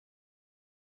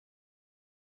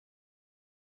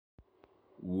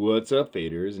What's up,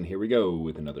 faders? And here we go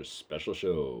with another special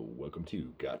show. Welcome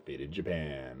to Got Faded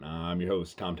Japan. I'm your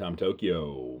host, Tom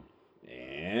Tokyo.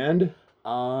 And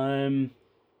I'm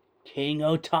King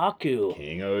Otaku.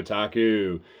 King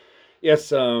Otaku.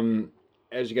 Yes,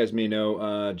 as you guys may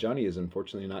know, Johnny is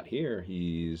unfortunately not here.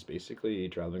 He's basically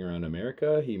traveling around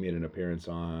America. He made an appearance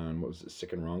on, what was it,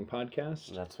 Sick and Wrong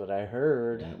podcast? That's what I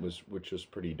heard. Which was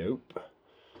pretty dope.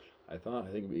 I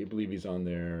believe he's on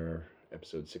their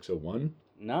episode 601.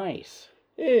 Nice.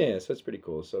 Yeah, so that's pretty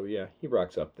cool. So yeah, he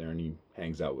rocks up there and he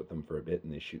hangs out with them for a bit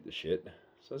and they shoot the shit.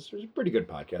 So it's a pretty good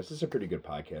podcast. It's a pretty good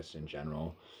podcast in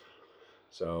general.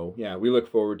 So yeah, we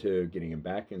look forward to getting him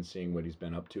back and seeing what he's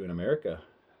been up to in America.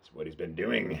 That's what he's been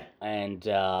doing. And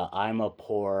I'm a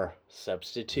poor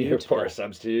substitute. You're a poor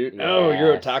substitute. Yes. Oh,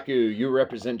 you're otaku. You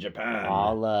represent Japan.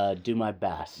 I'll do my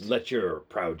best. Let your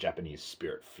proud Japanese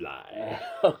spirit fly.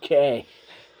 Okay.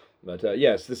 But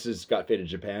yes, this is Got Faded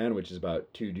Japan, which is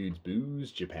about two dudes,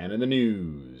 booze, Japan, and the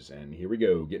news. And here we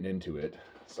go, getting into it.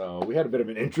 So we had a bit of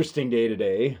an interesting day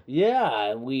today.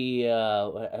 Yeah, we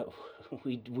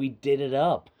did it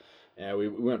up. Yeah, we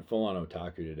went full on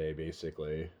otaku today,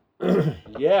 basically.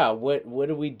 Yeah, what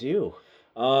do we do?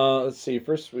 Let's see.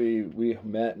 First, we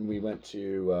met and we went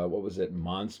to what was it,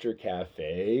 Monster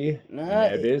Cafe?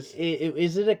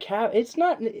 Is it a cap? It's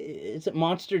not. Is it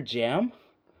Monster Jam?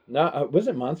 No, was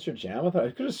it Monster Jam? I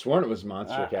could have sworn it was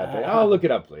Monster Cafe. I'll look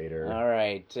it up later. All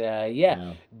right.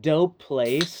 Yeah. Dope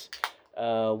place.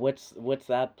 What's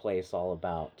that place all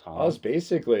about, Tom? Well, it's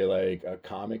basically like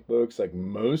comic books, like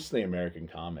mostly American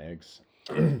comics.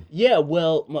 Yeah,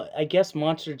 well, I guess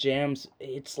Monster Jams,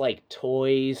 it's like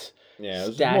toys,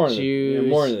 statues.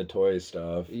 More in the toy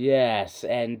stuff. Yes,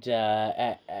 and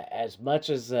as much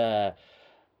as otaku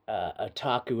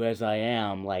as I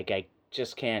am, like I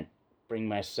just can't bring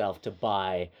myself to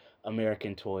buy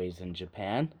American toys in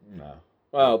Japan. No.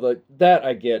 Well, that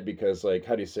I get because, like,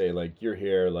 how do you say, like, you're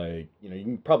here, like, you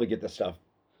can probably get the stuff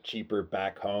cheaper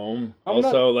back home.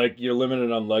 Like, you're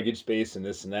limited on luggage space and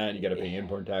this and that, and you got to pay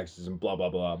import taxes and blah blah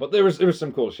blah. But there was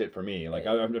some cool shit for me. Like,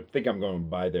 I think I'm going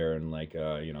by there and like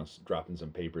dropping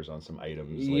some papers on some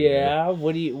items. Yeah,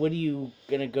 what are you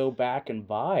gonna go back and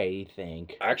buy? You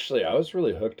think? Actually, I was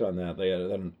really hooked on that. They had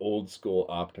an old school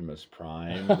Optimus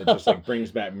Prime that just like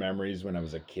brings back memories when I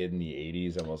was a kid in the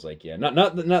 '80s. I was like, yeah,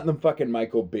 not the fucking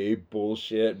Michael Bay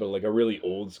bullshit, but like a really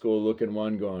old school looking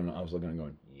one. I was looking and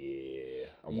going, yeah.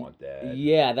 I want that.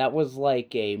 Yeah, that was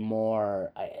like a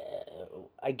more,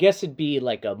 I guess it'd be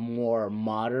like a more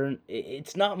modern,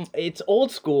 it's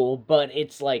old school, but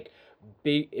it's like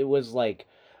big, it was like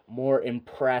more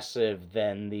impressive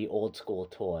than the old school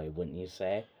toy, wouldn't you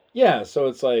say? Yeah, so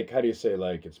it's like, how do you say,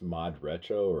 like, it's mod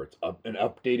retro, or it's an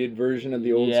updated version of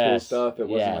the old school stuff? It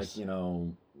wasn't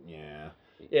like, yeah.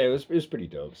 Yeah, it was pretty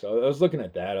dope. So I was looking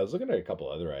at that. I was looking at a couple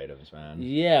other items, man.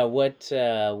 Yeah, what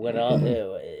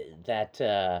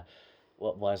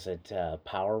what was it?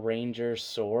 Power Ranger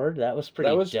sword? That was pretty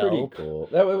dope. Pretty cool.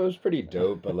 That was pretty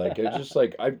dope, but like it's just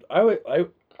like I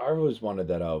always wanted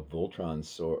that Voltron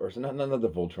sword, or not the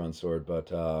Voltron sword,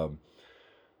 but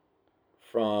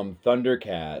from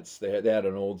Thundercats. They had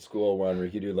an old school one where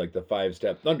you could do like the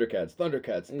 5-step Thundercats.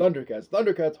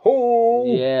 Ho!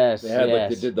 Yes. They had like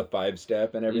they did the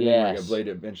 5-step and everything. Yes. Like a blade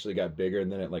eventually got bigger and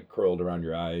then it like curled around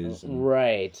your eyes.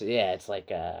 Right. Yeah. It's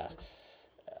like a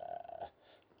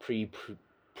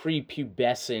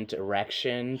prepubescent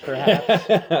erection,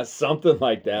 perhaps. Something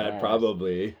like that,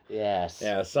 probably. Yes.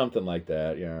 Yeah, something like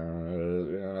that. Yeah.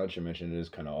 Now that you mentioned it, is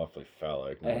kind of awfully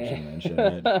phallic. Now that you mention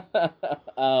it.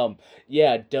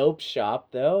 Yeah, dope shop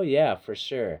though. Yeah, for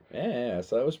sure. Yeah.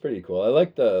 So that was pretty cool. I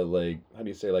like the how do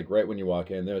you say, like right when you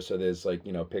walk in there. So there's like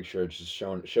pictures just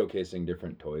showcasing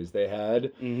different toys they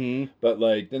had. Mm-hmm. But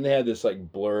like then they had this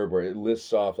like blurb where it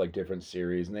lists off like different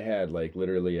series, and they had like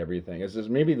literally everything. This is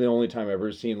maybe the only time I've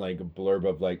ever seen like a blurb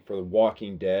of like for The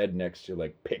Walking Dead next to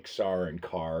like Pixar and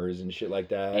Cars and shit like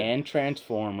that, and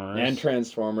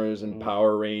Transformers and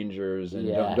Power Rangers and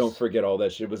don't forget all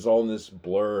that shit. It was all in this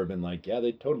blurb, and like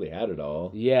they totally had it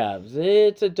all. Yeah,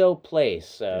 it's a dope place.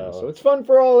 So it's fun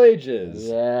for all ages.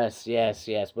 Yes.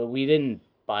 But we didn't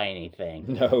buy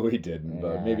anything. No, we didn't,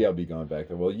 but maybe I'll be going back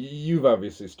there. Well, you've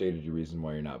obviously stated your reason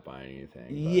why you're not buying anything.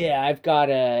 But... Yeah, I've got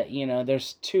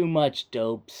there's too much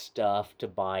dope stuff to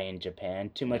buy in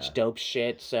Japan, too much dope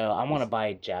shit, so I want to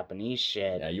buy Japanese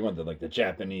shit. Yeah, you want the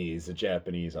Japanese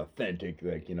authentic,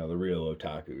 like, the real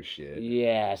otaku shit.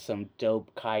 Yeah, some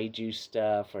dope kaiju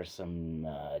stuff or some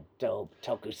dope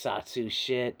tokusatsu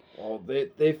shit. Well, they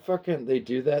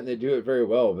do that and they do it very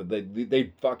well, but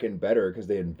they fucking better because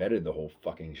they invented the whole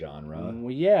fucking genre.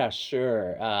 Well, yeah,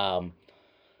 sure.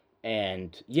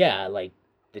 And yeah, like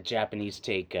the Japanese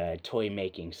take toy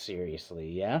making seriously.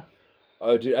 Yeah.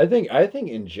 Oh, dude, I think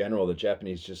in general the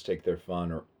Japanese just take their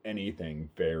fun or anything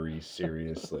very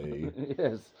seriously.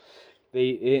 Yes,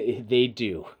 they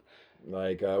do.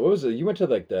 Like, what was it? You went to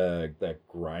like that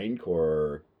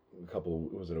grindcore a couple,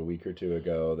 was it a week or two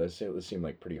ago? That seemed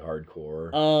like pretty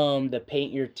hardcore. The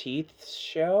Paint Your Teeth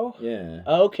show. Yeah. And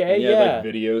Okay, you had like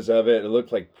yeah. videos of it. It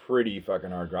looked like pretty fucking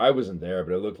hardcore. I wasn't there,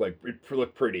 but it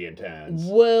looked pretty intense.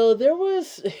 Well, there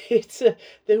was it's a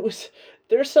there was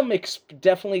there's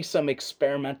definitely some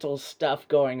experimental stuff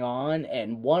going on,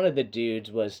 and one of the dudes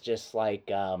was just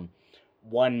like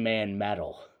one man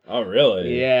metal. Oh,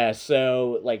 really? Yeah,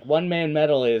 so like one man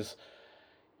metal is,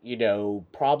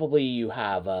 probably you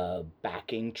have a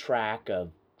backing track of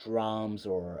drums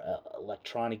or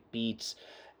electronic beats,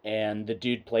 and the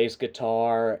dude plays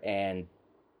guitar and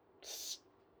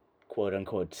quote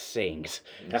unquote sings,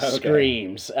 Okay.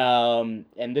 screams. And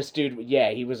this dude,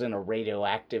 yeah, he was in a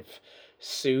radioactive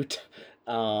suit.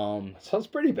 Sounds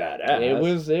pretty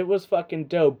badass. It was fucking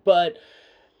dope, but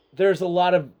there's a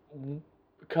lot of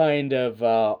kind of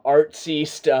artsy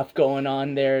stuff going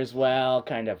on there as well,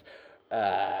 kind of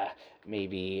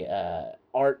maybe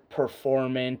art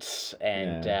performance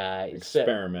and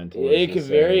experimental. it was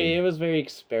very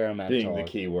experimental, Being the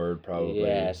key word, probably.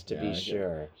 yes, to be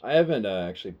sure. I haven't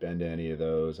actually been to any of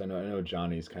those. I know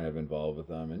Johnny's kind of involved with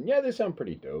them, and yeah, they sound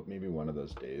pretty dope. Maybe one of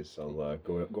those days I'll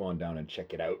go on down and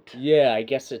check it out. Yeah, I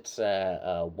guess it's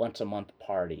a once a month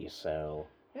party, so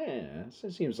Yeah, so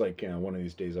it seems like one of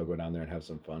these days I'll go down there and have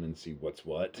some fun and see what's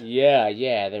what.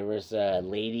 yeah, there was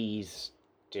ladies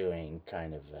doing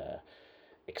kind of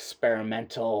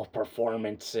experimental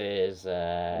performances,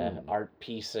 art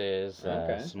pieces,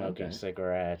 Okay, smoking okay.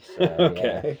 cigarettes.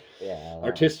 Okay. Yeah.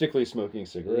 Artistically smoking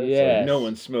cigarettes. Yes. Like, no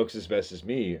one smokes as best as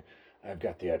me. I've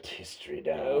got the artistry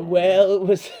down. Well, it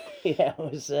was,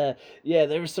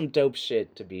 there was some dope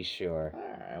shit to be sure. All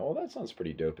right, well, that sounds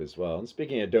pretty dope as well. And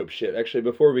speaking of dope shit, actually,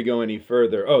 before we go any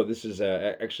further, this is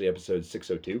actually episode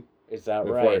 602. Is that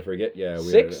Before right? I forget, yeah,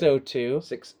 602.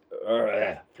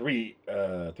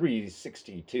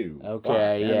 362. Okay, Fuck,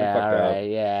 man, we yeah, fucked all up. right,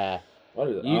 yeah. What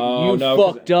is it? You no,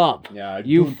 'cause- fucked up. Yeah,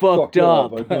 You fucked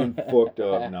up. I done fucked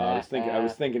up. No, I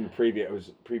was thinking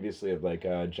previously of like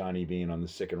Johnny being on the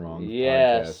Sick and Wrong podcast.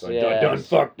 Yes, So yes. I done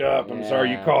fucked up. I'm sorry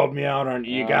you Yeah. called me out on.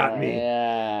 You got me.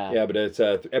 Yeah. Yeah, but it's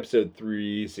episode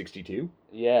 362.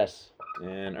 Yes.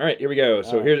 And all right, here we go.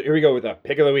 So All right. here we go with a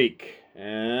pick of the week.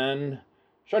 And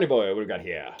Shawnee boy, what do we got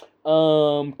here?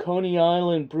 Coney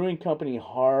Island Brewing Company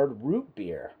hard root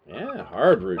beer. Yeah,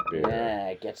 hard root beer. Yeah,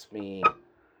 it gets me.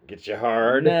 Gets you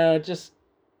hard. No, just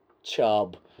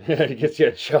chub. It gets you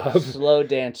a chub. Slow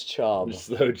dance chub.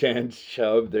 Slow dance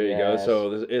chub. There you go. Yes.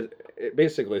 So it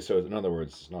basically, so in other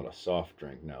words, it's not a soft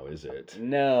drink now, is it?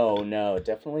 No,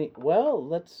 definitely. Well,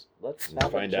 let's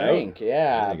have find a out. drink.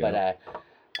 Yeah, There you but go.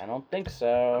 I don't think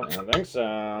so. I don't think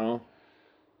so.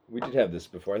 We did have this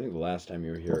before. I think the last time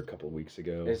you were here a couple of weeks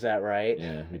ago. Is that right?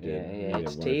 Yeah, we did. Yeah, We yeah, did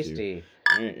it's one or two. tasty.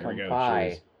 All right, here we go.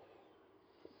 Kampai.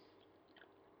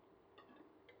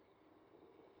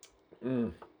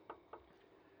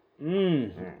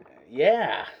 Cheers.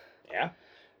 Yeah. Yeah.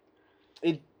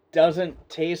 It doesn't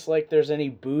taste like there's any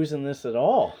booze in this at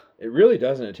all. It really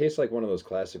doesn't. It tastes like one of those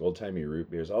classic old timey root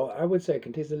beers. I would say I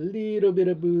can taste a little bit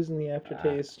of booze in the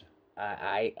aftertaste.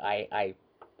 I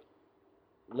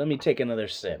let me take another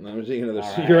sip. I'm gonna take another. All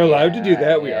sip. right, You're allowed to do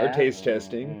that. We yeah. are taste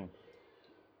testing.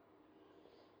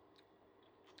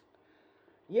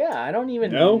 Yeah, I don't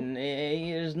even. No?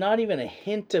 There's not even a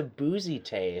hint of boozy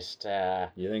taste.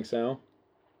 You think so?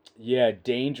 Yeah,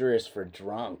 dangerous for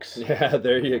drunks. Yeah,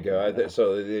 there you go.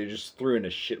 So they just threw in a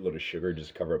shitload of sugar just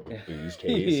to cover up the booze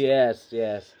taste.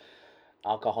 Yes.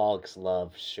 Alcoholics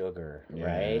love sugar,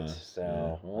 right? Yeah,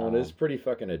 So, yeah. Well, it is pretty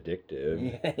fucking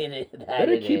addictive. Yeah,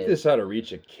 Better keep this out of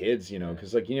reach of kids,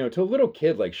 because to a little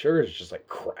kid, like sugar is just like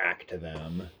crack to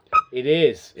them. It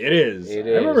is. It is. It I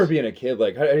remember is. being a kid,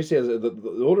 like, how do you say,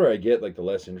 the older I get, like, the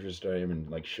less interested I am in,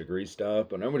 like, sugary stuff.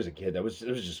 But when I was a kid, it was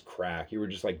just crack. You were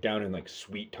just, like, down in, like,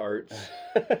 sweet tarts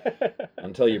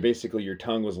until your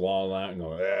tongue was lolling out and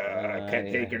going, I can't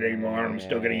take it anymore. I'm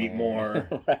still going to eat more.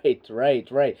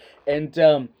 Right. And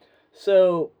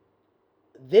so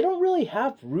they don't really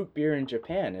have root beer in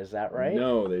Japan, is that right?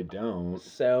 No, they don't.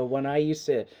 So when I used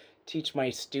to teach my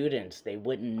students, they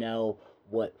wouldn't know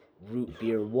what root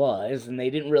beer was, and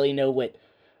they didn't really know what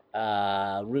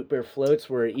root beer floats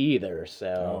were either.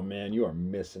 So Oh man, you are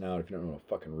missing out if you don't know what a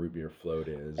fucking root beer float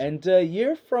is. and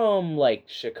you're from like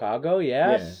Chicago,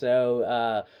 yeah? Yeah.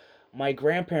 So my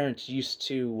grandparents used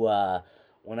to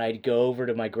when I'd go over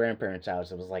to my grandparents'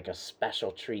 house, it was like a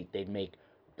special treat. They'd make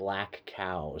black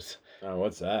cows. Oh,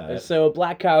 what's that? So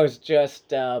black cow is just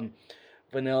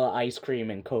vanilla ice cream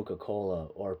and Coca-Cola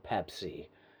or Pepsi.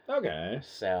 Okay.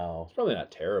 So It's probably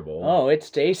not terrible. oh, it's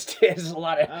tasty. It's a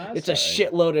lot of. It's a all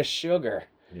right. shitload of sugar.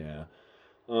 Yeah.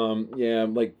 Yeah,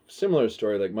 like similar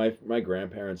story. Like my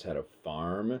grandparents had a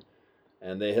farm,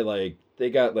 and they had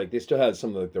they still had some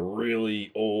of like the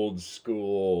really old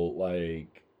school,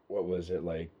 like what was it,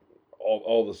 like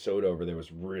all the soda over there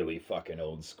was really fucking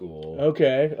old school.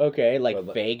 Okay, like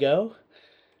But, Fago.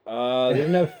 They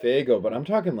didn't have Fago, but I'm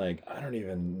talking like I don't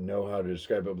even know how to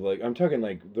describe it. But like I'm talking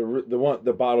like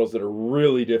the bottles that are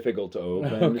really difficult to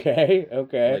open. Okay.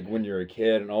 Like when you're a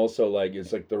kid, and also like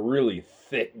it's like the really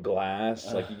thick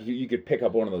glass. Like you could pick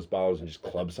up one of those bottles and just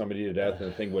club somebody to death,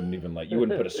 and the thing wouldn't even you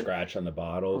wouldn't put a scratch on the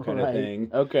bottle, kind of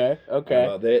thing. Okay.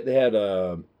 They had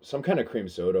some kind of cream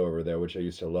soda over there, which I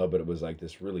used to love, but it was like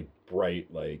this really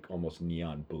bright, like almost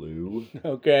neon blue.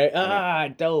 Okay.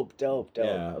 Dope.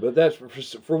 Yeah, but that's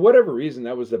for whatever reason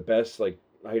that was the best. Like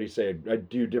how do you say? I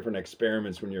do different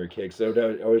experiments when you're a kid. So I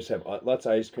would always have lots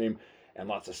of ice cream and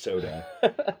lots of soda.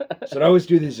 So I always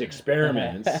do these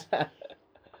experiments.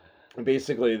 And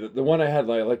basically, the one I had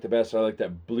I like the best. I like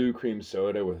that blue cream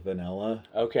soda with vanilla.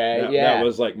 Okay, that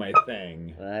was like my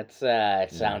thing. That's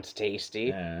it sounds tasty.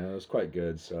 Yeah, it was quite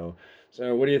good. So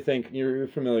what do you think? You're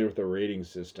familiar with the rating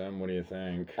system. What do you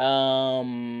think?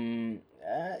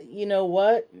 You know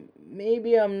what?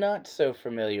 Maybe I'm not so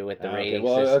familiar with the rating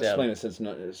well, system. I'll explain it since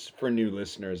it's for new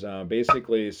listeners.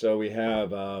 Basically, so we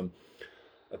have a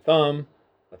thumb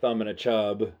and a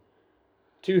chub,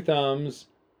 two thumbs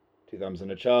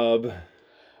and a chub,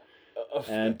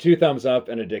 and two thumbs up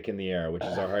and a dick in the air, which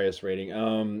is our highest rating.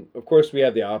 Of course, we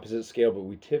have the opposite scale, but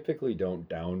we typically don't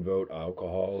downvote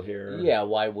alcohol here. Yeah,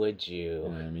 why would you?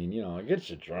 I mean, it gets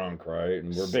you drunk, right?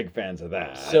 And we're big fans of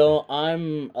that. So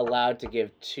I'm allowed to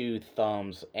give two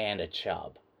thumbs and a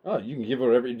chub. Oh, you can give it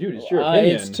whatever you do. It's your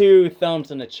opinion. It's two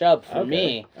thumbs and a chub for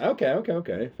me.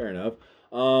 Okay. Fair enough.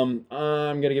 I'm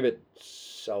gonna give it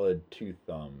solid two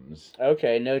thumbs.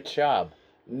 Okay, no chub.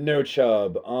 No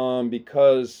chub.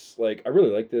 Because I really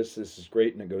like this. This is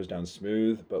great and it goes down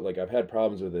smooth. But I've had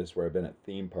problems with this where I've been at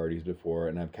theme parties before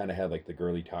and I've kind of had the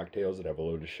girly cocktails that have a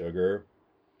load of sugar.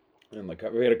 And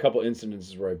we had a couple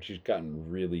incidences where I've just gotten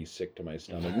really sick to my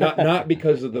stomach. Not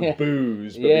because of the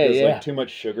booze, but because too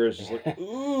much sugar is just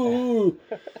ooh.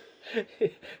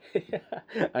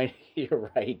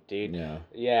 You're right, dude. Yeah.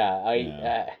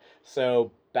 Yeah.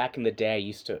 So back in the day,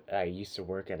 I used to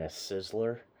work at a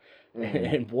Sizzler.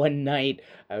 Mm. And one night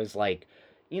I was like,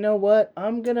 you know what?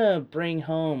 I'm gonna bring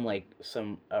home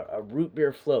a root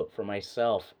beer float for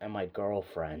myself and my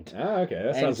girlfriend. Oh, okay.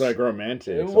 That sounds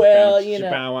romantic. So well,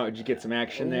 did you get some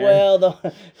action there?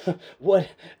 Well,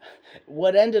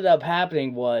 what ended up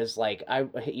happening was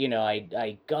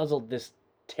I guzzled this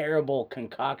terrible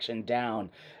concoction down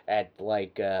at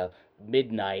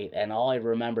midnight, and all I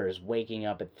remember is waking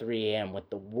up at 3 a.m. with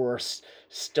the worst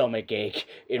stomach ache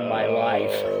in my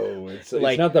life. Oh, it's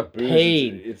not the booze,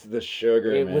 pain. It's the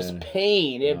sugar. It was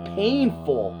pain.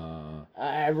 Painful.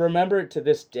 I remember it to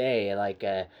this day,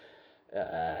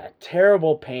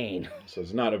 terrible pain. So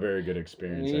it's not a very good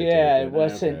experience. It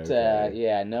wasn't.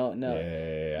 Okay. No.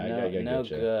 Yeah, no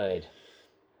good.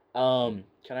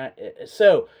 Can I?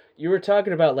 So you were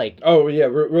talking about Oh yeah,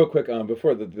 real quick.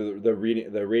 Before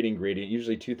the rating gradient,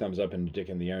 usually two thumbs up and a dick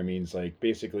in the air means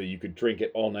basically you could drink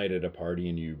it all night at a party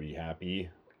and you'd be happy.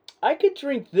 I could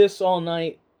drink this all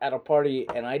night at a party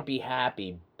and I'd be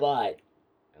happy, but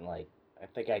I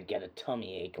think I'd get a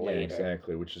tummy ache later. Yeah,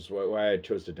 exactly, which is why I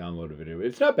chose to download a video.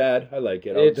 It's not bad. I like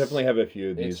it. I'll definitely have a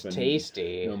few of these. It's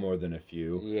tasty. No more than a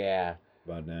few. Yeah.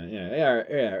 But yeah.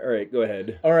 All right, go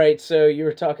ahead. All right, so you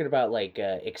were talking about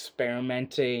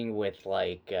experimenting with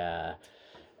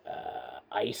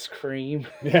ice cream.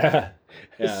 Yeah.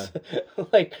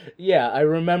 I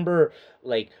remember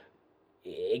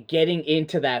getting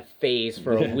into that phase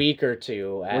for a week or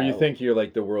two. Where you think you're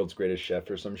the world's greatest chef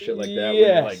or some shit like that.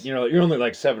 Yes. You're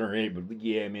only 7 or 8, but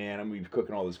yeah, man, I'm gonna be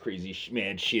cooking all this crazy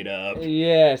mad shit up.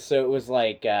 Yeah, so it was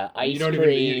ice cream. You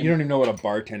don't even know what a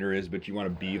bartender is, but you want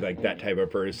to be that type of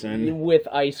person. With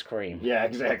ice cream. Yeah,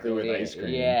 exactly, with ice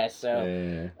cream. Yeah,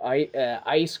 so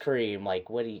ice cream,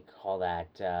 what do you call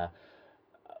that?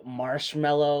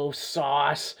 Marshmallow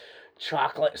sauce,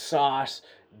 chocolate sauce,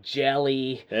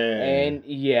 jelly, and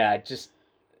it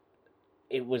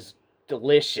was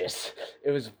delicious.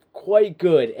 It was quite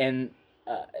good, and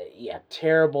Yeah,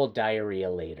 terrible diarrhea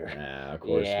later. Of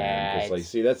course, man. Yeah, Because like, it's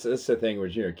see, that's the thing when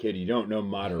you're a kid, you don't know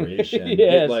moderation. You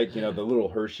get yes, like the little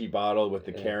Hershey bottle with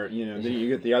the carrot. Then you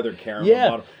get the other caramel yeah,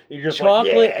 bottle. You're just like,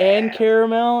 chocolate and yeah.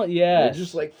 caramel. You're just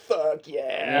Yes, like, fuck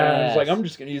yeah. It's like yes, I'm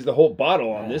just gonna use the whole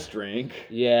bottle on this drink.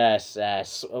 yes.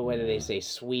 What do they Yeah, say?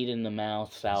 Sweet in the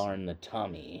mouth, sour in the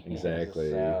tummy.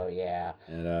 exactly. So yeah,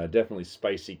 And definitely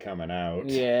spicy coming out.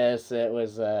 yes, it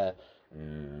was a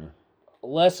Yeah.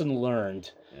 lesson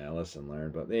learned. Yeah, lesson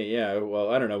learned. But yeah, well,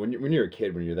 I don't know. When you're a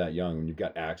kid, when you're that young, when you've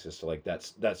got access to like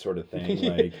that sort of thing,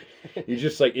 like you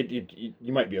just like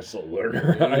you might be a slow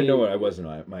learner. I know I was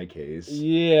in my case.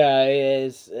 Yeah,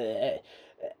 is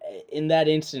in that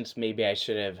instance, maybe I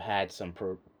should have had some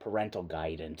parental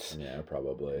guidance. Yeah,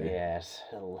 probably. Yes.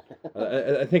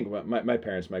 I think my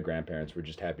parents, my grandparents were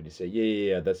just happy to say,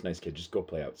 yeah, that's nice, kid. Just go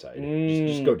play outside.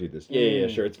 Just Mm, go do this. Yeah,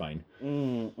 sure, it's fine.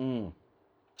 mm.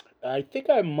 I think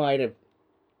I might have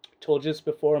told you this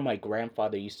before. My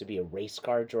grandfather used to be a race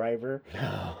car driver,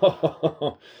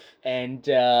 and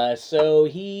so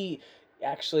he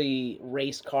actually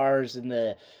raced cars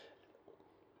in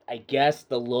I guess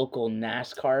the local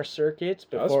NASCAR circuits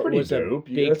That's before it pretty was a dope.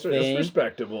 big That's thing.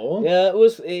 respectable. Yeah, it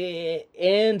was,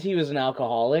 and he was an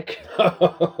alcoholic.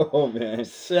 Oh man.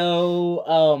 So,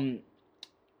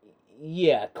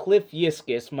 yeah, Cliff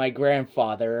Yiscus, my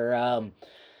grandfather,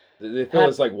 They fill had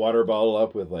this like water bottle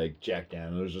up with like Jack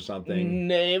Daniels or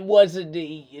something. it wasn't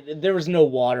there was no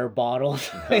water bottles.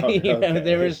 Oh, There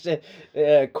okay. was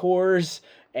Coors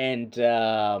and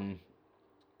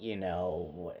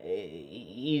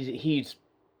he's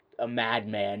a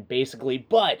madman basically.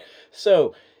 But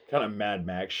so Kind of Mad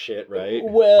Max shit, right?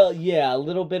 well, yeah, a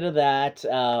little bit of that,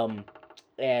 and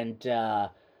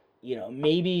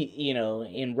maybe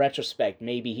in retrospect,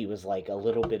 maybe he was like a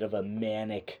little bit of a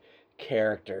manic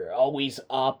character, always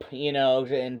up,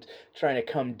 and trying to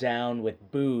come down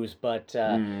with booze. But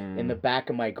in the Hmm. back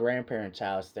of my grandparents'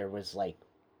 house, there was like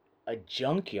a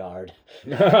junkyard,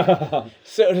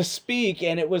 so to speak,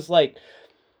 and it was like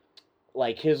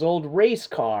his old race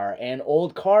car and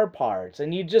old car parts,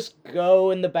 and you just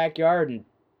go in the backyard and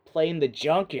play in the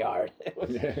junkyard. It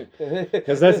was,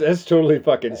 Because that's totally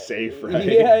fucking safe, right?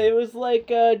 yeah, it was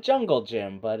like a jungle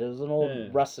gym, but it was an old Yeah.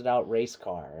 rusted out race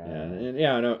car. Yeah, and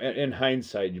yeah, I know. In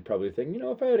hindsight, you probably think,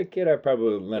 if I had a kid, I'd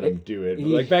probably let him do it. But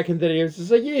like back in the day, it's just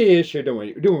like, yeah, sure, don't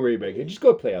worry about it. Just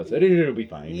go play outside. It'll be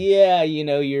fine. Yeah,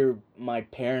 my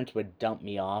parents would dump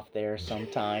me off there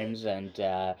sometimes, and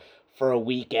for a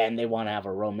weekend they want to have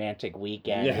a romantic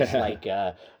weekend. It's Yeah. like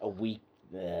a week,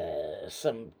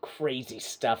 some crazy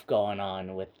stuff going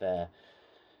on with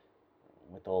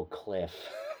old Cliff,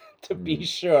 to be Hmm.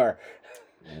 sure.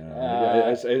 Yeah,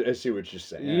 Uh, I see what you're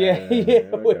saying. yeah, yeah.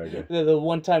 Okay. The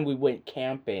one time we went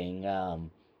camping,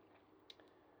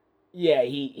 yeah,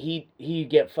 he'd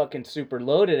get fucking super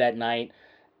loaded at night,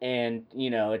 and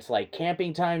it's like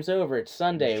camping time's over. It's Just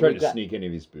Sunday. tried We've to got sneak any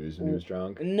of his booze when he was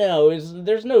drunk. no.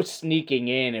 There's no sneaking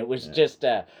in. It was Yeah. just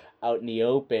out in the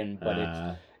open.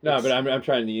 But No, it's but I'm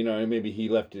trying to, maybe he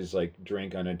left his like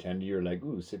drink unattended. You're like,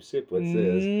 ooh, sip, sip. What's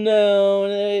this? no.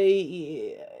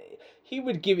 He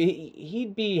would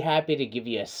he'd be happy to give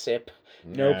you a sip,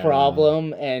 no Yeah.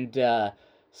 problem. And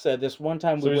so this one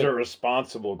time So we he's a went.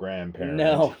 responsible grandparent.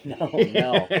 No,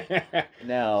 no.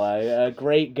 No, a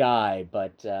great guy,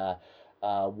 but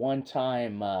one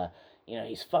time,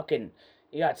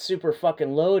 he got super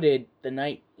fucking loaded the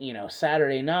night,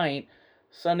 Saturday night.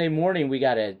 Sunday morning, we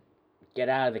gotta get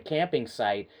out of the camping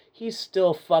site. He's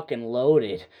still fucking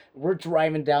loaded. We're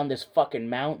driving down this fucking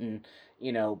mountain,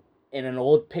 you know, in an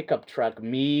old pickup truck.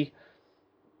 Me,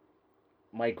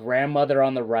 my grandmother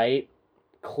on the right,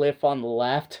 Cliff on the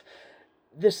left,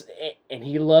 this and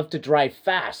he loved to drive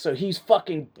fast, so he's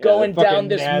fucking Yeah, the going down fucking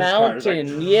this NASCAR is like.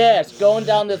 mountain. Yes, going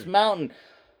down this mountain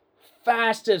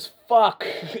fast as fuck.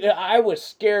 I was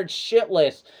scared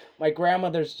shitless. My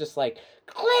grandmother's just like,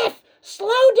 Cliff,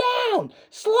 slow down.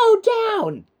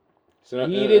 So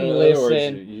He didn't in other words,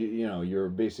 listen. you're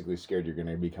basically scared you're going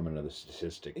to become another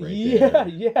statistic right Yeah,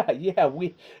 there. yeah.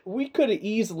 We could have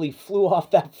easily flew off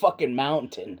that fucking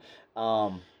mountain.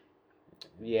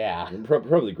 Yeah.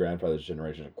 Probably grandfather's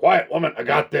generation. Quiet, woman, I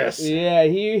got this. Yeah,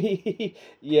 he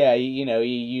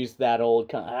used that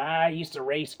old. I used to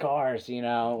race cars. I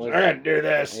can do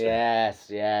this. Yes.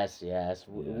 Yeah,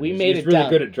 We he's, made he's it really down.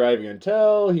 good at driving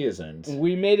until he isn't.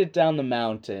 We made it down the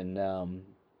mountain.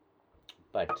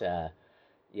 But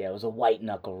yeah, it was a white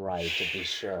knuckle ride to be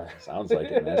sure. Sounds like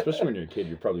it, man. Especially when you're a kid,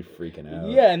 you're probably freaking out.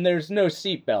 Yeah, and there's no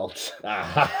seatbelts.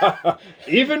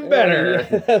 Even better.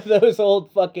 Yeah, those old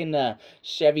fucking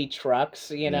Chevy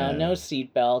trucks, no Yeah.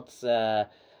 seatbelts.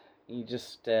 You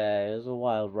just it was a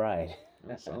wild ride.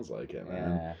 That sounds like it,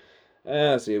 man.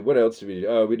 Yeah. See, what else did we do?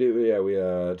 Oh, we do. Yeah, we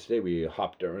today we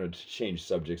hopped around to change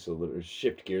subjects a little,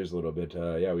 shift gears a little bit.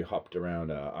 Yeah, we hopped around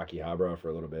Akihabara for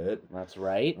a little bit. That's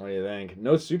right. What do you think?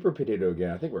 No Super Potato again.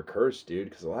 I think we're cursed, dude.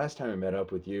 Because the last time I met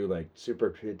up with you, like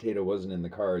Super Potato wasn't in the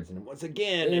cards, and once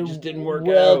again, it just didn't work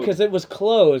Well, out. because it was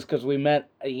closed. Because we met.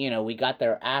 We got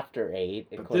there after 8.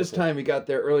 But this time we got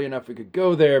there early enough we could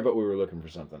go there, but we were looking for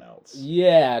something else.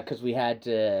 Yeah, because we had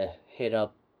to hit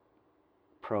up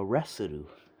Pro Wrestling.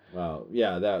 Well,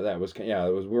 yeah, that was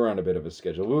we were on a bit of a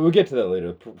schedule. We'll get to that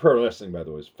later. Pro wrestling, by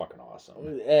the way, is fucking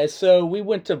awesome. So we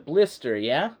went to Blister,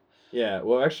 yeah. Yeah,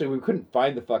 well, actually, we couldn't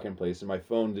find the fucking place, and my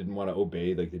phone didn't want to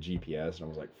obey like the GPS, and I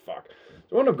was like, fuck.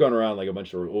 So I ended up going around like a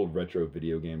bunch of old retro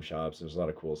video game shops. There's a lot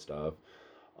of cool stuff.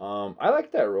 I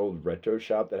like that old retro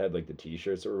shop that had like the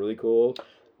T-shirts that were really cool.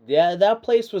 Yeah, that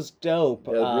place was dope.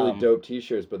 They had really dope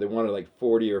T-shirts, but they wanted like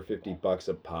 $40 or $50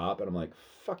 a pop, and I'm like,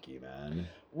 fuck you, man.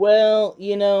 Well,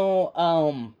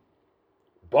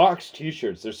 box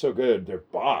T-shirts, they're so good. They're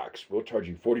boxed. We'll charge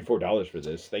you $44 for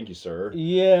this. Thank you, sir.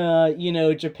 Yeah,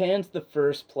 Japan's the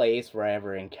first place where I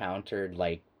ever encountered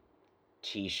like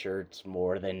T-shirts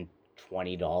more than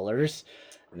 $20.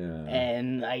 Yeah.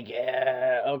 And like,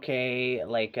 okay,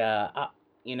 like,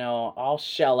 I'll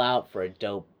shell out for a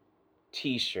dope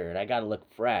T-shirt. I gotta look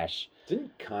fresh.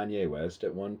 Didn't Kanye West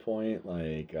at one point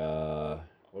like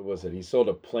what was it? He sold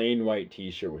a plain white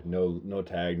T-shirt with no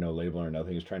tag, no label or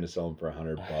nothing. He was trying to sell them for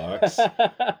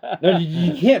 $100. No,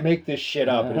 you can't make this shit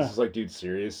up. And it's just like, dude,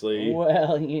 seriously.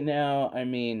 Well, I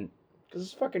mean, because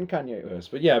it's fucking Kanye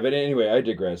West. But yeah, but anyway, I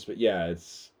digress. But yeah,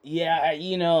 it's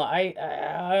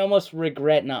I almost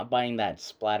regret not buying that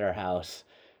Splatterhouse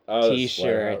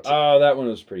T-shirt. Oh, that one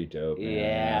was pretty dope, man.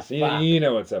 Yeah, so you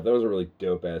know what's up. That was a really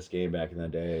dope ass game back in the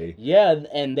day. Yeah,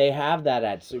 and they have that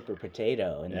at Super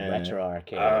Potato in the retro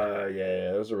arcade.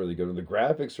 Yeah, that was a really good one. The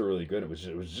graphics were really good. It was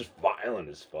just violent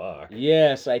as fuck.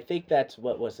 Yes, I think that's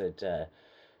what was it,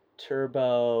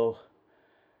 Turbo.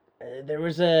 There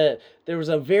was a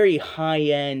very high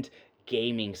end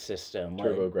gaming system.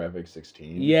 TurboGrafx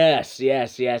 16. Yes. I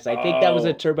think that was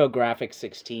a TurboGrafx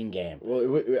 16 game.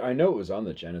 Well, I know it was on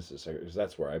the Genesis because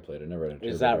that's where I played. I never had a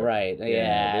Is that right?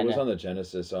 Yeah. It was on the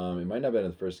Genesis. It might not have been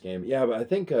in the first game. Yeah, but I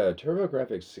think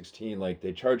TurboGrafx 16, like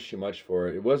they charged too much for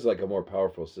it. It was like a more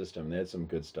powerful system. They had some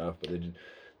good stuff, but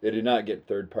they did not get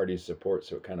third-party support,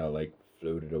 so it kind of like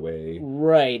floated away.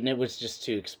 Right, and it was just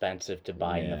too expensive to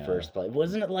buy in the first place.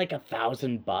 Wasn't it like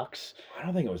 $1,000? I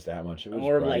don't think it was that much. It was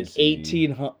or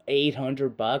pricey. like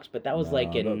 $800, but that was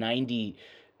like in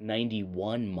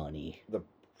 91 money. The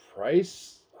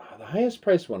price, the highest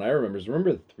price one I remember is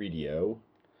the 3DO.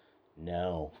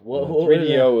 No, what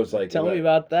 3DO was like. Tell me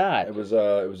about that. It was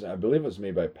I believe it was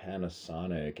made by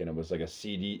Panasonic, and it was like a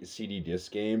CD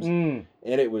disc games, and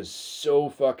it was so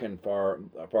fucking far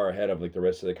ahead of like the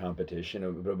rest of the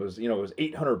competition. But it was it was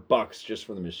 $800 just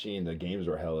for the machine. The games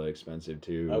were hella expensive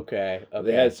too. Okay.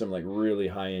 They had some like really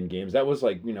high end games. That was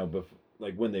like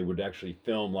like when they would actually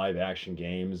film live action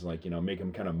games, like make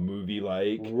them kind of movie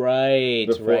like. Right.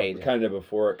 Kind of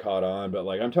before it caught on, but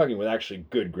like I'm talking with actually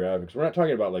good graphics. We're not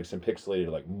talking about like some pixelated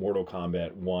like Mortal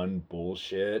Kombat 1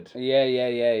 bullshit.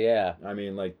 Yeah. I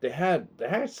mean, like they had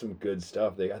some good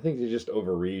stuff. I think they just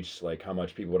overreached like how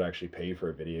much people would actually pay for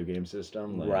a video game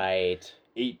system. Like, right.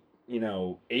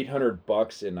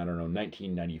 $800 in I don't know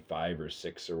 1995 or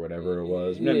 6 or whatever it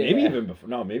was. Maybe even before.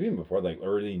 No, maybe even before. Like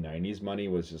early 90s money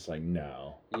was just like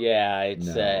no. Yeah, it's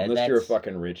no, unless you're a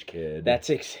fucking rich kid. That's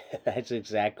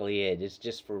exactly it. It's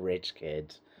just for rich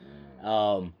kids.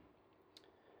 I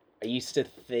used to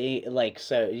think like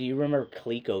so. Do you remember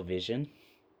ColecoVision?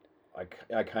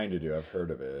 I kind of do. I've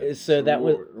heard of it. So that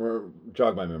was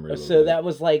jog my memory. So that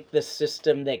was like the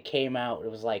system that came out.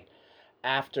 It was like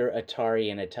after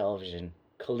Atari and a television.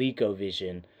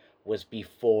 ColecoVision was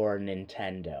before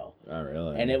Nintendo. Oh,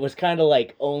 really? And it was kind of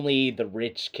like only the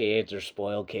rich kids or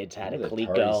spoiled kids had a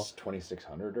Coleco. Atari's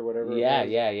 2600 or whatever. Yeah.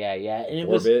 And it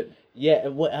was 4-bit. Yeah,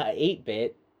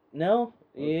 8-bit. No.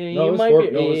 No, it was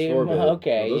 4-bit.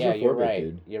 Okay, no, yeah, you're right.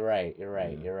 Dude. You're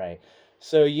right.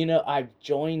 So I've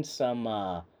joined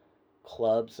some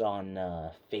clubs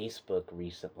on Facebook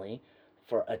recently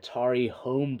for Atari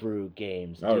homebrew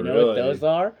games. Do you know what those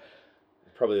are?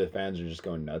 Probably the fans are just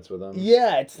going nuts with them.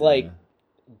 Yeah, it's like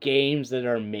games that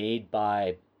are made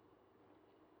by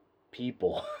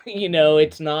people.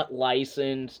 It's not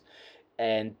licensed,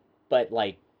 but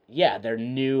like they're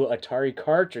new Atari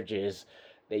cartridges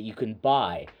that you can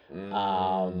buy.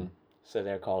 So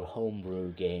they're called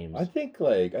homebrew games. I think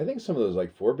some of those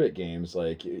like 4-bit games,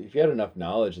 like if you had enough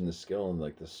knowledge and the skill and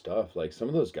like the stuff, like some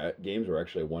of those games were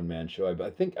actually a one man show. I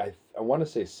think I want to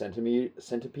say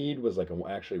Centipede was like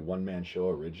actually one man show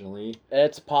originally.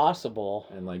 It's possible.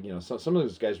 And like some of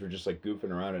those guys were just like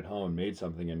goofing around at home and made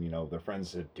something, and their friends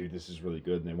said, "Dude, this is really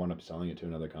good," and they wound up selling it to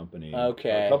another company.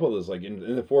 Okay. A couple of those like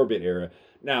in the 4-bit era.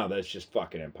 Now that's just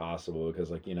fucking impossible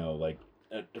because like the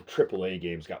AAA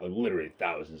game's got like literally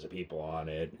thousands of people on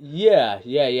it. Yeah.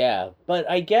 But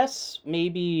I guess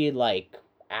maybe like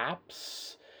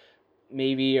apps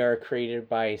maybe are created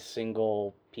by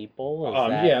single people.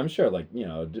 Yeah, I'm sure. Like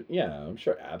I'm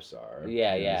sure apps are.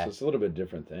 Yeah. So it's a little bit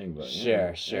different thing, but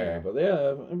Sure. But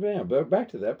back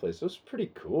to that place. It was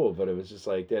pretty cool, but it was just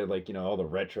like they had like all the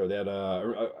retro. They had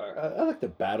I like the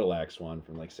Battle Axe one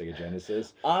from like Sega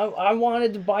Genesis. I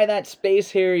wanted to buy that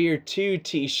Space Harrier 2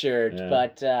 T-shirt,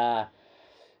 but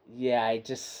yeah, I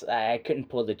couldn't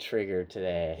pull the trigger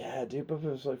today. Yeah, dude, but it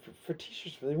was like for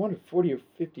T-shirts, they wanted $40 or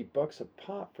 $50 a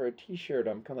pop for a T-shirt.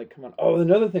 I'm kind of like, come on. Oh,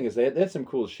 another thing is they had some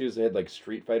cool shoes. They had like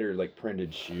Street Fighter like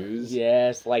printed shoes.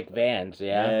 Yes, like Vans.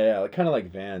 Yeah, like, kind of like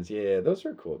Vans. Yeah, those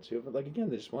are cool too. But like again,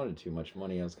 they just wanted too much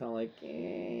money. I was kind of like,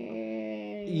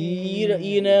 it's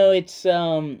like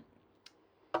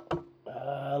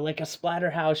a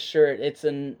Splatterhouse shirt. It's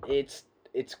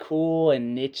cool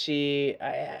and nichey.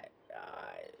 I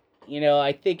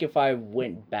think if I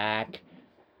went back,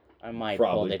 I might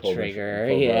pull the trigger.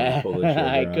 I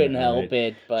couldn't help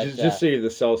it, but just so you have the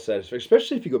self-satisfaction,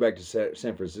 especially if you go back to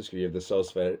San Francisco, you have the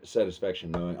self-satisfaction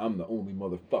knowing I'm the only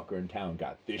motherfucker in town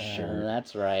got this shirt.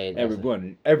 That's right.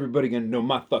 Everybody gonna know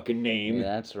my fucking name. Yeah,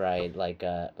 that's right. Like,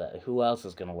 who else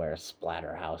is gonna wear a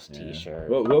Splatterhouse T-shirt?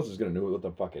 Well, who else is gonna know what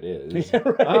the fuck it is?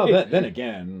 Right. Oh, then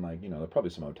again, like there's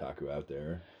probably some otaku out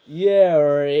there. Yeah,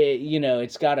 or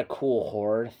it's got a cool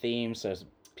horror theme, so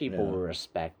people will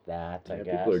respect that. I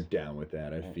guess people are down with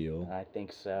that. I feel. I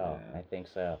think so.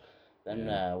 Then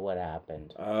what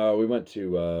happened? We went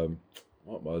to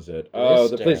what was it? Blister. Oh,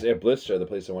 the place at Blister, the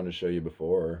place I wanted to show you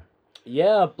before.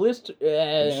 Yeah, Blister.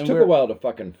 It took a while to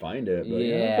fucking find it, but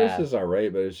the place is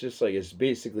alright. But it's just like it's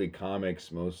basically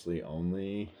comics mostly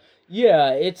only.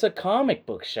 Yeah, it's a comic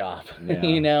book shop.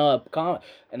 Yeah.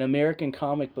 An American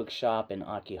comic book shop in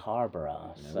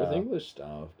Akihabara. Yeah, with English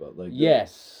stuff, but like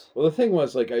yes. Well, the thing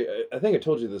was, like, I think I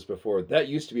told you this before. That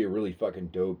used to be a really fucking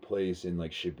dope place in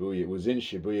like Shibuya. It was in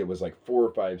Shibuya. It was like 4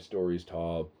 or 5 stories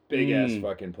tall, big ass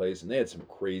fucking place, and they had some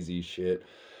crazy shit.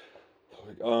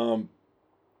 Like,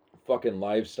 fucking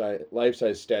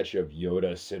life-size statue of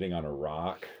Yoda sitting on a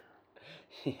rock.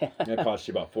 Yeah. That cost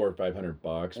you about $400 or $500,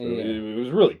 but it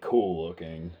was really cool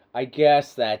looking. I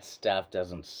guess that stuff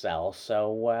doesn't sell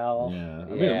so well. Yeah, I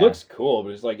mean it looks cool,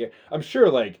 but it's like I'm sure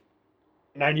like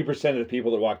 90% of the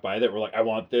people that walk by that were like, I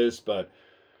want this, but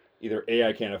either A,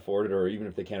 I can't afford it, or even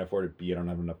if they can't afford it, B, I don't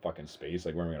have enough fucking space.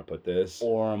 Like, where am I gonna put this?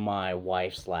 Or my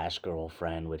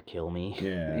wife/girlfriend would kill me.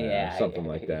 Yeah, something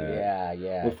like that.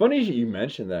 Yeah. Well, funny you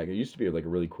mentioned that. It used to be like a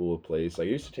really cool place. Like, I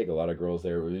used to take a lot of girls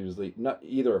there. It was like not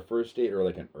either a first date or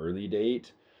like an early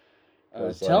date.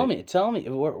 Tell me,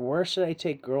 where should I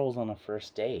take girls on a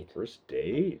first date? First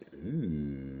date?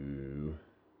 Ooh,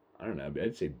 I don't know.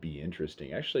 I'd say be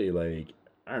interesting. Actually, like.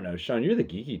 I don't know, Sean, you're the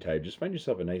geeky type. Just find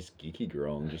yourself a nice geeky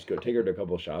girl and just go take her to a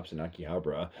couple of shops in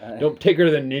Akihabara. Don't take her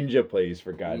to the ninja place,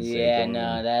 for God's sake. Yeah,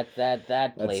 no, that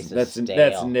place is stale.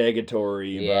 That's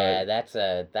negatory. Yeah, but...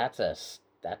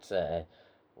 that's a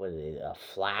what is it, a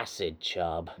flaccid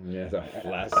chub. Yeah, it's a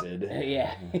flaccid.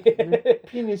 Yeah.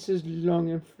 Penis is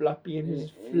long and floppy and is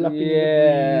floppy.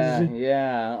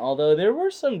 Yeah. Although there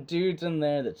were some dudes in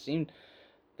there that seemed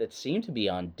to be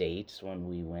on dates when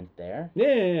we went there.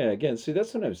 Yeah. Again, see,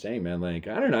 that's what I'm saying, man. Like,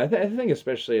 I don't know. I think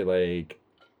especially, like,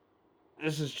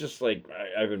 this is just, like,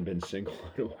 I haven't been single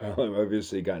in a while. I've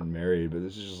obviously gotten married, but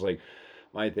this is just, like,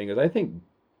 my thing is I think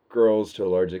girls to a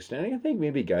large extent, I think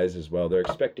maybe guys as well, they're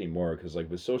expecting more because,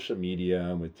 like, with social media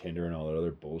and with Tinder and all that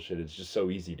other bullshit, it's just so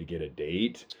easy to get a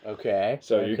date. Okay.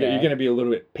 So you're going to be a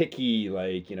little bit picky,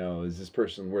 like, is this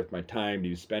person worth my time to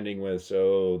be spending with?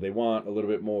 So they want a little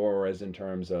bit more, as in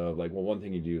terms of, like, well, one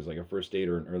thing you do is, like, a first date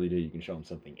or an early date, you can show them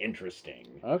something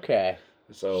interesting. Okay.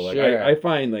 So, like, sure. I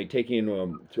find, like, taking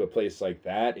them to a place like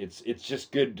that, it's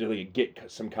just good to, like, get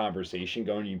some conversation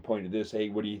going. You point to this, hey,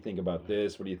 what do you think about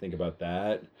this? What do you think about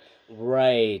that?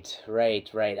 Right.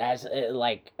 As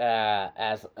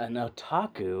as an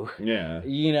otaku, yeah,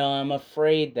 I'm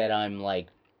afraid that I'm like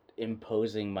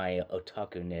imposing my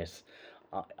otaku-ness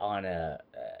on the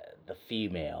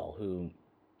female who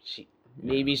she's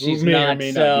not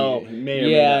so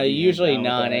usually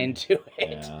not into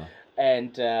it. Yeah.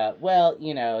 And well,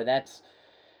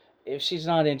 if she's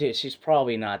not into it, she's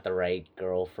probably not the right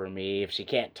girl for me. If she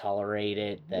can't tolerate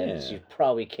it, then Yeah. she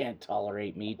probably can't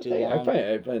tolerate me too I long.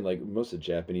 find like most of the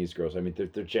Japanese girls. I mean,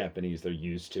 they're Japanese. They're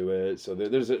used to it, so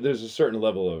there's a certain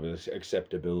level of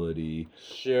acceptability. That,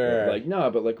 Sure. like no,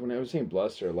 but like when I was saying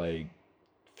Bluster, like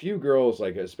few girls,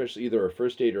 like especially either a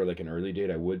first date or like an early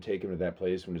date, I would take them to that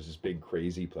place when it's this big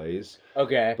crazy place.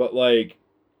 Okay. But like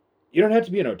you don't have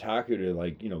to be an otaku to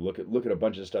like look at a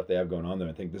bunch of stuff they have going on there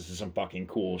and think this is some fucking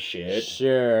cool shit.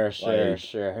 Sure, sure, Like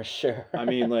sure, sure. I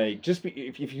mean, like, just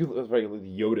if you look like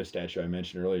the Yoda statue I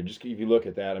mentioned earlier, just if you look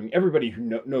at that, I mean, everybody who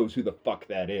knows who the fuck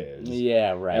that is,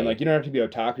 Yeah, and right. like, you don't have to be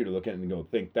otaku to look at it and go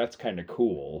think that's kind of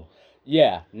cool.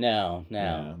 Yeah, no, no.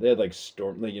 Yeah, they had like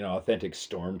like authentic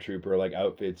stormtrooper like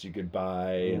outfits you could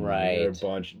buy, and like there are a Right.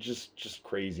 bunch just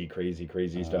crazy, crazy,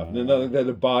 crazy stuff. And then Uh,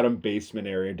 the bottom basement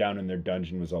area down in their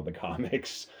dungeon was all the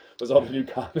comics, was all the new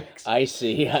comics. I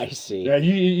see, I see. Yeah,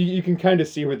 you can kind of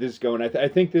see where this is going. I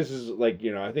think this is like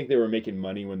I think they were making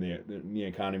money when the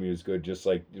economy was good. Just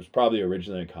like it was probably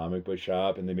originally a comic book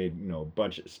shop, and they made a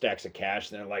bunch of stacks of cash.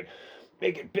 And they're like,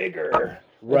 make it bigger.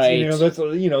 Right. Let's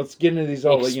get into these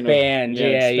all Expand, yeah,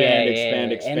 yeah, yeah,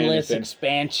 expand, yeah. Endless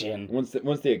expand. expansion.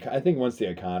 I think once the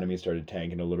economy started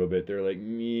tanking a little bit, they're like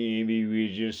maybe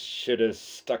we just should have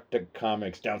stuck to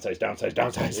comics. Downsize, downsize,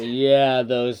 downsize. Yeah,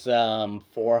 those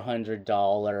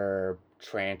 $400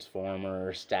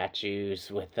 Transformer statues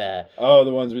with Oh,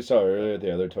 the ones we saw earlier at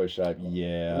the other toy shop.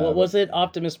 Yeah. what was it?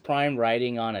 Optimus Prime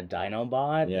riding on a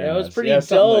Dinobot? It Yeah, was pretty yeah,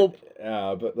 dope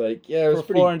but like, yeah, it was for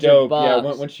pretty 400 dope. Yeah,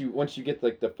 bucks. once you get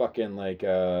like the fucking like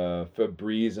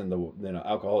Febreze and the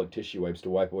alcoholic tissue wipes to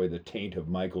wipe away the taint of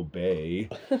Michael Bay.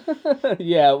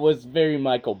 Yeah, it was very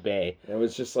Michael Bay. It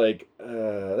was just like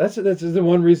that's the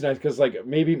one reason because like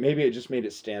maybe it just made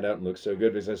it stand out and look so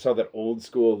good because I saw that old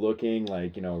school looking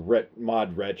like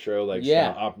mod retro like Yeah.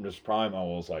 Optimus Prime. I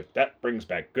was like that brings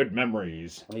back good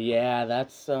memories. Yeah,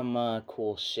 that's some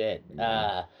cool shit.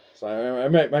 Yeah. So I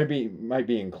might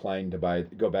be inclined to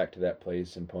go back to that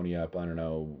place and pony up. I don't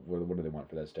know what do they want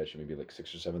for that statue? Maybe like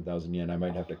 6 or 7 thousand yen. I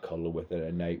might have to cuddle with it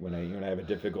at night when I have a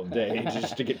difficult day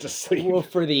just to get to sleep. Well,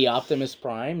 for the Optimus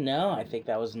Prime, no, I think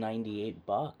that was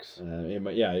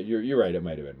 $98. Yeah, you're right. It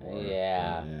might have been more.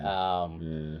 Yeah.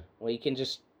 Yeah. Well, you can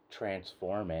just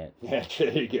transform it. Yeah,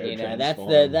 there you go. You know,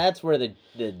 Transform. that's where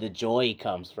the joy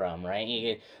comes from, right?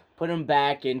 You can put them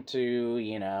back into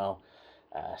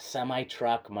semi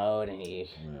truck mode, and you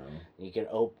can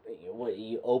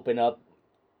open up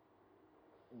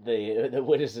the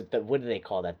what is it, what do they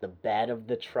call that, the bed of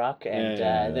the truck, and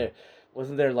there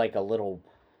wasn't there like a little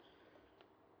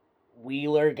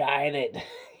wheeler guy that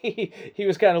he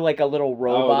was kind of like a little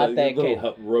robot that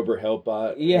little rubber help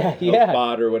bot, yeah, help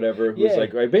bot or whatever. Who's Yeah.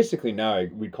 like basically now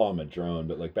we call him a drone,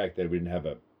 but like back then we didn't have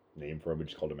a name for him. We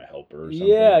just called him a helper or something.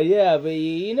 Yeah, but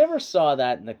you never saw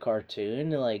that in the cartoon,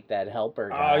 like that helper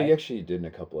guy. Oh, he actually did in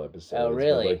a couple episodes. Oh,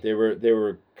 really? But, like they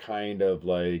were kind of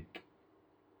like.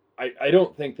 I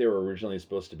don't think they were originally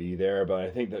supposed to be there, but I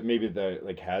think that maybe the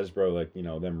like Hasbro, like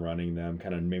them running them,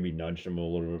 kind of maybe nudged them a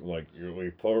little bit, like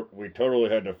we totally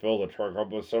had to fill the truck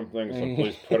up with something, so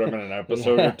please put them in an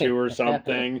episode or two or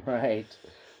something.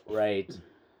 Right.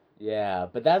 Yeah,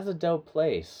 but that's a dope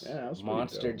place. Yeah, that was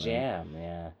Monster dope, Jam.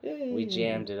 Yeah, we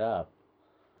jammed it up.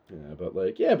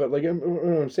 Yeah, but what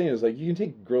I'm saying is like you can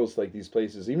take girls like these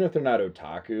places, even if they're not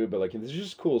otaku, but like there's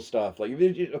just cool stuff. Like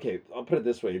okay, I'll put it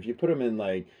this way: if you put them in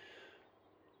like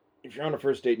if you're on a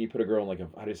first date and you put a girl in like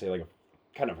how do you say like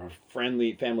a kind of a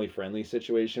family friendly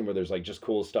situation where there's like just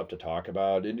cool stuff to talk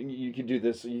about, and you could do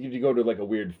this. You could go to like a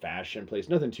weird fashion place,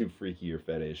 nothing too freaky or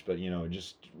fetish, but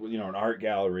just an art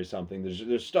gallery or something.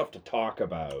 There's stuff to talk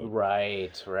about.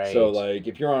 Right. So like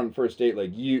if you're on first date,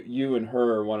 like you and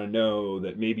her want to know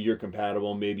that maybe you're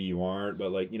compatible, maybe you aren't,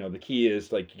 but like the key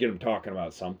is like you get them talking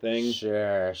about something.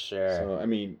 Sure. So I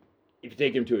mean, if you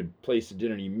take them to a place to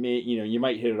dinner, you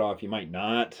might hit it off, you might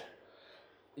not.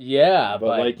 Yeah,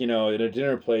 but like at a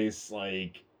dinner place,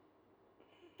 like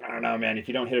I don't know, man. If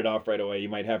you don't hit it off right away, you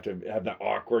might have to have that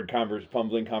awkward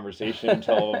fumbling conversation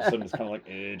until all of a sudden it's kind of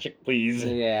like, chick, please.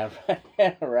 Yeah,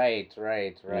 right.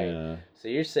 Yeah. So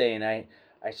you're saying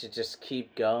I should just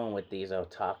keep going with these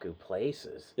otaku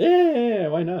places? Yeah,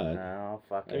 why not? Oh,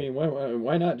 fuck it. I mean,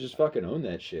 why not just fucking own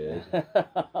that shit?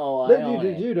 Oh,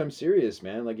 dude, I'm serious,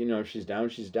 man. Like, if she's down,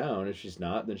 she's down. If she's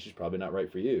not, then she's probably not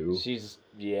right for you.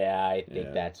 I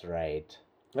think that's right.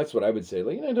 That's what I would say.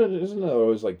 Like, isn't that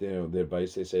always like the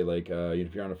advice they say? Like,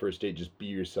 if you're on a first date, just be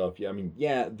yourself. Yeah, I mean,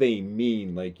 yeah, they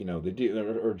mean like they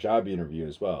do, or job interview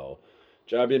as well.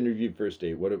 Job interview, first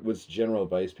date. What's general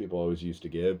advice people always used to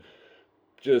give?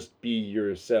 just be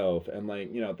yourself. And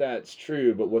like, that's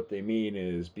true, but what they mean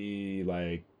is be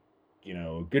like,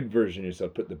 a good version of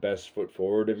yourself, put the best foot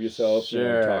forward of yourself,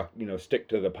 Sure. stick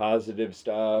to the positive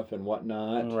stuff and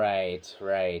whatnot. Right.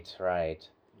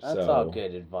 That's all So,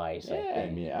 good advice, I yeah, I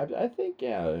think. mean, I think,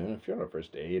 yeah, if you're on a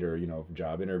first date or,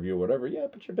 job interview or whatever, yeah,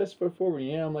 put your best foot forward.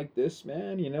 Yeah, I'm like this,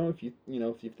 man. If you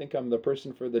think I'm the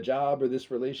person for the job or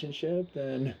this relationship,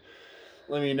 then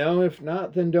let me know. If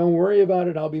not, then don't worry about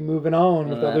it. I'll be moving on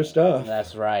with other stuff.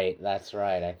 That's right.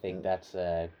 I think that's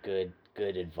good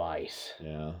advice.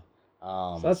 Yeah. So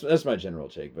Um, that's my general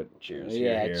take, but cheers.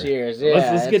 yeah, Here. cheers. But let's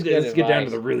Yeah, let's that's get good let's get down to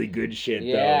advice. the really good shit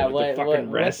Yeah, though, like the fucking what the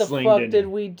wrestling. fuck did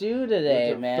we do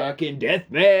today, the man? fucking death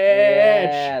match.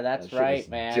 Yeah, that's That shit right, was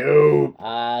man. Dope.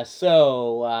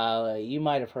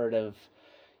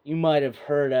 You might have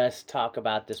heard us talk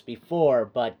about this before,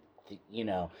 but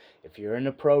if you're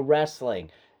into pro wrestling,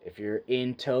 if you're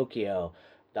in Tokyo,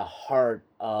 the heart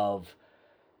of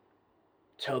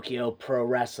Tokyo Pro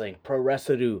Wrestling, Pro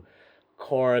Wrestleru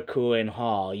Korakuen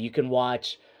Hall. You can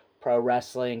watch pro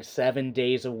wrestling 7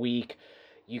 days a week.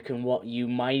 You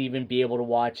might even be able to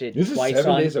watch it This is twice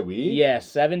 7 days a week? Yeah,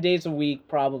 7 days a week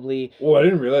probably. Well, I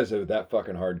didn't realize it was that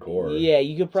fucking hardcore. Yeah,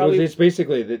 you could probably. So it's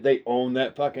basically that they own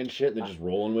that fucking shit and they're just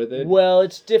rolling with it. Well,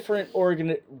 it's different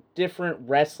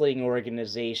wrestling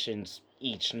organizations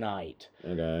each night.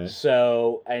 Okay.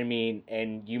 So, I mean,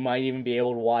 and you might even be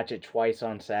able to watch it twice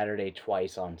on Saturday,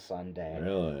 twice on Sunday.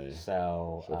 Really?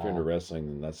 So if you're into wrestling,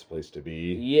 then that's the place to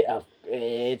be. Yeah,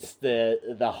 it's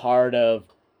the heart of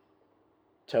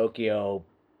Tokyo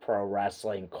pro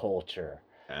wrestling culture.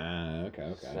 Ah,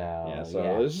 okay.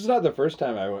 So, this is not the first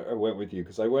time I went with you,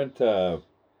 because I went, was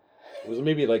it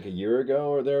maybe like a year ago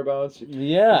or thereabouts?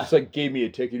 Yeah. You just like gave me a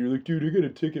ticket. You're like, dude, I got a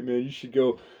ticket, man. You should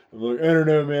go. I'm like, I don't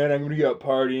know, man. I'm gonna go out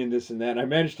partying, this and that. And I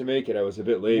managed to make it. I was a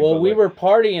bit late. Well, but we like, were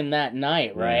partying that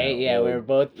night, right? Yeah, we well, were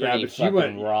both pretty but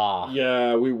fucking raw.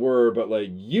 Yeah, we were, but like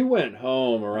you went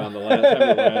home around the last time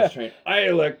of the last train. I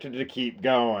elected to keep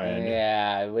going.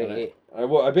 Yeah, I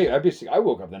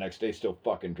woke up the next day still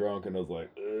fucking drunk, and I was like,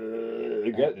 I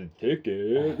got the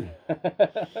ticket.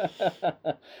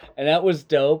 And that was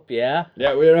dope, yeah?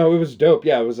 Yeah, it was dope.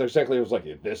 Yeah, it was like,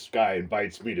 if this guy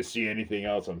invites me to see anything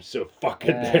else, I'm so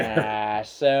fucking there.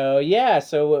 So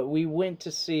we went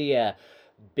to see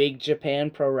Big Japan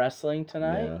Pro Wrestling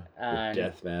tonight. Yeah, the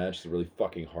death match, the really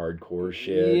fucking hardcore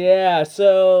shit. Yeah,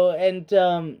 so, and,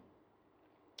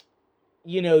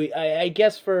 I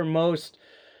guess for most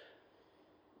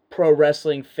pro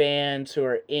wrestling fans who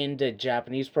are into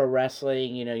Japanese pro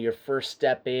wrestling, your first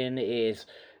step in is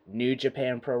New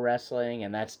Japan Pro Wrestling,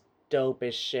 and that's dope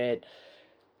as shit.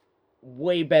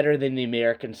 Way better than the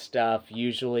American stuff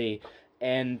usually,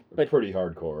 but pretty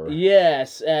hardcore.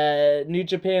 Yes, New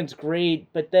Japan's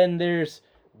great, but then there's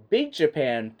Big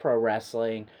Japan Pro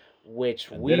Wrestling,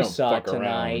 which we saw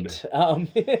tonight.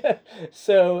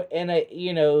 So, and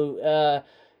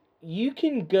you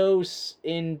can go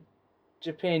in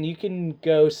Japan, you can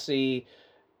go see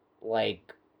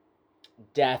like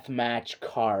death match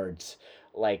cards,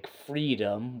 like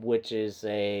Freedom, which is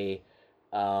like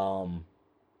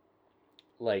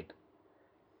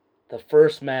the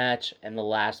first match and the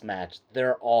last match,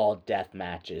 they're all death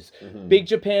matches. Mm-hmm. Big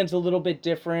Japan's a little bit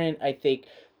different. I think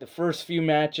the first few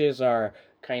matches are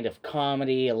kind of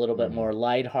comedy, a little bit more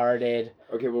lighthearted.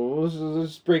 Okay, well,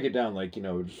 let's break it down, like,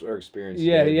 just our experience.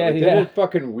 Yeah. They did a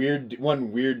fucking weird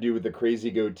dude with the crazy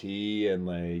goetee and,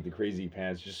 like, the crazy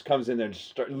pants just comes in there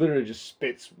and literally just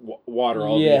spits water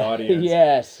all the audience.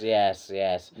 Yes.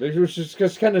 It was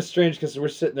just kind of strange, because we're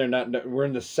sitting there, we're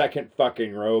in the second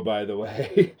fucking row, by the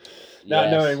way.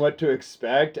 Not knowing what to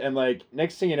expect, and like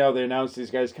next thing you know, they announce these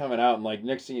guys coming out, and like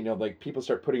next thing you know, like people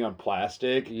start putting on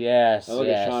plastic. Yes. I look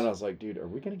at Sean, I was like, dude, are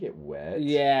we gonna get wet?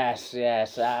 Yes. So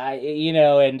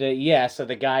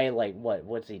the guy, like,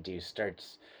 what's he do?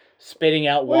 Starts spitting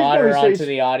out water onto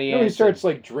the audience. No, he starts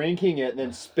like drinking it and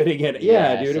then spitting it.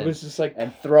 Yeah, dude, it was just like,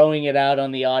 and throwing it out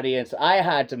on the audience. I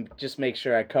had to just make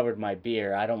sure I covered my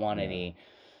beer. I don't want any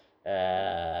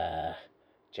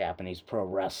Japanese pro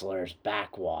wrestlers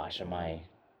backwash of my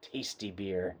tasty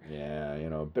beer. Yeah,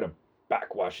 a bit of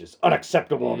backwash is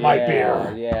unacceptable in my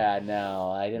beer. Yeah,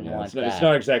 no, I didn't want that. It's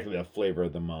not exactly the flavor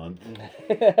of the month.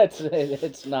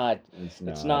 It's not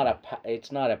a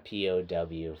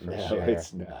POW for sure. No,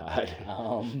 it's not.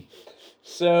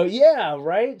 So yeah,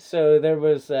 right. So there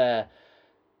was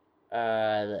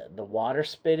The water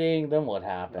spitting. Then what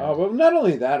happened? Oh well, not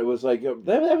only that, it was like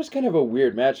that was kind of a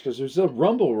weird match because there's a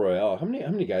Rumble Royale. How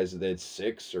many guys did they had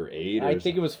 6 or 8? I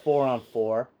think it was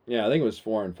 4-on-4. Yeah, I think it was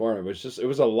 4-on-4. It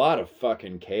was a lot of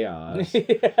fucking chaos.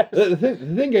 Yes. The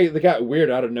thing that got weird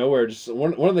out of nowhere, just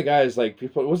one of the guys like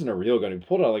people, it wasn't a real gun. He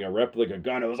pulled out like a replica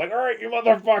gun. It was like, all right, you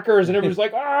motherfuckers, and everyone's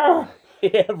like, ah.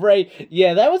 Yeah, right.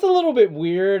 Yeah, that was a little bit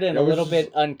weird and It a was little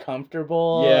just- bit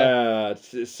uncomfortable. Yeah,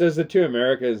 it says the two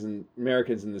Americans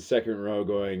in the second row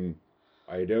going,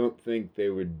 I don't think they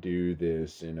would do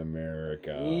this in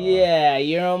America. Yeah,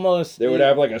 you're almost. They would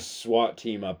have like a SWAT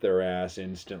team up their ass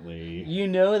instantly. You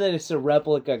know that it's a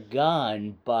replica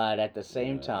gun, but at the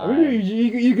same I time. mean,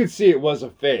 you could see it was a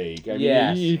fake. I mean,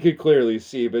 Yes. you could clearly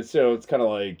see, but still, it's kind of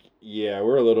like, yeah,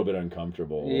 we're a little bit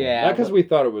uncomfortable. Yeah, Not because we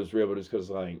thought it was real, but it's because,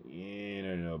 like, I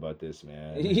don't know about this,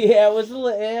 man. Yeah, it was a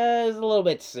little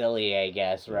bit silly, I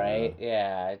guess, right?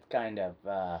 Yeah, it's kind of.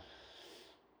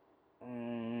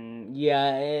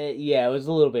 Yeah, it was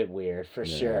a little bit weird for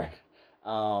sure.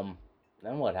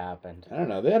 Then what happened? I don't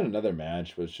know. They had another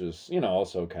match, which is,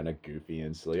 also kind of goofy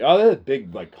and silly. Oh, that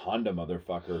big, like, Honda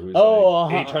motherfucker who's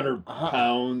like 800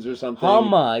 pounds or something.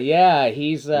 Humma, yeah,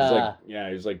 he's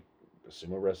he's like a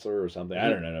sumo wrestler or something. I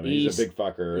don't know. I mean, he's a big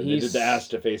fucker. They did the ass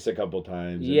to face a couple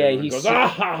times. Yeah,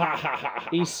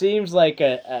 he seems like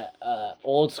a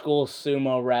old school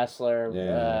sumo wrestler.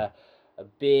 Yeah. A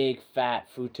big fat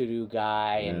futuru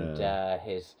guy, and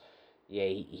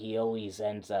he always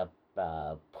ends up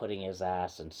putting his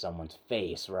ass in someone's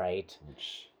face, right?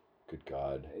 Which, good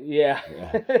God. Yeah.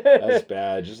 That's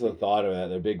bad. Just the thought of that.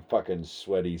 Their big fucking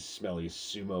sweaty, smelly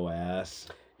sumo ass.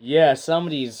 Yeah,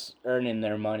 somebody's earning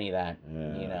their money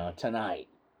tonight.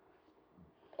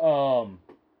 Yeah.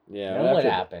 Then what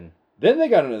happened? Then they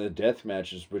got into the death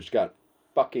matches, which got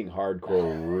fucking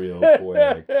hardcore real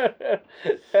quick.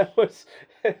 That was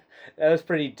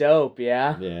pretty dope,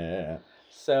 yeah. Yeah.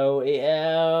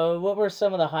 So, what were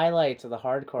some of the highlights of the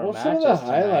hardcore matches? Some of the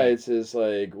highlights is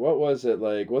like, what was it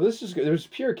like? Well, there was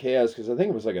pure chaos because I think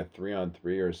it was like a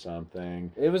 3-on-3 or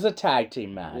something. It was a tag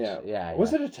team match. Yeah.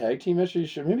 Was it a tag team match?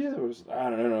 Maybe it was. I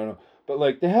don't know. But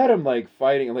like they had them like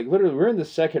fighting, like literally we're in the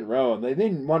second row, and they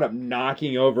wound up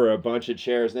knocking over a bunch of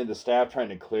chairs, and then the staff trying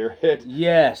to clear it.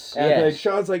 Yes. And like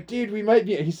Sean's like, dude, we might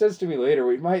be. He says to me later,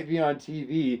 we might be on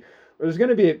TV. There's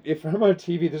going to be, if I'm on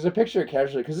TV, there's a picture of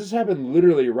casually, because this happened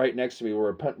literally right next to me where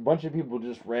a bunch of people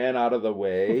just ran out of the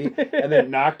way and then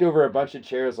knocked over a bunch of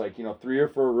chairs, like, 3 or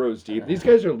 4 rows deep. These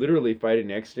guys are literally fighting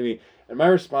next to me. And my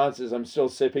response is, I'm still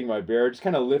sipping my beer. I just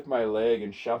kind of lift my leg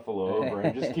and shuffle over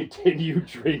and just continue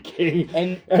drinking.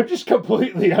 And I'm just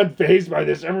completely unfazed by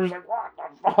this. Everyone's like, what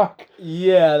the fuck?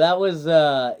 Yeah, that was,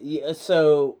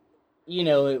 so,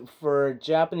 for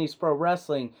Japanese pro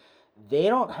wrestling, they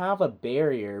don't have a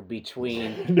barrier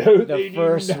between the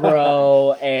first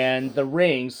row and the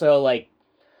ring. So, like,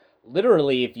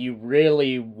 literally, if you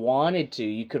really wanted to,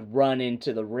 you could run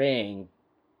into the ring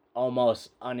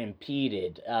almost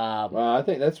unimpeded. Well, I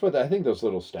think those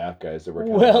little staff guys that were.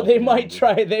 They might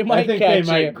try. They might catch you. They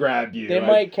might grab you. They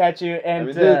might catch you,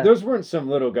 and those weren't some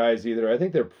little guys either. I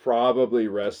think they're probably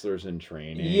wrestlers in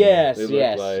training. Yes.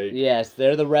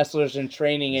 They're the wrestlers in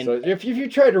training, and so if you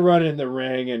try to run in the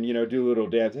ring and do a little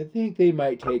dance, I think they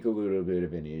might take a little bit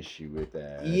of an issue with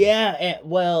that. Yeah,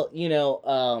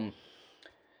 and,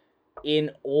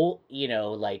 in old,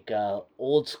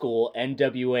 old school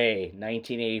NWA,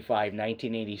 1985,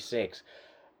 1986,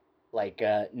 like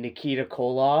Nikita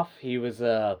Koloff, he was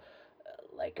a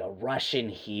Russian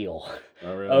heel.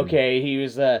 Oh, really? Okay, he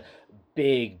was a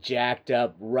big, jacked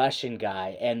up Russian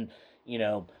guy, and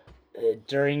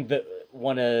during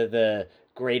one of the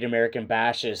Great American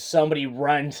Bashes, somebody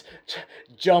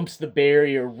jumps the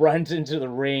barrier, runs into the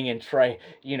ring, and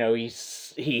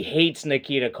he hates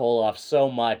Nikita Koloff so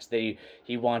much that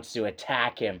he wants to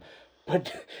attack him.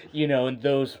 But, and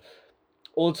those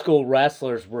old school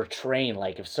wrestlers were trained,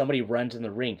 like, if somebody runs in the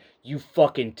ring, you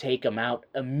fucking take them out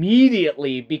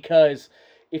immediately, because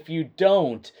if you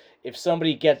don't, if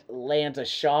somebody lands a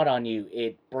shot on you,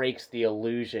 it breaks the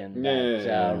illusion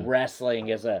that wrestling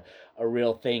is a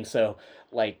real thing. So,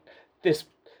 like, this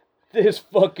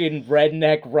fucking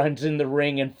redneck runs in the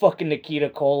ring, and fucking Nikita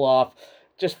Koloff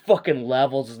just fucking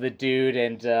levels the dude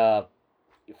and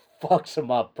fucks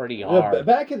him up pretty hard. Well,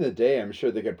 back in the day, I'm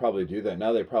sure they could probably do that.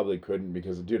 Now they probably couldn't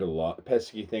because due to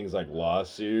pesky things like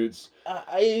lawsuits.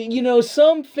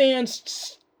 Some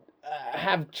fans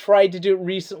have tried to do it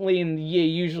recently, and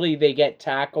usually they get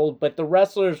tackled, but the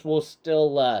wrestlers will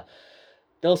still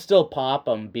they'll still pop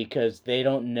them because they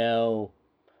don't know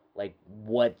like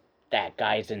what that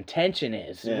guy's intention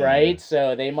is, right?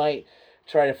 So they might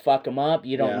try to fuck him up.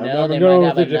 You don't know. I'm They going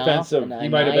might with have the defensive. a He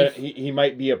might have knife. been. He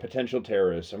might be a potential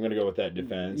terrorist. I'm going to go with that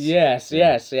defense. Yes.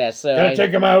 So gotta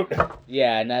take him out.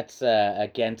 Yeah, and that's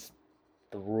against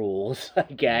the rules, I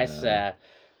guess. Yeah.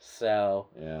 So.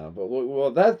 Yeah,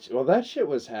 but that shit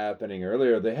was happening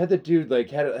earlier. They had the dude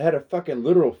like had a fucking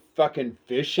literal fucking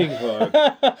fishing hook.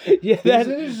 Yeah,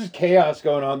 there's just chaos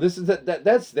going on. This is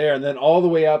that's there, and then all the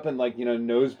way up in like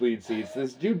nosebleed seats.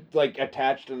 This dude like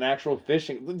attached an actual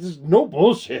fishing. There's no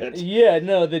bullshit. Yeah,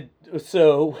 no.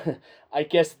 So I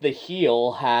guess the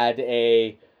heel had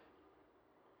a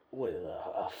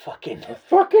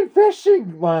fucking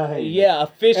fishing line. Yeah, a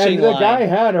fishing line. And the guy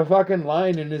had a fucking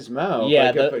line in his mouth.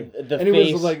 Yeah, like the and face.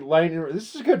 He was like lining.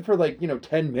 This is good for like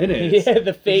 10 minutes. Yeah,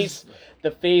 the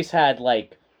face had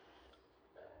like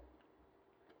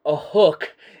a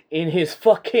hook in his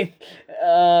fucking he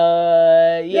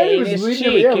was in his leading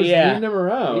cheek. Him, leading him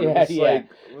around. Yeah,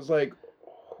 it was like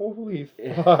holy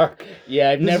fuck.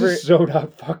 Yeah, This is so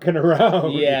not fucking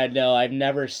around. Yeah, no, I've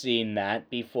never seen that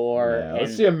before. Yeah,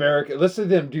 let's see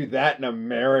them do that in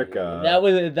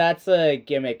America. That's a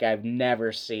gimmick I've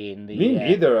never seen. Me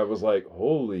neither. I was like,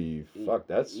 holy fuck,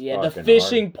 that's the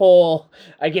fishing pole.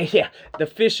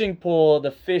 The fishing pole,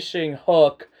 the fishing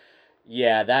hook.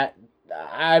 Yeah, that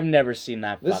I've never seen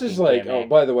that. This is like, gimmick. Oh,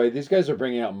 by the way, these guys are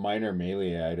bringing out minor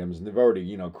melee items, and they've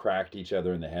already, cracked each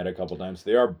other in the head a couple times. So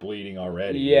they are bleeding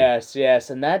already. Yes,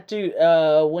 and that dude,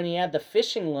 when he had the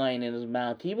fishing line in his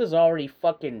mouth, he was already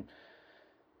fucking.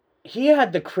 He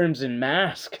had the crimson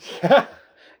mask.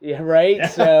 Yeah, right. Yeah.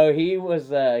 So he was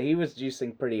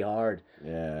juicing pretty hard.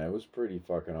 Yeah, it was pretty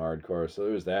fucking hardcore. So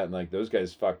there was that, and like those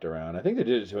guys fucked around. I think they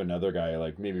did it to another guy,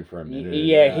 like maybe for a minute.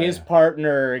 Yeah, his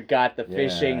partner got the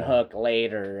fishing hook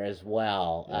later as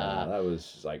well. Yeah, that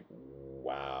was like,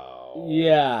 wow.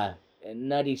 Yeah,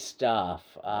 nutty stuff.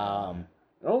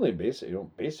 It only basically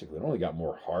it only got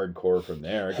more hardcore from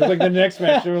there. Because like the next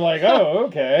match, they were like, oh,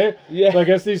 okay. Yeah. So I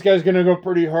guess these guys gonna go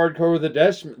pretty hardcore with the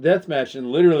death match,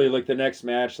 and literally like the next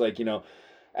match, like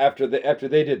after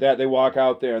they did that, they walk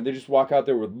out there and they just walk out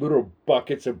there with little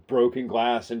buckets of broken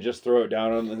glass and just throw it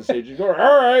down on the stage and go,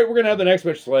 all right, we're gonna have the next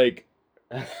match. Like,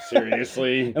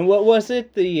 seriously. And what was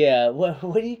it? The what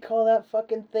do you call that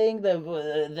fucking thing?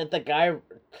 That the guy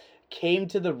came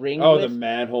to the ring. Oh, with? The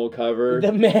manhole cover.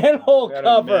 The manhole cover.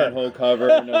 A manhole cover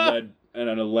and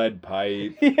a lead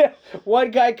pipe. Yeah,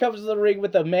 one guy comes to the ring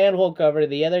with a manhole cover.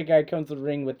 The other guy comes to the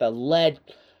ring with a lead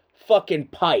fucking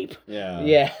pipe. Yeah.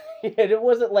 Yeah. It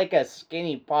wasn't like a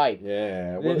skinny pipe.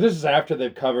 Yeah. Well, this is after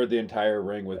they've covered the entire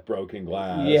ring with broken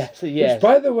glass. Yes. Which,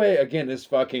 by the way, again, is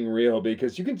fucking real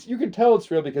because you can tell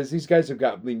it's real because these guys have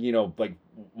got like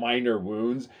minor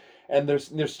wounds. And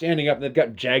they're standing up and they've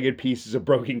got jagged pieces of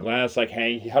broken glass like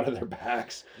hanging out of their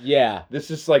backs. Yeah. This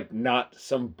is like not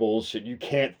some bullshit. You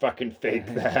can't fucking fake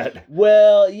that.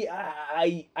 Well,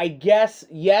 I guess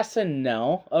yes and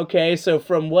no. Okay, so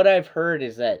from what I've heard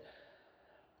is that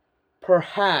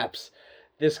perhaps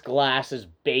this glass is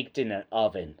baked in an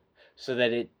oven so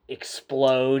that it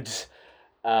explodes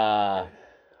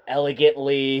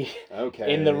elegantly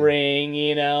in the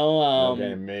ring,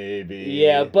 okay, maybe.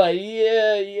 Yeah, but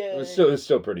yeah. It's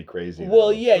still pretty crazy. Well, though.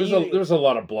 yeah, there was a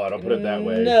lot of blood. I'll put it that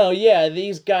way. No, yeah,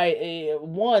 these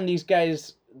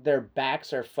guys, their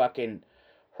backs are fucking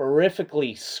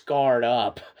horrifically scarred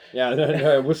up.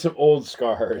 Yeah, with some old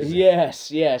scars.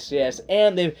 Yes,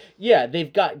 and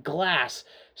they've got glass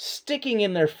sticking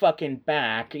in their fucking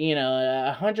back.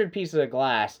 100 pieces of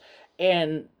glass,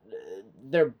 and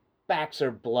their backs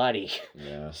are bloody.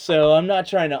 Yeah. So I'm not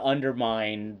trying to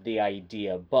undermine the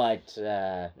idea, but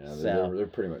they're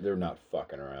pretty much not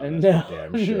fucking around. No,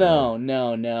 damn sure.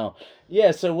 No.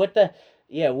 Yeah. So what the?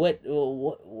 Yeah. What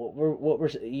were?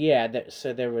 Yeah.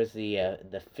 So there was the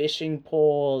fishing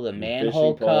pole, the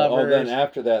manhole cover. Oh, then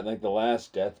after that, like the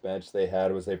last death match they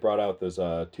had was they brought out those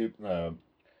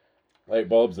light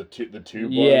bulbs, the tube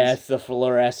ones. Yes, the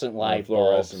fluorescent light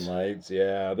fluorescent lights,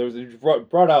 yeah. There was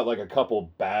brought out like a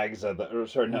couple bags of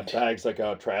not bags,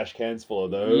 like trash cans full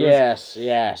of those.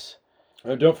 Yes.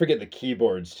 Oh, don't forget the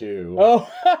keyboards too.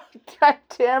 Oh, god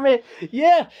damn it!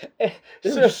 Yeah, they're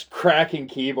just cracking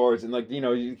keyboards, and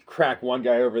you crack one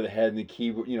guy over the head, and the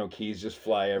keys just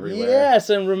fly everywhere.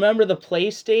 Yes, and remember the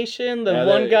PlayStation?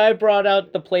 One guy brought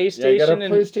out the PlayStation. Yeah, I got a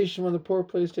PlayStation 1, the poor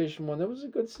PlayStation 1. That was a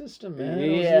good system, man. Yeah.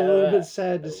 It was a little bit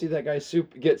sad to see that guy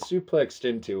get suplexed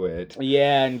into it.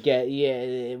 Yeah, and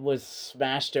it was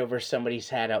smashed over somebody's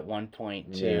head at one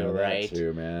point too, right? That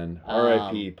too, man.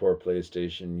 R.I.P. Poor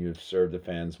PlayStation. You've served the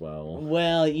fans well.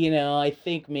 Well, I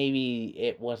think maybe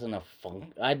it wasn't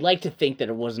I'd like to think that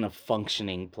it wasn't a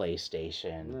functioning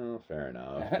PlayStation. No, fair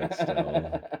enough. But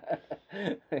still.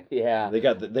 Yeah. They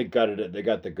got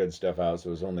the good stuff out, so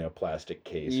it was only a plastic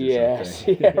case or Yes.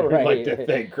 something. Yeah. We'd like Right. to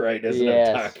think, right, as an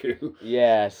Yes. otaku.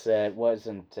 Yes. It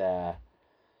wasn't a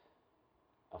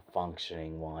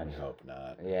functioning one. I hope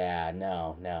not. Yeah.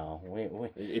 No. No.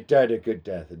 It died a good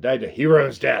death. It died a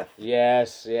hero's death.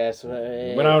 Yes. Yes.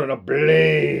 It went out in a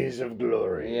blaze of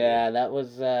glory. Yeah. That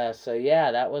was. So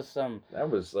yeah. That was some. That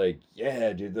was like,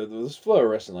 yeah, dude. Those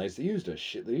fluorescent lights. They used a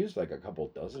shit. They used like a couple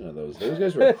dozen of those. Those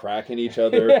guys were cracking each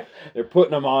other. Yeah. They're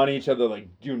putting them on each other, like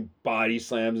doing body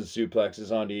slams and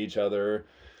suplexes onto each other.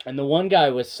 And the one guy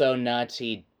was so nuts,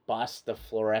 he bust the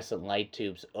fluorescent light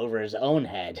tubes over his own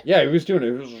head. Yeah, he was doing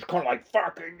it. He was kind of like,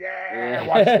 fucking yeah,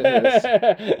 watch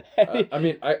this. I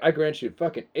mean, I grant you,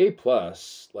 fucking A+,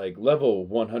 like level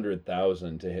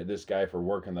 100,000 to hit this guy for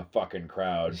working the fucking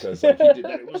crowd. Because like, he did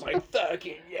that. It was like,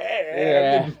 fucking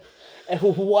yeah. And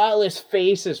while his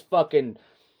face is fucking...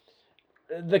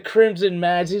 The Crimson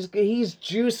Mads, he's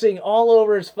juicing all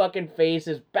over his fucking face.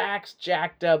 His back's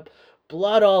jacked up.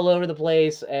 Blood all over the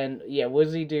place, and yeah, what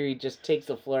does he do? He just takes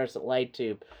the fluorescent light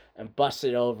tube and busts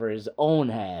it over his own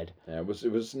head. Yeah,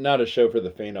 it was not a show for the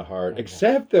faint of heart.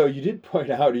 Except though, you did point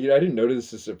out, I didn't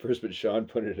notice this at first, but Sean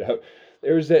pointed it out.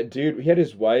 There was that dude. He had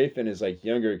his wife and his like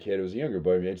younger kid. It was a younger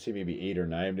boy. I'd say maybe 8 or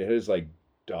 9. But he had his like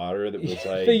daughter that was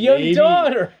like the young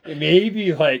daughter,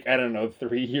 maybe like I don't know,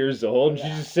 3 years old. And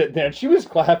she's just sitting there. And she was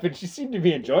clapping. She seemed to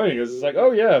be enjoying it. It was like,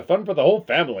 oh yeah, fun for the whole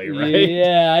family, right?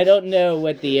 Yeah, I don't know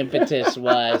what the impetus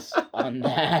was on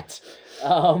that.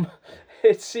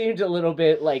 It seemed a little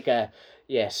bit like a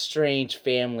strange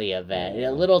family event,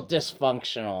 a little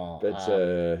dysfunctional. But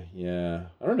yeah,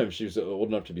 I don't know if she was old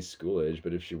enough to be school age,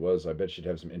 but if she was, I bet she'd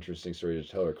have some interesting stories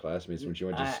to tell her classmates when she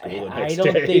went to school the next day.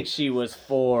 I don't think she was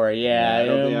 4. Yeah,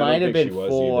 it might have been 4.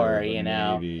 Either, you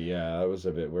know, maybe. Yeah, that was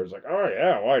a bit where it's like, oh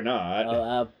yeah, why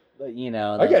not? You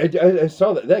know, I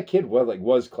saw that kid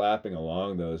was clapping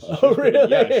along though. So oh really?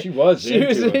 Yeah, she was. She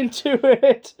was into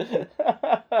it. So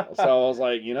I was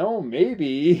like,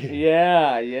 maybe.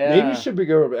 Yeah. Maybe should be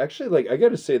go. Actually, like I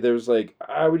gotta say, there's like,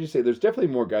 would you say there's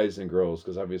definitely more guys than girls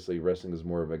because obviously wrestling is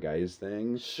more of a guys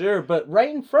thing. Sure, but right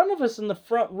in front of us in the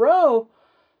front row,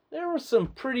 there were some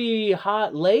pretty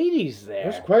hot ladies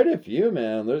there. There's quite a few,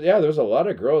 man. There's a lot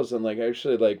of girls, and like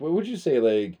actually, like what would you say?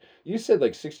 Like you said,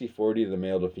 like 60-40 the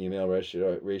male to female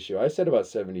ratio. I said about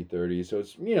 70-30, so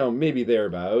it's maybe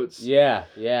thereabouts. Yeah.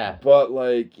 But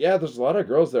like there's a lot of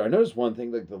girls there. I noticed one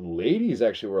thing, like the ladies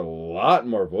actually were a lot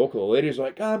more vocal. The ladies were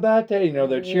like, "Combate,"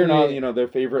 they're cheering on their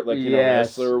favorite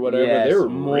wrestler or whatever. Yes, They're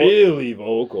really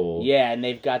vocal. Yeah, and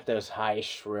they've got those high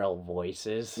shrill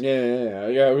voices.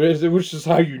 Yeah. Which is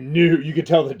how you could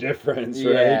tell the difference,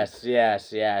 right?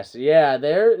 Yes. Yeah,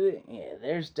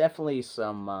 there's definitely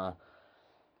some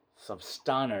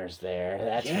stunners there.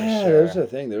 That's for sure. There's the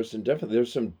thing. There's some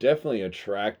definitely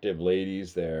attractive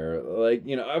ladies there. Like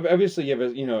obviously you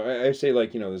have I say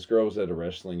like this girl was at a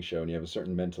wrestling show and you have a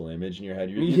certain mental image in your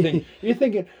head. You're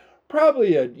thinking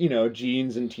probably a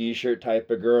jeans and t-shirt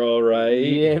type of girl, right?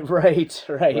 Yeah, right.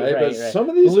 But some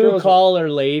of these blue collar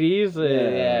ladies,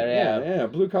 yeah,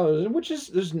 blue collars, which is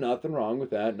there's nothing wrong with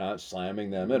that. Not slamming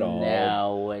them at all.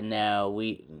 No.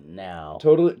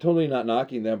 Totally not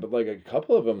knocking them, but like a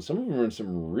couple of them, some of them are in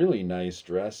some really nice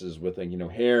dresses with like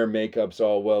hair, makeup's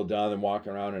all well done, and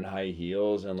walking around in high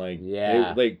heels and like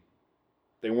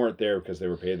they weren't there because they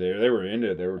were paid. They were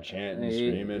into it. They were chanting,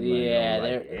 screaming.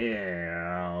 Damn.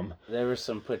 There were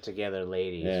some put together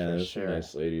ladies. Yeah, for there's sure. some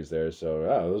nice ladies there. So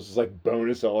it was just like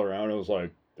bonus all around. It was like,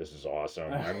 this is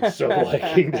awesome. I'm so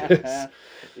liking this.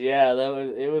 Yeah,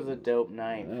 it was a dope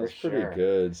night. That for was sure. Pretty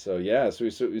good. So yeah, so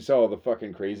we saw all the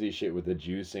fucking crazy shit with the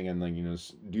juicing and like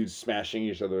dudes smashing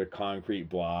each other with concrete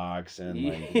blocks and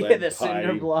like the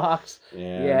cinder blocks.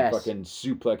 Yeah, fucking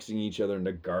suplexing each other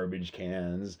into garbage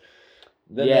cans.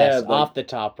 Then had, off the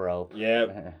top rope.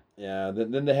 Yeah.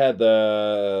 Then they had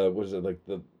I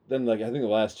think the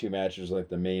last 2 matches were like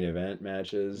the main event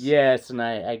matches. Yes, and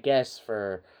I guess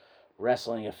for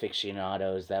wrestling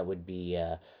aficionados that would be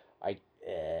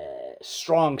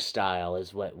strong style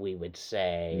is what we would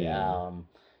say. Yeah.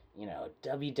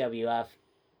 WWF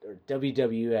or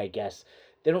WWE, I guess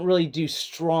they don't really do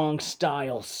strong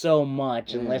style so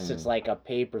much unless it's like a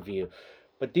pay-per-view.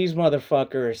 But these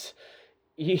motherfuckers,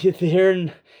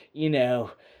 they're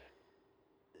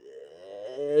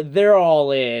they're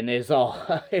all in is all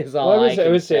well, I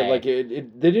would say like they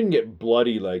didn't get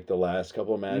bloody like the last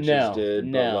couple of matches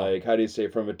did, but like how do you say,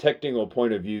 from a technical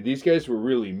point of view, these guys were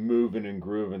really moving and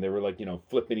grooving. They were like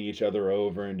flipping each other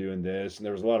over and doing this, and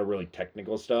there was a lot of really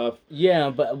technical stuff. Yeah,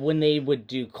 but when they would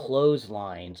do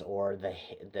clotheslines or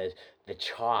the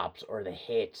chops or the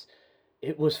hits,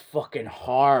 it was fucking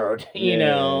hard.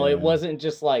 Yeah. It wasn't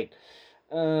just like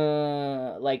I've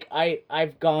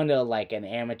gone to like an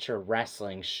amateur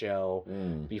wrestling show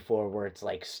before where it's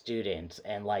like students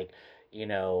and like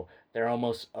they're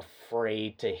almost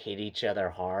afraid to hit each other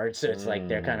hard, so it's like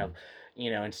they're kind of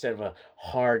instead of a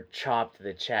hard chop to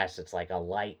the chest, it's like a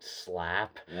light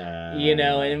slap.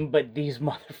 And but these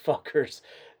motherfuckers,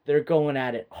 they're going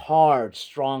at it hard,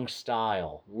 strong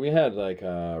style. We had like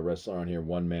a wrestler on here,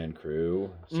 One Man Crew.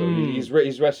 So he's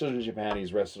wrestled in Japan,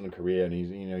 he's wrestled in Korea, and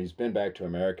he's been back to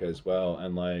America as well.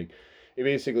 And like he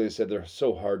basically said they're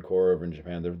so hardcore over in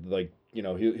Japan. They're like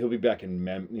he'll be back in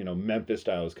Memphis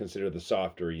style is considered the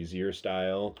softer, easier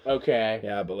style. Okay.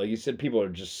 Yeah, but like you said, people are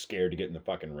just scared to get in the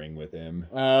fucking ring with him.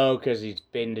 Oh, because he's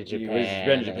been to Japan. He's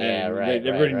been to Japan. Yeah, right.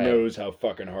 Everybody knows how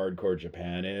fucking hardcore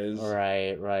Japan is.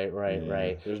 Right.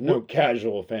 There's no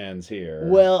casual fans here.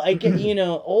 Well, I get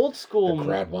old school. The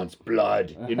crowd wants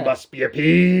blood. It must be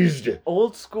appeased.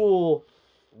 Old school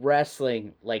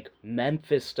wrestling, like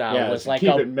Memphis style, was like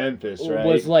Memphis, right?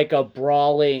 Was like a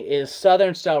brawling.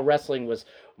 Southern style wrestling was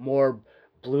more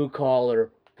blue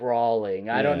collar brawling.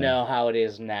 I don't know how it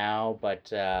is now, but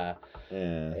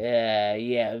maybe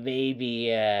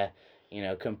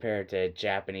compared to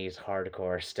Japanese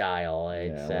hardcore style,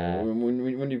 it's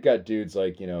when you've got dudes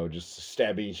like just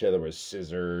stabbing each other with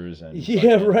scissors and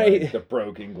right, like, the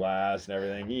broken glass and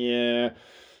everything. Yeah,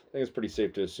 I think it's pretty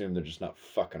safe to assume they're just not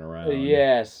fucking around.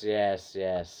 Yes.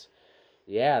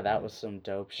 Yeah, that was some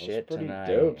dope shit tonight.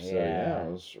 Dope. So yeah,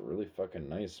 it was really fucking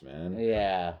nice, man.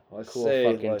 Yeah, cool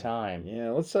fucking time. Yeah,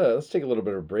 let's take a little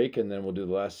bit of a break and then we'll do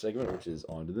the last segment, which is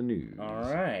on to the news. All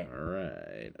right.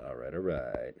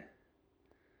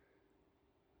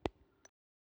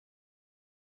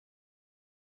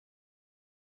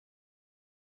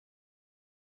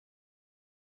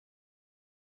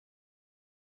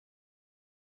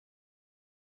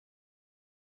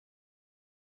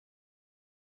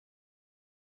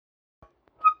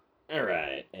 All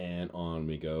right, and on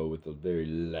we go with the very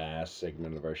last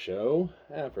segment of our show.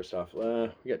 First off,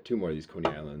 we got 2 more of these Coney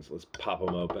Islands. Let's pop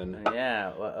them open.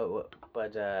 Yeah,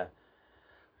 but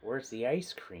where's the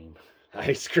ice cream?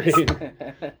 Ice cream.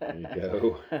 There you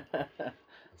go.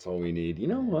 That's all we need. You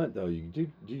know what though? You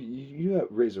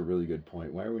raise a really good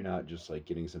point. Why are we not just like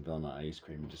getting some vanilla ice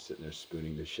cream and just sitting there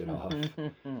spooning this shit off?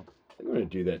 I'm gonna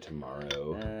do that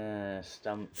tomorrow.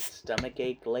 Stomach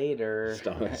ache later.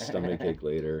 Stomach ache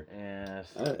later.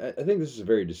 Yes. I think this is a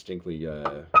very distinctly how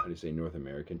do you say North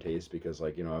American taste, because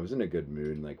like I was in a good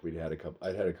mood and like I'd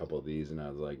had a couple of these and I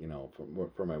was like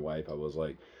for my wife I was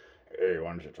like, hey,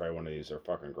 why don't you try one of these? They're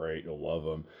fucking great. You'll love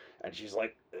them. And she's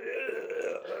like,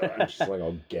 ugh. And she's like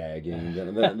all gagging.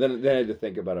 Then I had to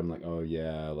think about it. I'm like, oh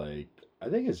yeah, like I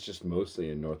think it's just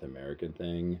mostly a North American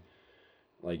thing.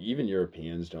 Like even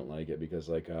Europeans don't like it because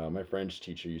like my French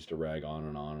teacher used to rag on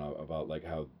and on about like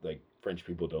how like French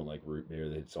people don't like root beer,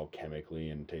 that it's all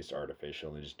chemically and tastes artificial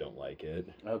and they just don't like it.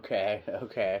 Okay.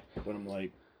 But I'm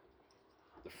like,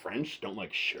 the French don't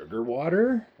like sugar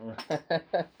water?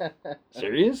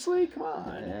 Seriously? Come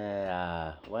on.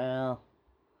 Yeah, well,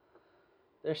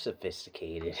 they're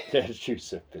sophisticated. They're too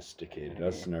sophisticated.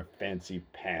 Us and our fancy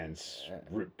pants,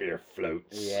 root beer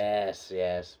floats. Yes.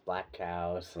 Black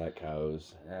cows.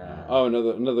 Oh,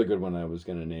 another good one I was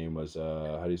gonna name was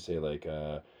how do you say like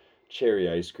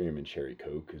cherry ice cream and cherry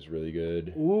Coke is really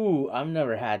good. Ooh, I've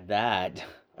never had that.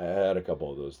 I had a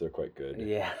couple of those. They're quite good.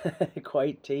 Yeah,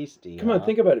 quite tasty. Come on,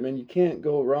 think about it, man. You can't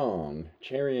go wrong.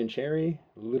 Cherry and cherry,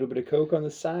 a little bit of Coke on the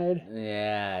side.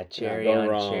 Yeah, cherry on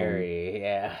wrong. cherry.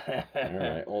 Yeah. All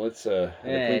right. Well, let's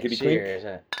clinkety cheers.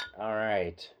 clink. All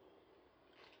right.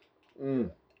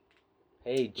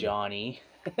 Hey, Johnny.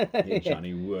 Hey,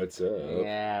 Johnny, what's up?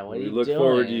 Yeah, what are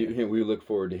you doing? We look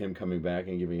forward to him coming back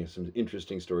and giving us some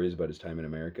interesting stories about his time in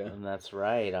America. And that's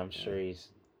right. I'm sure he's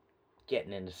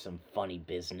getting into some funny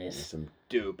business. Some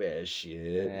dope ass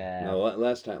shit. Yeah. No,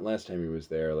 last time he was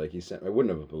there, like he said, I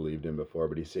wouldn't have believed him before,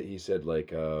 but he said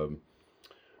like I don't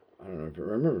know if you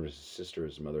remember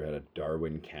his mother had a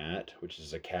Darwin cat, which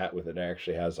is a cat with it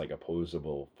actually has like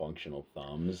opposable functional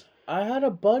thumbs. I had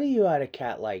a buddy who had a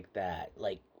cat like that,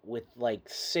 like with like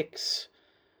 6.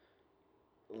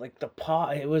 Like the paw,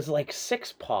 it was like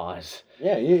 6 paws.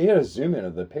 Yeah, you had to zoom in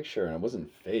of the picture, and it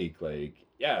wasn't fake. Like,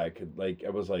 yeah, I could like, I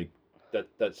was like,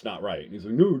 that's not right. And he's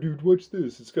like, no, dude, watch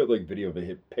this. It's got like video of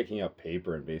it picking up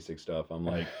paper and basic stuff. I'm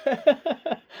like,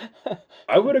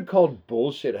 I would have called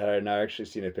bullshit had I not actually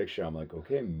seen a picture. I'm like,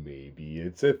 okay, maybe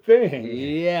it's a thing.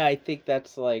 Yeah, I think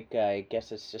that's like, I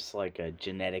guess it's just like a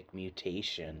genetic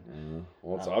mutation.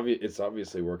 Well, it's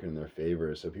obviously working in their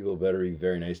favor. So people better be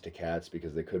very nice to cats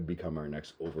because they could become our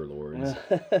next overlords.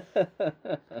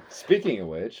 Speaking of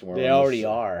which, they already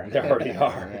are. They already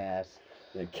are. Yes.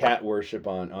 Yeah, cat worship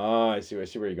on. Oh, I see where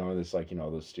you're going with this. Like,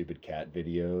 those stupid cat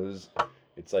videos.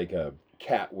 It's like a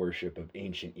cat worship of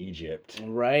ancient Egypt.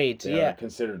 Right. They are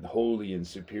considered holy and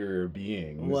superior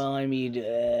beings. Well, I mean,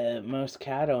 most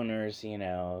cat owners,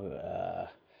 they're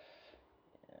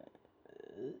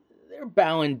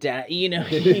bowing down.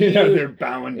 They're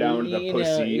bowing down to the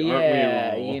pussy, aren't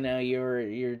we all?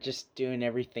 You're just doing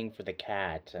everything for the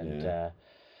cat, and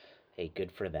hey,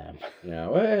 good for them. Yeah,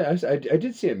 well, I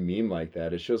did see a meme like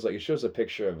that. It shows a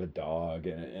picture of a dog,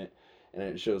 and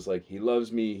it shows like, he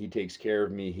loves me, he takes care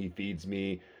of me, he feeds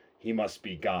me, he must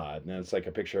be God. And it's like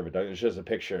a picture of a dog. It shows a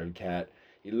picture of a cat.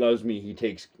 He loves me, he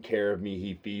takes care of me,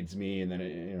 he feeds me, and then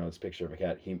it's a picture of a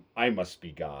cat. I must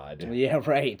be God. Yeah,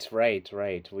 right.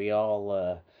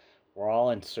 We're all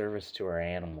in service to our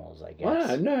animals, I guess.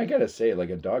 Well, no, I gotta say, like,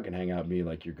 a dog can hang out and be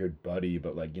like your good buddy,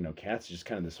 but like, cats just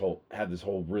kind of have this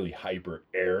whole really hyper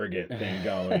arrogant thing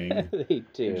going. They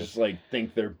do. They just like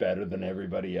think they're better than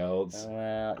everybody else.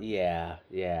 Well, yeah.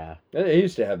 I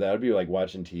used to have that. I'd be like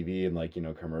watching TV and like,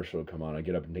 commercial would come on. I'd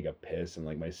get up and take a piss, and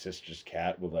like my sister's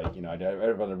cat would like, I'd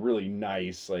have a really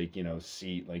nice like,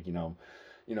 seat, like,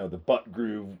 the butt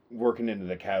groove working into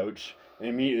the couch. And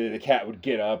immediately the cat would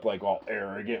get up, like, all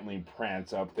arrogantly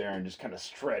prance up there and just kind of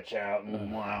stretch out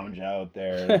and lounge out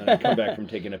there. And then I'd come back from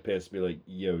taking a piss, be like,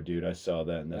 yo, dude, I saw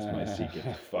that, and that's my seat. Get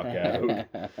the fuck out.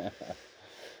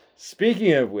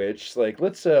 Speaking of which, like,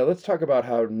 let's talk about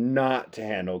how not to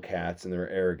handle cats and their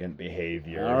arrogant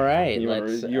behavior. All right,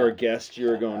 you're a guest.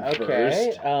 You're going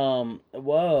first. Whoa.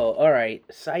 All right.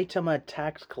 Saitama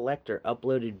tax collector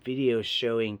uploaded videos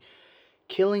showing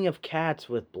killing of cats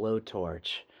with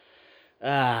blowtorch.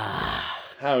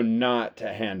 How not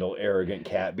to handle arrogant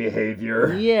cat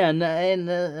behavior. Yeah, and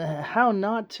how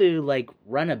not to, like,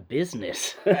 run a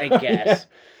business, I guess.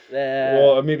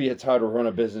 Well, maybe it's how to run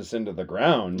a business into the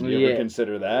ground. Do you ever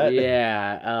consider that?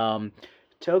 Yeah.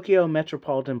 Tokyo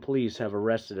Metropolitan Police have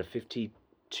arrested a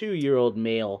 52-year-old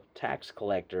male tax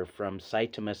collector from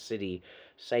Saitama City,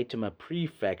 Saitama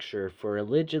Prefecture, for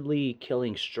allegedly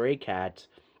killing stray cats,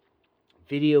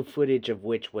 video footage of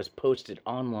which was posted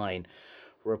online,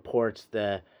 reports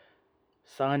the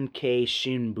Sankei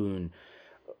Shimbun.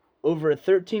 Over a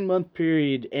 13-month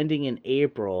period ending in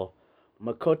April,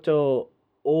 Makoto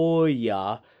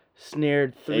Oya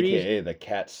snared 3... AKA the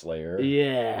Cat Slayer.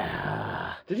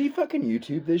 Yeah. Did he fucking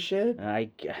YouTube this shit?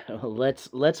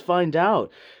 Let's find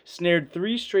out. Snared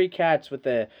 3 stray cats with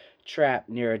a trap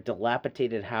near a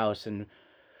dilapidated house in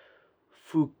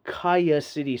Fukaya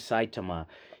City, Saitama.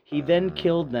 He then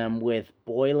killed them with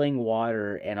boiling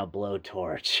water and a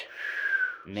blowtorch.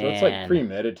 Man. So it's like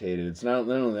premeditated. It's not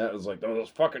only that. It's like, oh, those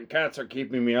fucking cats are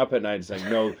keeping me up at night. It's like,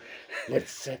 no, let's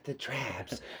set the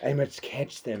traps. I must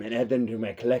catch them and add them to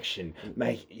my collection.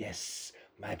 My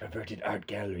perverted art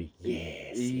gallery.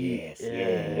 Yes.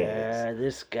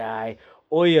 This guy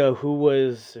Oya, who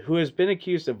has been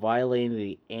accused of violating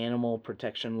the animal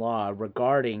protection law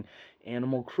regarding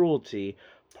animal cruelty,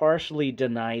 partially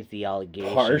denies the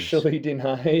allegations. Partially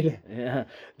denied? Yeah.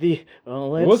 It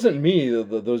wasn't me.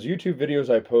 Those YouTube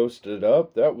videos I posted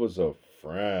up, that was a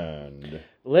friend.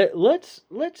 Let's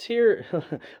hear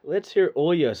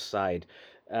Oya's side.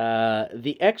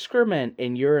 The excrement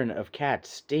and urine of cats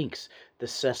stinks, the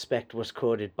suspect was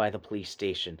quoted by the police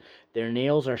station. Their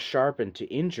nails are sharpened to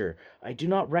injure. I do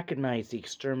not recognize the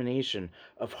extermination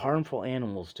of harmful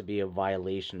animals to be a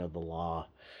violation of the law.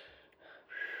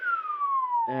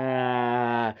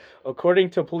 According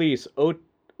to police,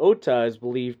 Ota is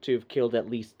believed to have killed at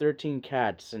least 13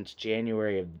 cats since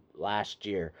January of last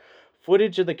year.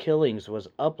 Footage of the killings was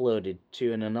uploaded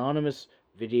to an anonymous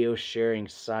video sharing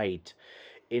site.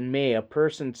 In May, a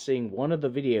person seeing one of the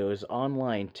videos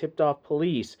online tipped off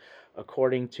police,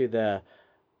 according to the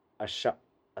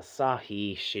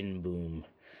Asahi Shimbun.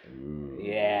 Ooh.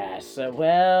 Yeah, so,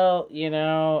 well,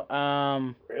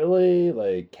 really?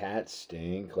 Like, cats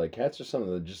stink? Like, cats are some of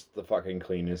the fucking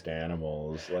ccleanest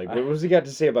animals. Like, what was he got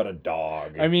to say about a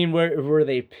dog? I mean, were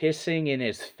they pissing in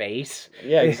his face?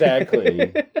 Yeah,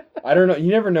 exactly. I don't know.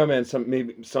 You never know, man.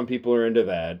 Maybe some people are into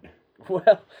that.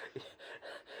 Well,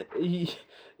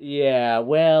 yeah,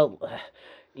 well,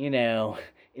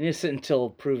 innocent until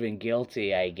proven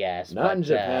guilty, I guess. Not in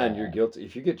Japan. You're guilty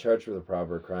if you get charged with a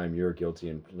proper crime. You're guilty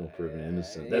until proven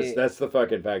innocent. That's the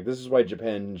fucking fact. This is why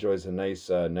Japan enjoys a nice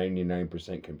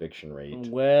 99% conviction rate.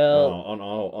 Well, on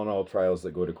all trials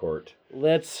that go to court.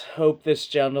 Let's hope this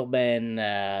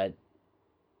gentleman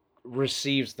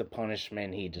receives the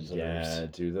punishment he deserves. Yeah,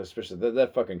 dude, especially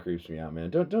that fucking creeps me out, man.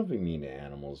 Don't be mean to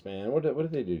animals, man. What do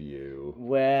they do to you?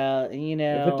 Well, you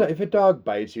know, if a dog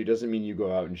bites you, doesn't mean you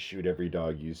go out and shoot every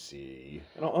dog you see.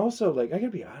 And also, like, I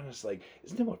gotta be honest, like,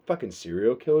 isn't that what fucking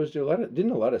serial killers do? Didn't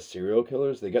a lot of serial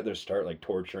killers, they got their start like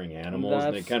torturing animals,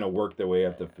 and they kind of work their way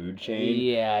up the food chain.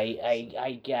 Yeah,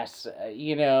 I guess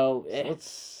you know.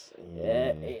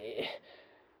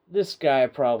 This guy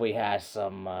probably has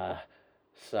some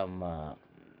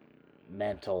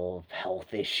mental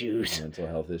health issues. Mental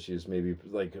health issues, maybe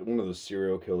like one of those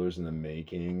serial killers in the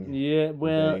making. Yeah,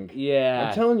 well, yeah.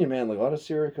 I'm telling you, man, like a lot of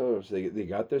serial killers, they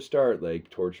got their start like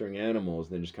torturing animals,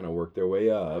 and then just kind of work their way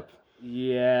up.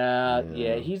 Yeah.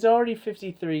 He's already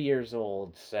 53 years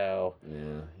old, so.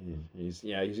 Yeah,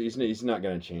 he's not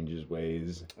gonna change his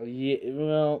ways. Yeah,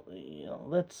 well,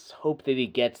 let's hope that he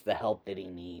gets the help that he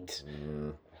needs.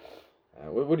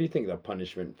 What do you think the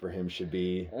punishment for him should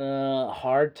be?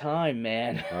 Hard time,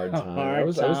 man. Hard time. I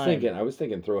was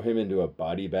thinking throw him into a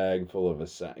body bag full of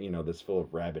that's full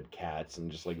of rabid cats, and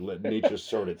just like let nature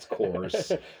sort its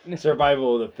course.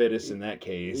 Survival of the fittest in that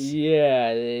case.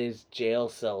 Yeah, his jail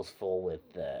cell's full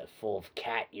of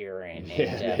cat urine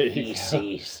and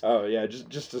feces. Oh yeah,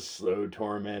 just to slow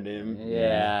torment him.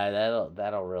 Yeah,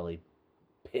 that'll really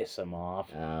piss him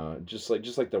off. Just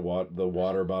like the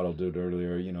water bottle dude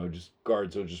earlier, just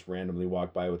guards will just randomly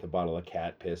walk by with a bottle of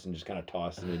cat piss and just kind of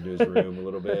toss him into his room a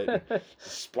little bit,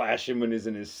 splash him when he's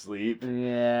in his sleep.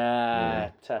 Yeah.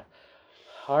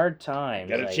 Hard times.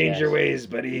 Gotta change your ways,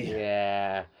 buddy.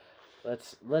 Yeah.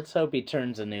 Let's hope he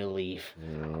turns a new leaf.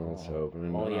 Yeah, let's hope.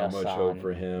 Not much hope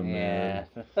for him. Yeah.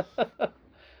 Man.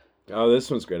 Oh,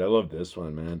 this one's great. I love this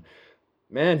one, man.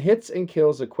 Man hits and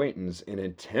kills acquaintance in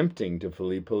attempting to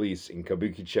flee police in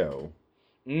Kabukicho.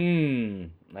 I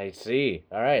see.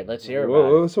 All right, let's hear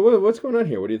about it. So what's going on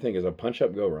here? What do you think? Is a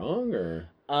punch-up go wrong, or?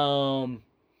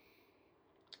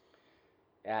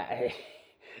 It's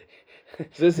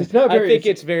not very. I think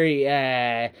it's very.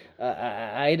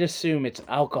 I'd assume it's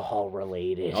alcohol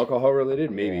related. Alcohol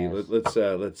related, maybe. Yes.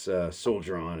 Let's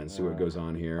soldier on and see what goes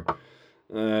on here.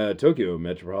 Tokyo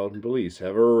Metropolitan Police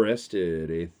have arrested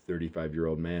a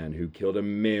 35-year-old man who killed a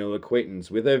male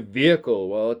acquaintance with a vehicle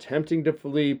while attempting to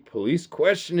flee police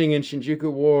questioning in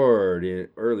Shinjuku Ward.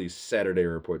 Early Saturday,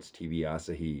 reports TV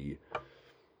Asahi.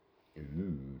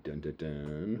 Ooh, dun dun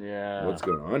dun. Yeah. What's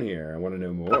going on here? I want to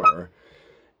know more.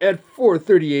 At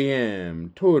 4:30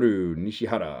 a.m., Toru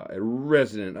Nishihara, a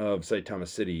resident of Saitama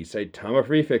City, Saitama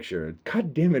Prefecture.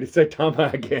 God damn it, it's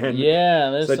Saitama again.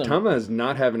 Yeah, Saitama is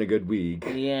not having a good week.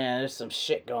 Yeah, there's some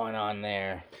shit going on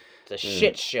there. It's a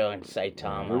shit show in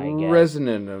Saitama, I guess.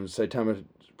 Resident of Saitama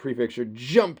Prefecture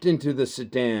jumped into the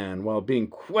sedan while being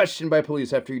questioned by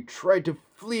police after he tried to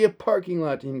flee a parking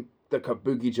lot in the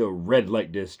Kabukicho red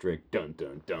light district. Dun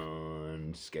dun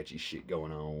dun. Sketchy shit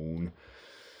going on.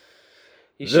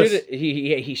 He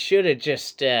should have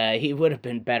just he would have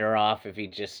been better off if he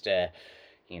just took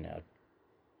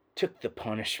the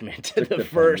punishment in the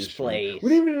first place. We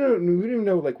didn't even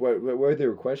know like why they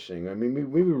were questioning. I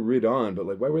mean, we would read on, but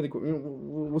like why were they?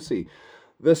 We'll see.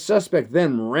 The suspect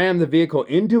then rammed the vehicle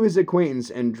into his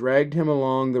acquaintance and dragged him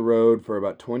along the road for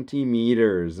about 20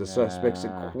 meters. The suspect's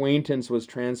acquaintance was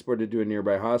transported to a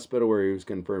nearby hospital where he was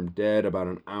confirmed dead about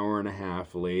an hour and a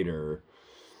half later.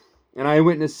 An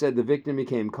eyewitness said the victim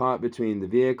became caught between the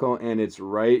vehicle and its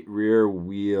right rear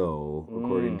wheel,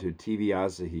 according to TV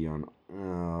Asahi on...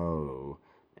 Oh,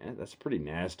 man, that's a pretty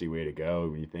nasty way to go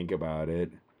when you think about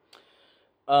it.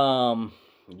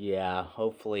 Yeah,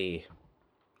 hopefully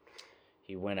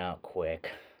he went out quick.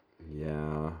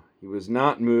 Yeah, he was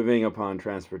not moving upon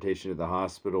transportation to the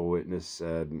hospital, witness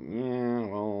said.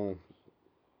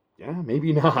 Yeah,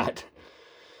 maybe not.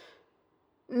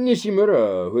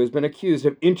 Nishimura, who has been accused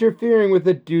of interfering with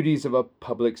the duties of a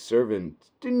public servant,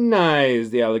 denies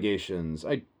the allegations.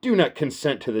 I do not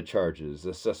consent to the charges,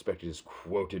 the suspect is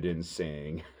quoted in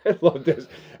saying. I love this,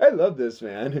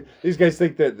 man. These guys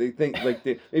think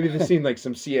maybe they've seen like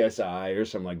some CSI or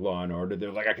some like Law and Order. They're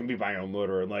like, I can be my own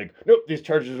murderer. And like, nope, these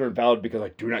charges are invalid because I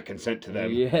do not consent to them.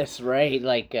 Yes, right.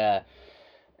 Like,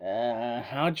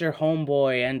 how'd your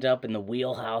homeboy end up in the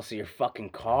wheelhouse of your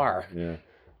fucking car? Yeah.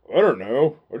 I don't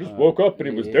know. I just woke up and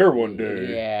he was there one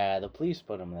day. Yeah, the police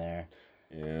put him there.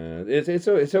 Yeah,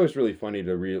 it's always really funny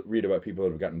to read about people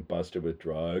that have gotten busted with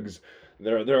drugs.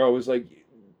 They're always like,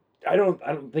 I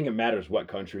don't think it matters what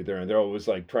country they're in. They're always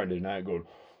like trying to deny it, going,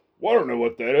 well, I don't know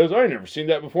what that is. I never seen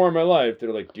that before in my life.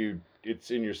 They're like, dude,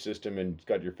 it's in your system and it's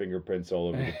got your fingerprints all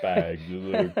over the bag.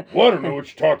 Like, well, I don't know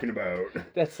what you're talking about.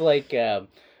 That's like,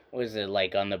 was it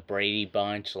like on the Brady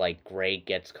Bunch? Like Greg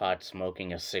gets caught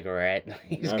smoking a cigarette.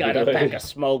 He's got a pack of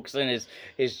smokes in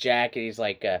his jacket. He's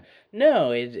like,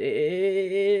 no,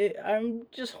 I'm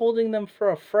just holding them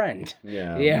for a friend.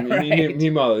 Yeah. Yeah. Right.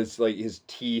 Meanwhile, it's like his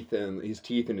teeth and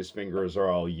his fingers are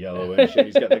all yellow and shit.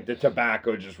 He's got like the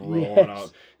tobacco just rolling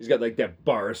out. He's got like that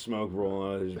bar of smoke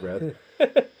rolling out of his breath.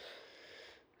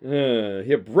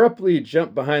 He abruptly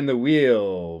jumped behind the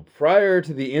wheel. Prior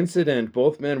to the incident,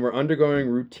 both men were undergoing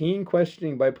routine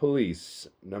questioning by police.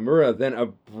 Nomura then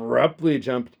abruptly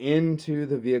jumped into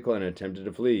the vehicle and attempted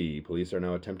to flee. Police are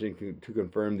now attempting to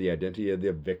confirm the identity of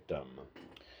the victim.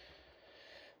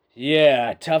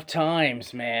 Yeah, tough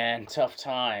times, man. Tough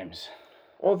times.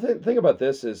 Well, the thing about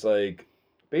this is, like,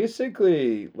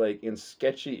 basically, like, in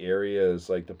sketchy areas,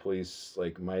 like, the police,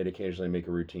 like, might occasionally make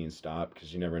a routine stop,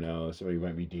 because you never know. Somebody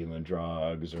might be dealing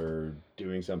drugs or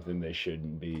doing something they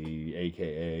shouldn't be,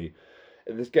 a.k.a.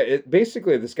 This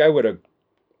guy would have,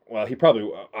 well, he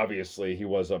probably, obviously, he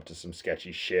was up to some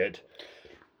sketchy shit.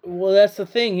 Well, that's the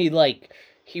thing.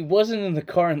 He wasn't in the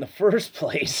car in the first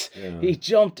place. Yeah. He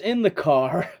jumped in the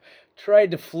car,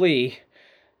 tried to flee,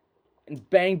 and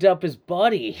banged up his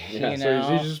buddy. Yeah,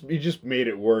 so he just made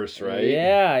it worse, right?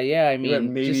 Yeah. I mean, he went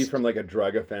maybe from like a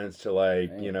drug offense to like,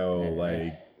 you know,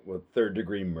 like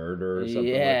third-degree murder or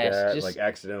something like that, like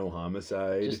accidental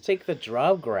homicide. Just take the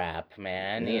drug rap,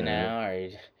 man. You know.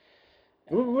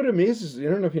 What amazes, I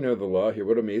don't know if you know the law here.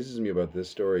 What amazes me about this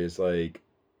story is like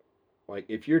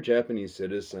if you're a Japanese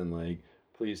citizen, like,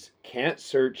 police can't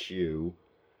search you,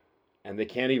 and they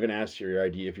can't even ask for your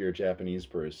ID if you're a Japanese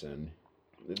person.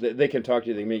 They can talk to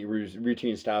you. They make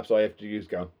routine stops. All you have to do is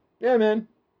go, yeah, man,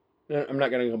 I'm not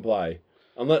going to comply.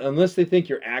 Unless they think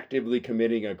you're actively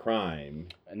committing a crime.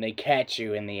 And they catch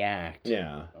you in the act.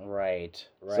 Yeah. Right.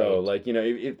 So, like, you know,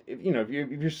 if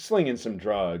you're slinging some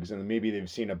drugs and maybe they've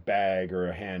seen a bag or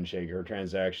a handshake or a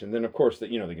transaction, then of course they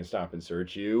can stop and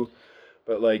search you.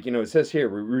 But, like, you know, it says here,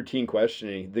 routine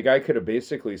questioning. The guy could have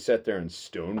basically sat there and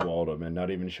stonewalled him and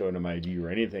not even shown him ID or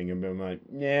anything and been like,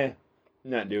 nah,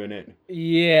 not doing it.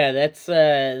 Yeah, that's,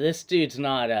 this dude's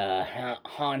not a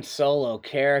Han Solo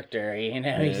character, you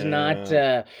know? He's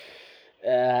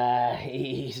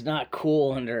not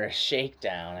cool under a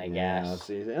shakedown, I guess.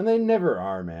 See, and they never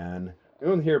are, man. We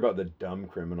don't hear about the dumb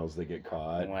criminals that get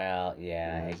caught. Well,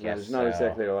 yeah, I guess there's not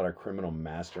exactly a lot of criminal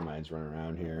masterminds running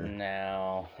around here.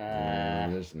 No.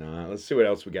 There's not. Let's see what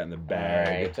else we got in the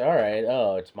bag. All right.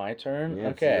 Oh, it's my turn? Yeah,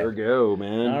 okay. There we go,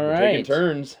 man. All We're right. taking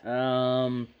turns.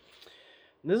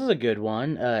 This is a good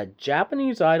one.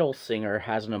 Japanese Idol singer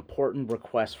has an important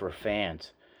request for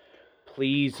fans.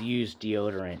 Please use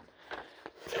deodorant.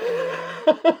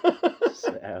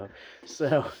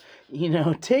 So, you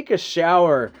know, take a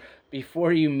shower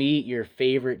before you meet your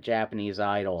favorite Japanese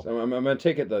idol. So I'm gonna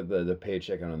take it the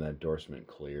paycheck on that endorsement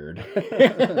cleared.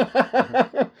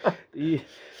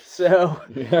 So,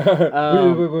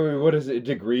 wait, what is it?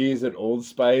 Degrees at Old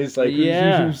Spice? Like,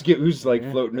 who's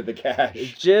like floating with the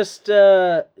cash? Just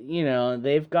you know,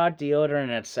 they've got deodorant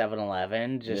at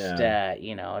 7-Eleven. Just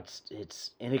you know,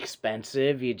 it's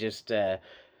inexpensive. You just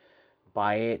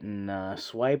buy it and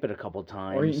swipe it a couple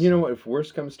times. Or, you know what, if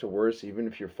worse comes to worse, even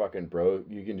if you're fucking broke,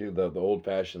 you can do the old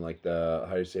fashioned, like the,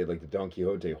 how do you say, like the Don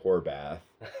Quixote whore bath.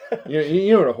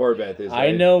 you know what a whore bath is, right?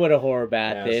 I know what a whore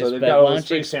bath is. So they've got all those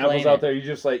free samples out there. You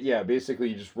just basically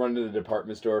you just run to the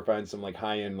department store, find some like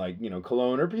high end, like, you know,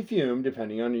 cologne or perfume,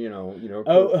 depending on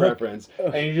preference,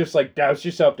 and you just like douse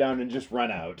yourself down and just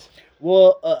run out.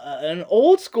 Well, an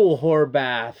old school whore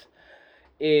bath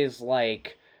is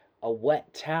like a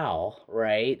wet towel,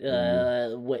 right?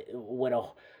 What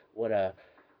a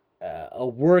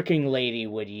working lady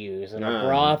would use in a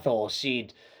brothel.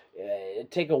 She'd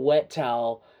take a wet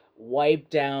towel,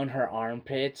 wipe down her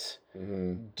armpits,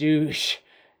 douche.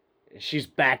 She's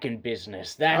back in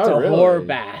business. That's a whore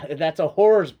bath. That's a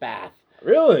whore's bath.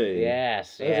 Really?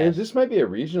 Yes. This might be a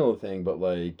regional thing, but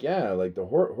like, yeah, like the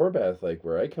whore bath, like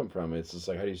where I come from, it's just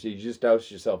like, how do you say, you just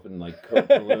douse yourself in like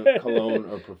cologne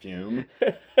or perfume.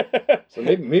 So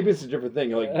maybe it's a different thing.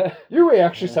 Like, your way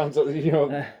actually sounds, you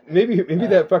know, maybe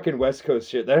that fucking West Coast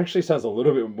shit, that actually sounds a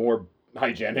little bit more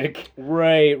hygienic.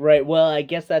 Right. Well, I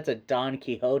guess that's a Don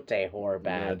Quixote whore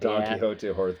bath. Yeah, Don Quixote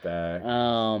whore bath.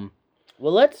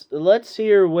 Well, let's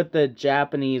hear what the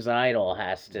Japanese Idol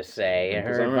has to say.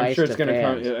 I'm sure it's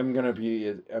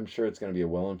gonna be a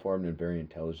well-informed and very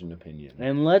intelligent opinion.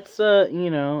 And let's you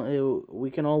know,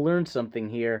 we can all learn something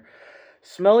here.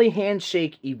 Smelly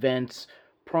handshake events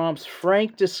prompts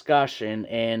frank discussion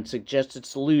and suggested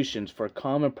solutions for a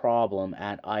common problem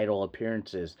at idol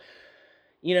appearances.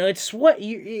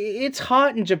 It's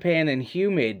hot in Japan and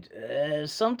humid.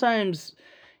 Sometimes,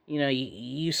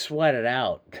 you sweat it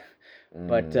out.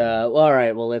 But all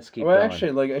right, well, let's keep Well, going.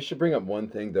 actually, like I should bring up one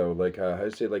thing though. Like I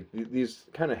say, like these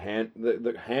kind of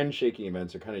the handshaking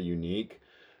events are kind of unique,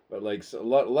 but like so a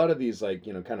lot of these like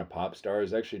kind of pop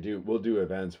stars actually will do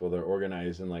events where they're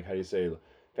organized and like how do you say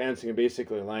fans can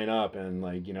basically line up and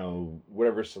like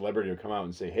whatever celebrity will come out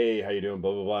and say hey how you doing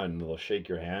blah blah blah and they'll shake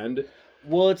your hand.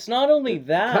 Well, it's not only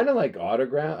that. Kind of like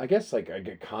autograph. I guess like I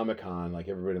get Comic Con, like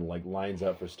everybody like lines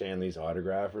up for Stan Lee's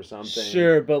autograph or something.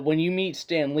 Sure, but when you meet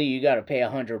Stan Lee, you got to pay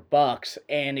 $100,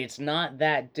 and it's not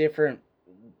that different.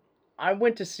 I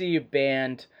went to see a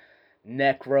band,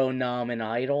 Necronomin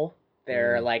Idol.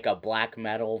 They're like a black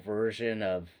metal version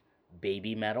of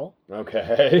baby metal.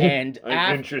 Okay. And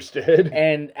I'm interested.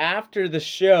 And after the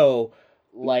show,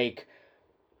 like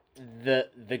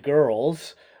the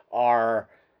girls are,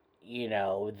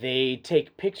 they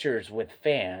take pictures with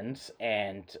fans,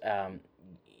 and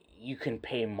you can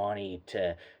pay money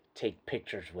to take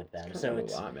pictures with them. It's so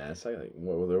it's a lot, man. It's like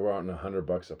what, they were out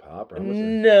 $100 a pop, or was it?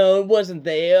 No, it wasn't.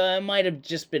 They it might have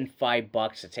just been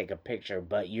 $5 to take a picture,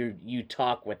 but you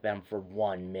talk with them for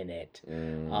 1 minute.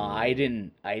 I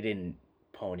didn't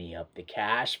pony up the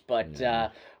cash, but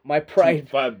my pride.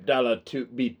 $5 to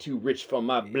be too rich for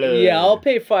my blood. Yeah, I'll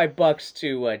pay $5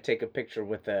 to take a picture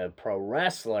with a pro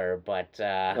wrestler, but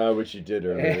which you did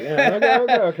earlier.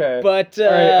 Yeah, okay. But all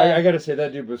right, I gotta say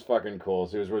that dude was fucking cool.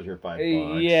 So it was worth your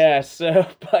 $5. Yeah. So,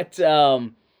 but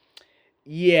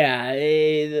yeah,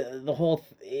 the whole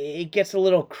it gets a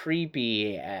little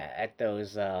creepy at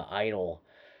those idol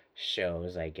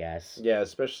shows, I guess. Yeah,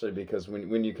 especially because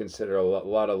when you consider a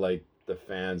lot of like the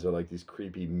fans are like these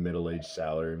creepy middle-aged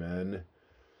salarymen.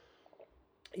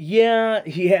 Yeah.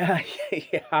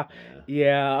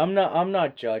 I'm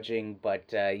not judging, but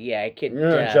yeah, I could.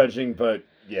 You're not judging, but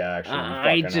yeah, actually,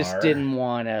 I just didn't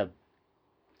want to.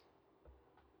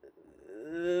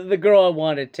 The girl I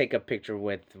wanted to take a picture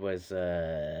with was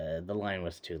the line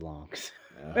was too long.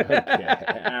 Okay.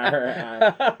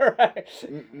 All right.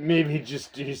 Maybe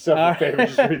just do yourself a favor,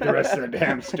 just read the rest of the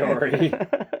damn story.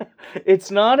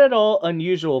 It's not at all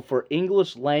unusual for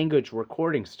English language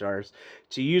recording stars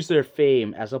to use their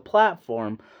fame as a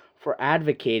platform for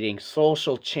advocating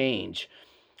social change.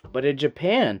 But in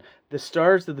Japan, the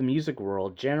stars of the music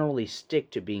world generally stick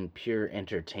to being pure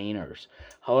entertainers.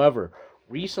 However,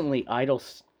 recently Idol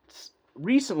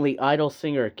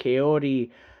singer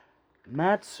Kaori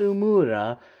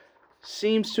Matsumura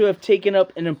seems to have taken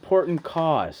up an important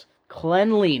cause: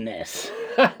 cleanliness.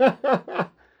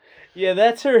 Yeah,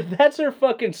 that's her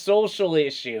fucking social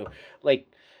issue. Like,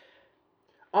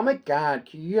 oh my god,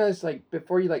 can you guys like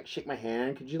before you like shake my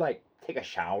hand, could you like take a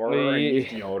shower and use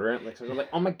deodorant? Like, so like,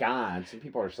 oh my god, some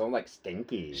people are so like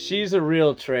stinky. She's a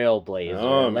real trailblazer.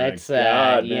 Oh my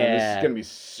god, man, this is gonna be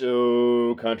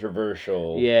so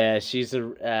controversial. Yeah, she's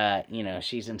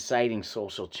she's inciting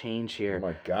social change here. Oh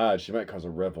my god, she might cause a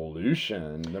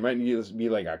revolution. There might need to be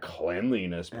like a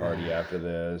cleanliness party after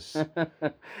this.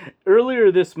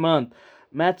 Earlier this month,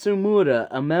 Matsumura,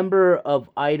 a member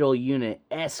of idol unit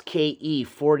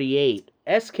SKE48.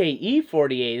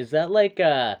 SKE48, is that like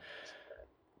a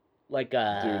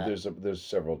Dude, there's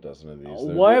several dozen of these.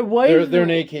 They're an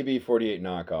AKB48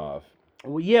 knockoff.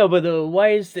 Well, yeah, but why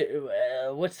is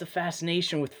there? What's the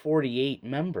fascination with 48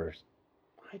 members?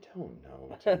 I don't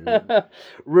know, dude.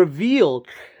 Revealed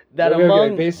that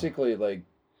basically like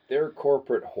they're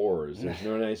corporate whores. There's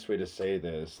no nice way to say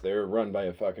this. They're run by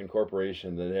a fucking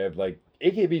corporation that have like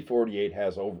AKB48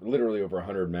 has literally over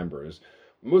 100 members.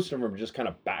 Most of them are just kind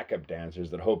of backup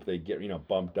dancers that hope they get,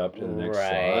 bumped up to the next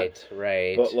slot.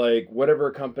 Right. But like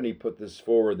whatever company put this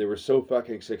forward, they were so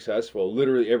fucking successful.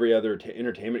 Literally every other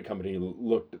entertainment company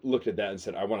looked at that and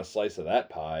said, "I want a slice of that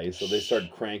pie." So they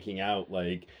started cranking out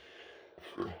like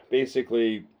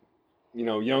basically,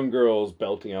 young girls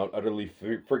belting out utterly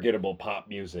forgettable pop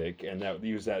music, and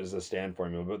use that as a stand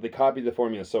formula. But they copied the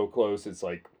formula so close, it's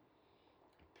like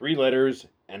 3 letters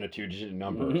and a 2-digit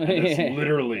number. And that's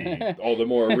literally all the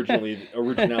more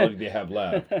originality they have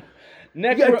left. I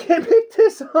can't make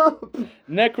this up.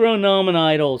 Necronomin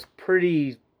Idol's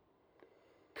pretty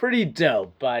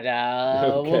dope, but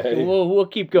okay. we'll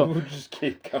keep going. We'll just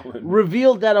keep going.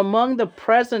 Revealed that among the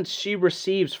presents she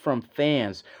receives from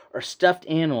fans are stuffed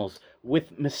animals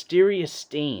with mysterious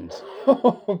stains.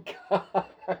 Oh, God.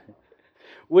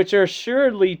 Which are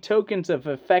assuredly tokens of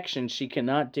affection she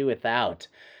cannot do without.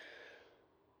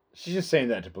 She's just saying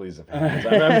that to please the fans.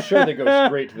 I'm sure they go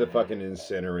straight to the fucking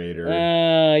incinerator.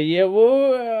 Yeah,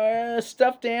 well,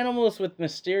 stuffed animals with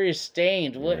mysterious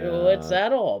stains. What's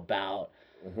that all about?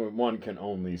 One can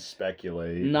only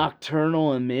speculate.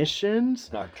 Nocturnal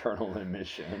emissions? Nocturnal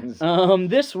emissions.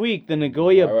 This week, the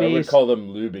Nagoya-based... I would call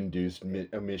them lube-induced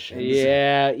emissions.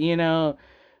 Yeah, you know,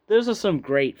 those are some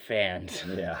great fans.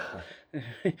 Yeah.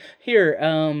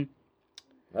 Here,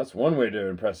 that's one way to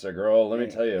impress a girl. Let me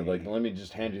tell you, like, let me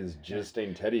just hand you this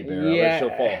jizz-stained teddy bear. I bet she'll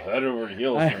fall head over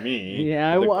heels for me.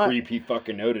 Yeah, with a creepy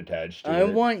fucking note attached to it. I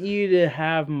want you to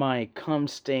have my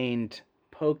cum-stained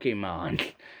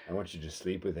Pokemon. I want you to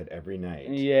sleep with it every night.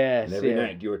 Yes. And every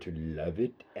night you are to love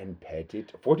it and pet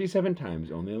it 47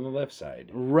 times, only on the left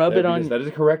side. That is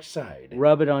the correct side.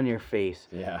 Rub it on your face.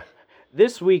 Yeah.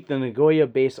 This week, the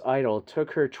Nagoya-based idol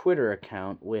took her Twitter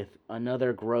account with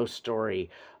another gross story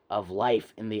of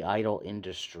life in the idol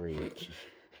industry.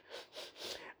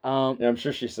 Yeah, I'm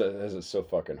sure she says it's so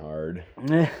fucking hard.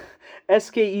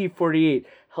 SKE48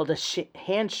 held a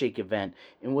handshake event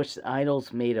in which the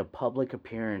idols made a public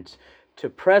appearance to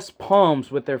press palms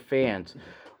with their fans.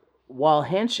 While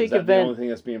handshake event... Is that the only thing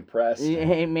that's being pressed?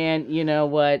 Hey, man, you know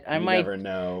what? You never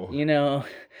know. You know...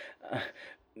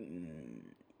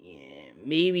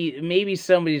 Maybe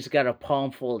somebody's got a palm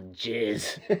full of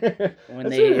jizz when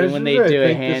they do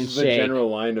a handshake. This is the general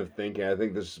line of thinking. I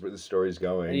think this is where the story's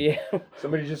going. Yeah.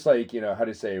 Somebody just like, how do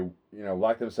you say,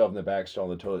 locked themselves in the back stall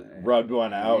in the toilet, rubbed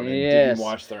one out, and didn't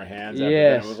wash their hands after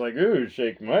that. It was like, ooh,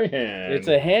 shake my hand. It's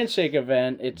a handshake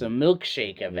event. It's a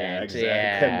milkshake event.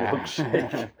 Yeah,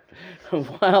 exactly.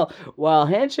 Milkshake. While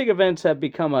handshake events have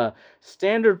become a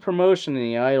standard promotion in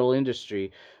the idol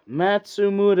industry,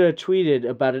 Matsumura tweeted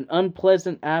about an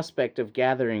unpleasant aspect of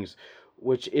gatherings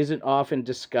which isn't often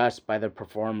discussed by the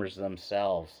performers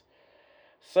themselves.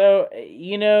 So,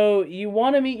 you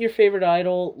want to meet your favorite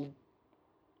idol,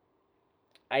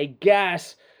 I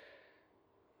guess,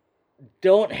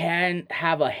 don't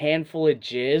have a handful of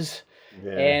jizz.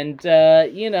 Yeah. And,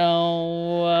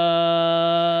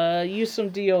 use some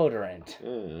deodorant.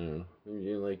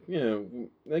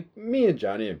 Like me and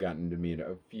Johnny have gotten to meet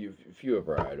a few of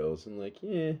our idols, and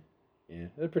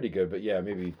they're pretty good. But yeah,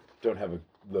 maybe don't have a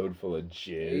load full of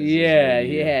jizz.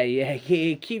 Yeah.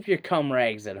 Keep your cum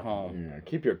rags at home. Yeah,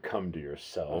 keep your cum to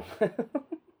yourself.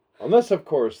 Unless, of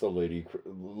course, the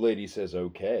lady says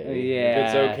okay. Yeah. If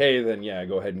it's okay, then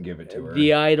go ahead and give it to her.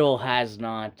 The idol has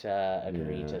not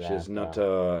agreed to that. She has not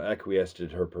acquiesced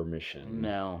her permission.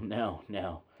 No.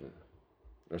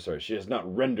 Or sorry, she has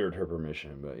not rendered her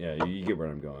permission. But yeah, you get where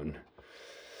I'm going.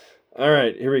 All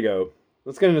right, here we go.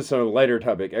 Let's get into some lighter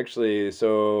topic. Actually, that's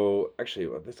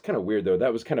kind of weird, though.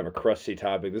 That was kind of a crusty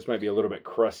topic. This might be a little bit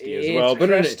crusty as well. But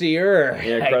crustier.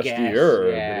 Crustier,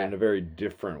 but in a very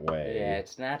different way. Yeah,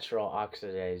 it's natural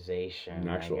oxidization.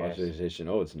 Oxidization.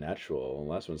 Oh, it's natural.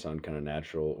 The last one sounded kind of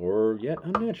natural, or yet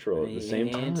unnatural at the same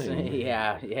time.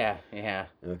 Yeah.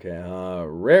 Okay,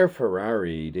 rare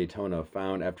Ferrari Daytona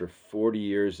found after 40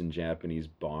 years in Japanese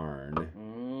barn.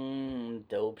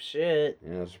 Dope shit.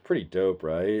 Yeah, it's pretty dope,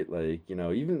 right? Like,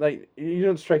 even like you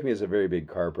don't strike me as a very big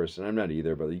car person. I'm not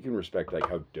either, but you can respect like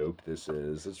how dope this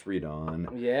is. Let's read on.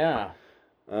 Yeah.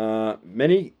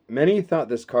 Many thought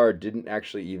this car didn't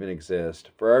actually even exist.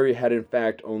 Ferrari had in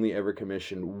fact only ever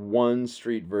commissioned one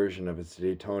street version of its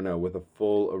Daytona with a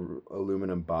full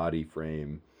aluminum body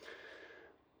frame.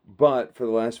 But for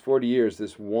the last 40 years,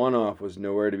 this one-off was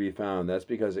nowhere to be found. That's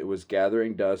because it was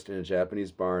gathering dust in a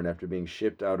Japanese barn after being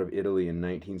shipped out of Italy in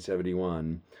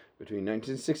 1971. Between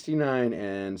 1969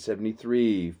 and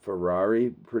 73,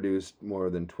 Ferrari produced more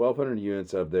than 1,200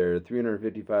 units of their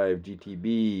 355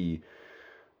 GTB,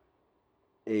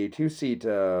 a two-seat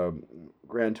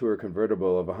Grand Tour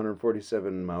convertible of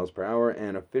 147 miles per hour,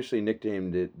 and officially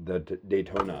nicknamed it the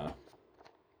Daytona.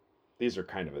 These are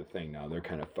kind of a thing now. They're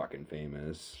kind of fucking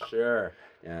famous. Sure.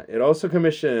 Yeah. It also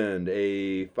commissioned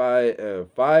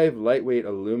five lightweight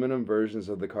aluminum versions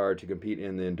of the car to compete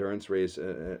in the endurance race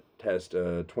test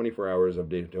 24 hours of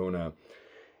Daytona.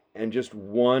 And just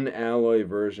one alloy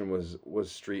version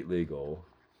was street legal.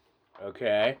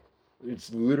 Okay.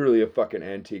 It's literally a fucking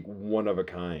antique, one of a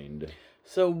kind.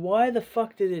 So why the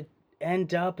fuck did it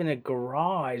end up in a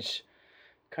garage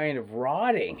kind of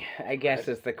rotting? I guess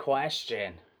is the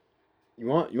question. You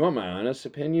want my honest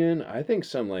opinion? I think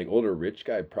some like older rich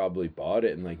guy probably bought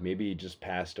it and like maybe he just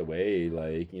passed away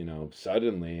like,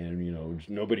 suddenly and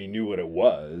nobody knew what it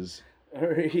was.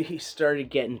 Or he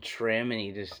started getting trim and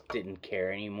he just didn't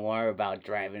care anymore about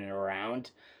driving it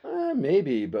around.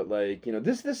 Maybe, but like,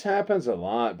 this happens a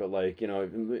lot. But like, in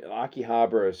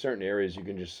Akihabara, certain areas you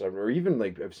can just, or even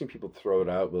like I've seen people throw it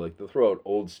out, but like they'll throw out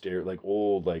old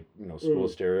school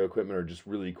stereo equipment or just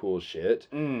really cool shit.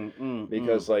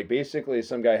 Because like basically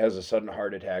some guy has a sudden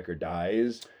heart attack or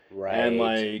dies, and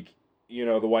like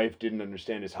the wife didn't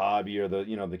understand his hobby, or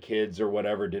the kids or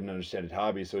whatever didn't understand his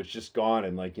hobby, so it's just gone,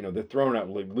 and like they're throwing out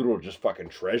like literal just fucking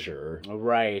treasure.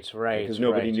 Right. Because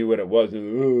nobody knew what it was.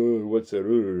 Oh, what's that?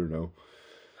 No.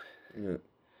 Yeah.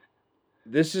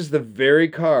 This is the very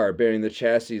car bearing the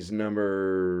chassis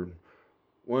number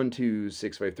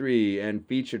 12653 and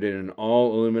featured in an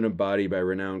all aluminum body by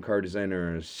renowned car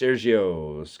designer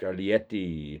Sergio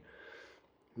Scaglietti,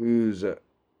 whose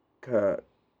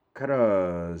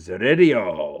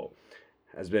Carazzerio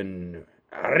has been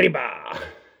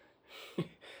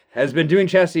doing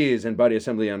chassis and body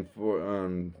assembly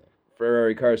on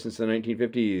Ferrari cars since the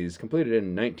 1950s, completed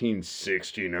in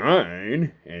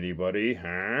 1969. Anybody,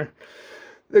 huh?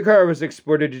 The car was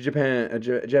exported to Japan, a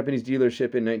Japanese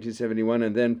dealership in 1971,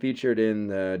 and then featured in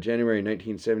the January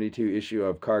 1972 issue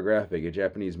of Car Graphic, a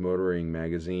Japanese motoring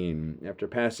magazine. After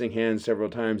passing hands several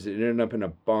times, it ended up in a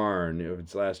barn of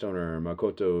its last owner,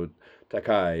 Makoto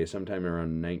Takai, sometime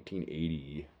around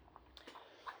 1980.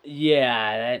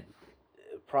 Yeah, that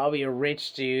probably a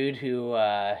rich dude who,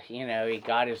 he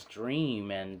got his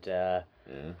dream and.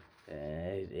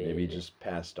 Maybe he just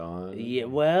passed on. Yeah,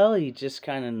 well, he just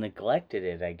kind of neglected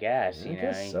it, I guess. I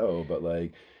guess so, but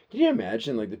like, can you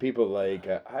imagine like the people like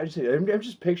I'm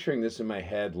just picturing this in my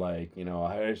head, like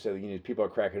I said, people are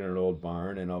cracking an old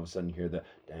barn, and all of a sudden you hear the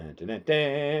as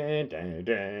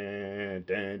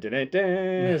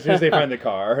soon as they find the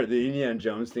car, the Indiana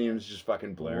Jones theme is just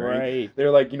fucking blaring. Right.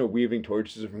 They're like weaving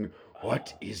torches from.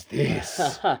 What is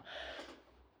this?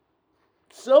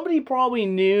 Somebody probably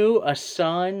knew, a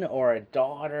son or a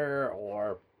daughter,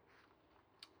 or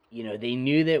they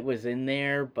knew that it was in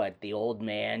there, but the old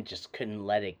man just couldn't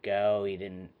let it go. He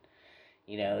didn't,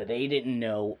 they didn't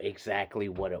know exactly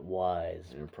what it was.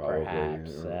 Yeah, probably.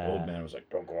 Perhaps. Old man was like,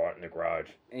 "Don't go out in the garage.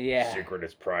 Yeah. Secret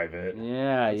is private."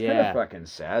 Yeah, it's kind of fucking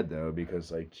sad though, because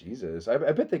like Jesus, I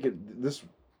bet they could this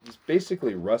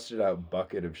basically rusted out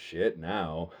bucket of shit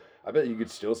now. I bet you could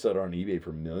still sell it on eBay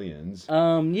for millions.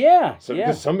 Yeah. So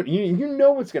because somebody, you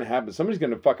know what's gonna happen. Somebody's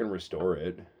gonna fucking restore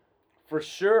it. For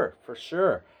sure.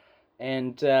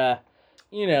 And the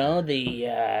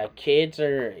kids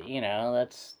are,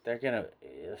 they're gonna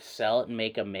sell it and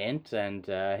make a mint, and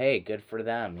hey, good for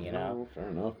them, Oh, fair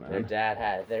enough, man. Their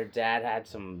dad had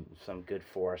some good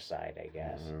foresight, I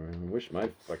guess. I wish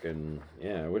my fucking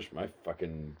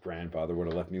grandfather would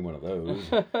have left me one of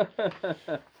those.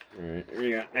 All right, here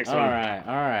you go. Next one.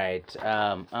 All right.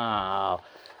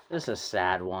 This is a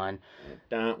sad one.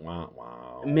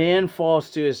 Wow. Man falls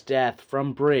to his death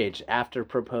from bridge after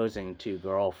proposing to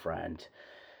girlfriend.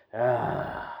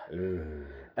 A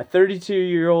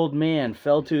 32-year-old man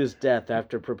fell to his death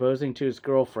after proposing to his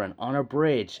girlfriend on a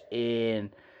bridge in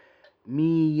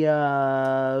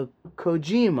Miyakojima,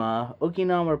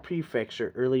 Okinawa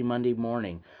Prefecture, early Monday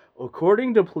morning.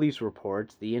 According to police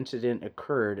reports, the incident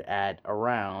occurred at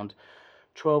around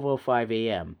 12:05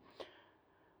 a.m.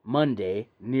 Monday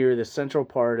near the central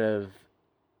part of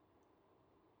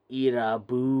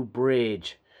Irabu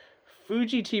Bridge.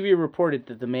 Fuji TV reported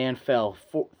that the man fell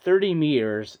 30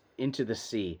 meters into the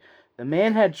sea. The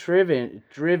man had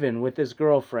driven with his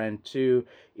girlfriend to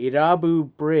Irabu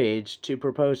Bridge to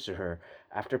propose to her.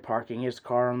 After parking his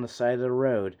car on the side of the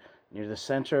road near the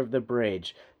center of the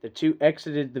bridge, the two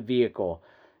exited the vehicle,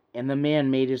 and the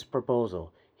man made his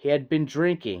proposal. He had been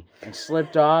drinking and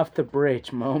slipped off the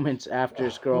bridge moments after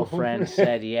his girlfriend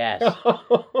said yes,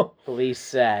 police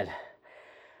said.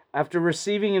 After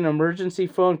receiving an emergency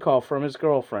phone call from his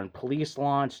girlfriend, police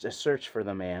launched a search for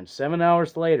the man. 7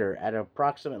 hours later, at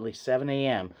approximately 7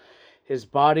 a.m., his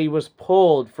body was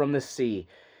pulled from the sea.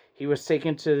 He was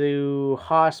taken to the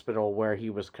hospital where he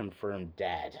was confirmed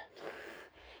dead.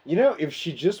 If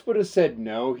she just would have said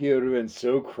no, he would have been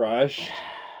so crushed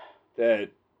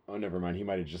that... Oh, never mind. He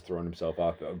might have just thrown himself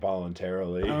off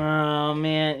voluntarily. Oh,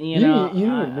 man.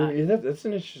 That's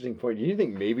an interesting point. Do you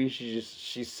think maybe she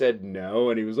said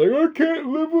no, and he was like, "I can't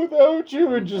live without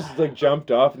you," and just like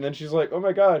jumped off, and then she's like, "Oh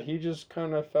my God, he just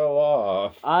kind of fell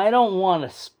off." I don't want to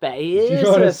speculate. It's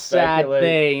a sad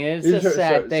thing. It's a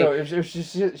sad thing. So if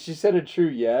she said a true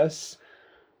yes,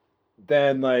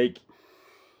 then like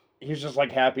he's just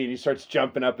like happy, and he starts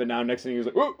jumping up and down. Next thing he's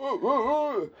like, "Whoa, whoa, whoa,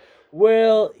 whoa."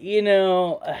 Well,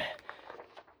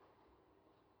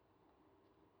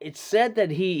 it said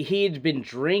that he had been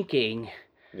drinking,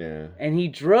 yeah, and he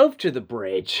drove to the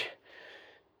bridge.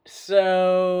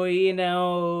 So, we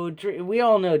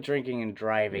all know drinking and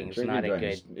driving is Drinking not and a driving,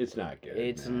 good. it's not good.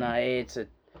 It's man. not. It's a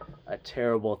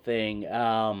terrible thing.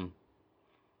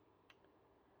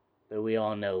 But we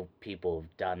all know people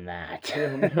have done that. We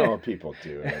know people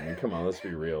do it. I mean, come on, let's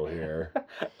be real here.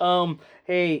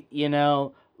 Hey,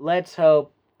 let's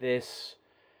hope this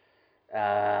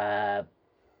uh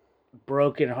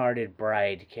broken-hearted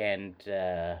bride can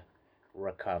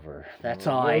recover. That's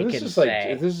all I can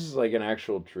say. If this is like an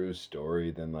actual true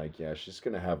story, then like yeah, she's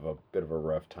gonna have a bit of a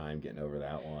rough time getting over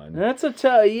that one.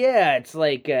 Yeah, it's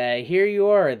like here you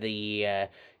are,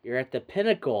 you're at the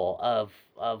pinnacle of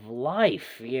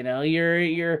life,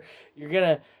 you're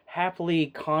gonna happily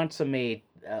consummate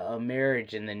a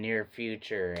marriage in the near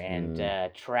future, and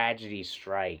tragedy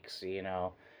strikes,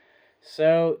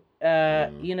 So,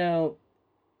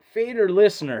 Fader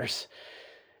listeners,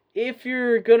 if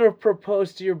you're gonna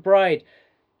propose to your bride,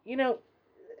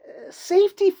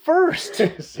 safety first.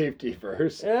 Safety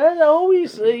first.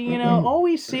 Always,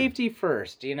 always safety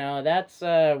first. That's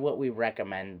what we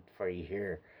recommend for you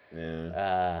here.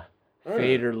 Yeah.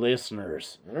 Fader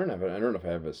listeners. I don't know if I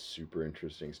have a super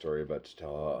interesting story about to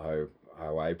tell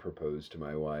how I proposed to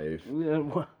my wife.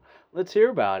 Let's hear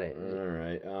about it. All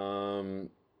right.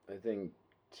 I think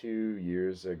 2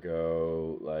 years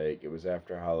ago, like it was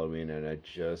after Halloween, and I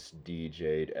just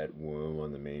DJ'd at Womb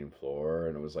on the main floor,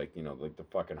 and it was like like the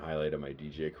fucking highlight of my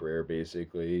DJ career,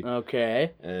 basically.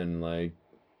 Okay. And like.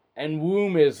 And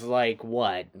Womb is like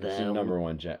what? It's the number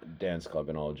one dance club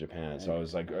in all of Japan. So I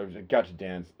was like, I got to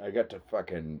dance. I got to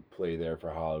fucking play there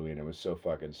for Halloween. I was so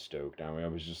fucking stoked. I mean, I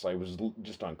was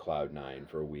just on cloud nine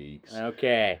for weeks.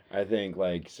 Okay. I think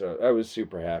so I was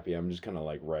super happy. I'm just kind of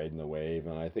like riding the wave,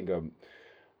 and I think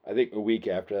a week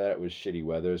after that it was shitty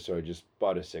weather, so I just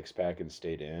bought a 6-pack and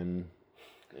stayed in.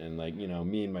 And like me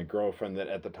and my girlfriend that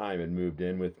at the time had moved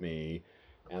in with me.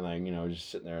 And like just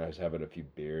sitting there, I was having a few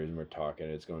beers, and we're talking.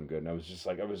 And it's going good, and I was just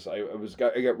like,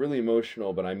 I got really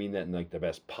emotional, but I mean that in like the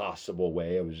best possible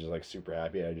way. I was just like super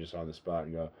happy. I just on the spot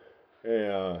and go, hey,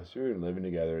 so we've been living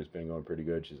together. It's been going pretty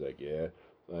good. She's like, yeah.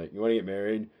 Like, you want to get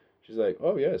married? She's like,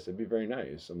 oh yes, it'd be very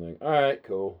nice. I'm like, all right,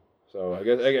 cool. So I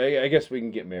guess we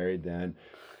can get married then.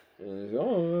 And I was,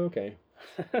 oh, okay.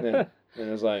 And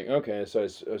I was like, okay. So I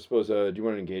suppose, do you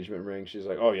want an engagement ring? She's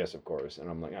like, oh yes, of course. And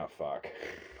I'm like, oh fuck.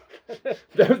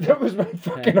 that was my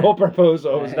fucking whole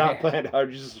proposal. It was not planned out. I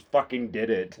just fucking did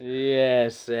it.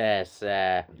 Yes.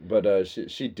 But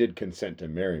she did consent to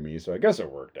marry me, so I guess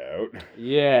it worked out.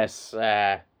 Yes.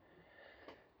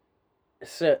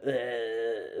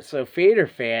 So Fader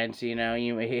fans, you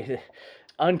may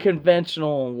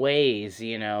unconventional ways,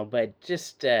 but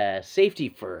just safety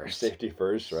first. Safety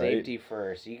first, right? Safety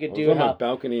first. You could do do it on the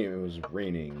balcony. It was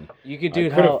raining. You could do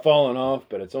it. Could have fallen off,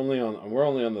 but we're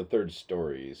only on the 3rd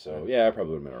story, so yeah, I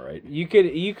probably would have been all right. You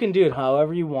can do it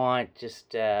however you want.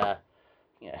 Just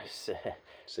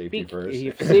safety first.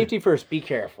 Safety first. Be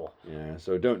careful. Yeah.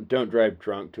 So don't drive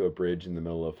drunk to a bridge in the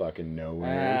middle of fucking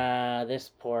nowhere. This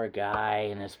poor guy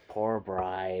and his poor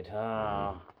bride.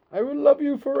 Oh. I will love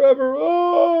you forever.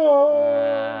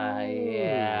 Oh.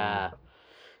 Yeah.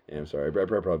 Yeah, I'm sorry. I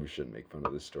probably shouldn't make fun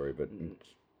of this story, but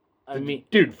I mean,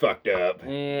 dude fucked up.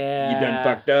 Yeah. You done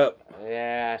fucked up.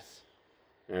 Yes.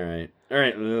 All right.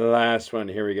 Last one.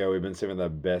 Here we go. We've been saving the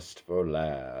best for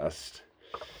last.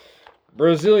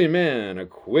 Brazilian man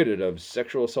acquitted of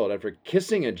sexual assault after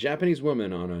kissing a Japanese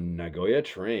woman on a Nagoya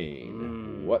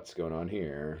train. What's going on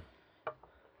here?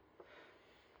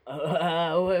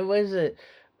 What is it?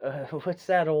 What's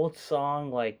that old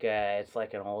song? Like, it's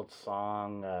like an old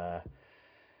song.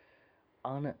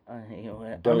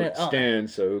 Don't stand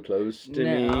so close to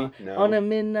me. No. On a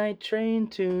midnight train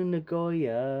to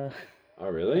Nagoya. Oh,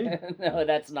 really? No,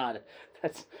 that's not.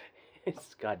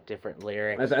 It's got different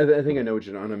lyrics. I think I know what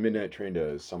you're on a midnight train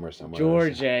to somewhere.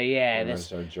 Georgia, yeah.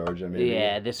 Georgia, maybe.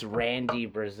 Yeah, this randy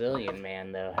Brazilian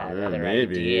man though had other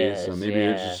maybe. ideas. So maybe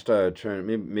it's just trying.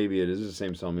 Maybe it is the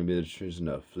same song. Maybe they're choosing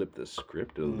to flip the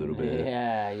script a little bit.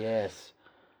 Yeah. Yes.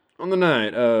 On the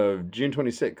night of June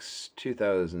 26,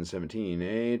 2017,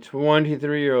 a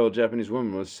 23-year-old Japanese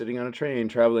woman was sitting on a train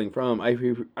traveling from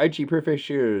Aichi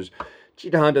Prefecture's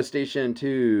Chitahanda Station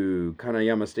to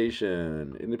Kanayama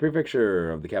Station in the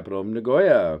prefecture of the capital of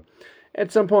Nagoya.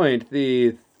 At some point,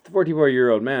 the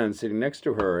 44-year-old man sitting next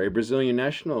to her, a Brazilian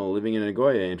national living in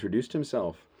Nagoya, introduced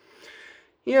himself.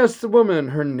 He asked the woman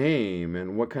her name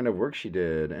and what kind of work she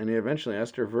did, and he eventually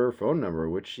asked her for her phone number,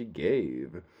 which she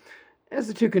gave. As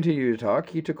the two continued to talk,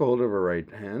 he took hold of her right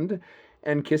hand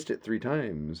and kissed it 3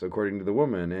 times, according to the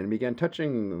woman, and began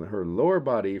touching her lower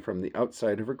body from the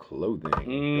outside of her clothing.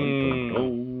 Dun,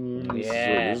 dun, dun.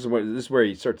 Yeah. This is where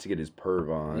he starts to get his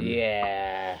perv on.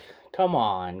 Yeah. Come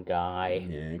on, guy.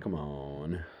 Yeah, come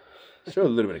on. Show a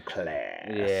little bit of class.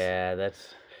 Yeah,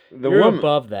 that's... You're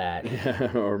above that.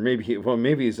 Yeah, or maybe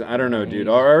he's, I don't know, dude.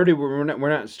 Already we're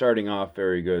not starting off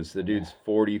very good. So the dude's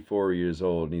 44 years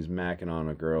old and he's macking on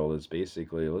a girl that's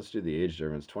basically, let's do the age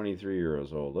difference, 23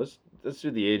 years old. Let's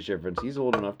do the age difference. He's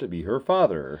old enough to be her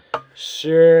father.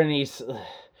 Sure, and he's...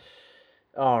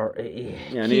 Oh,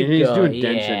 yeah, and he's doing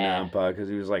Denshin now, because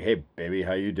he was like, "Hey, baby,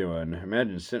 how you doing?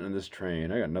 Imagine sitting in this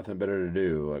train. I got nothing better to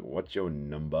do. Like, what's your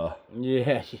number?"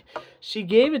 Yeah, she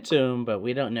gave it to him, but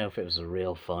we don't know if it was a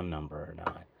real phone number or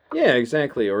not. Yeah,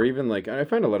 exactly. Or even like, I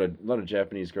find a lot of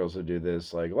Japanese girls who do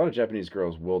this. Like, a lot of Japanese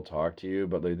girls will talk to you,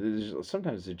 but like,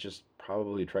 sometimes they're just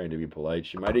probably trying to be polite.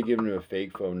 She might have given him a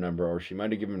fake phone number, or she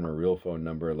might have given him a real phone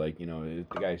number. Like, you know, if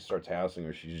the guy starts hassling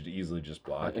her, she should easily just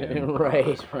block him. Right.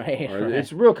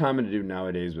 It's real common to do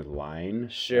nowadays with Line.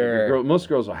 Sure. Like, most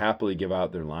girls will happily give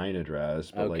out their Line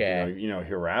address, but okay. like, you know,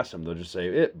 harass them. They'll just say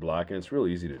it, block, and it's real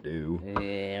easy to do.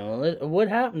 Yeah. Well, what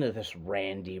happened to this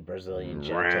randy Brazilian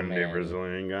gentleman? Randy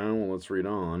Brazilian guy. Well, let's read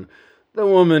on. The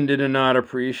woman did not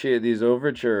appreciate these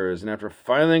overtures, and after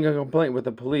filing a complaint with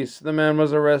the police, the man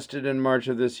was arrested in March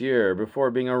of this year,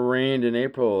 before being arraigned in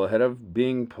April, ahead of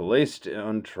being placed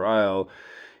on trial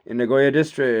in Nagoya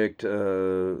District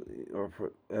Court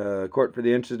for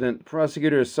the incident.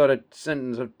 Prosecutors sought a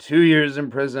sentence of 2 years in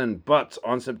prison, but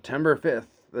on September 5th,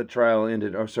 the trial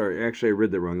ended. Oh, sorry, actually I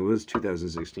read that wrong. It was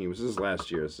 2016. This is last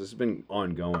year, so this has been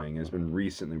ongoing. It's been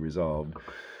recently resolved.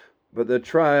 But the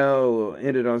trial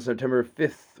ended on September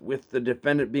 5th with the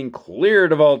defendant being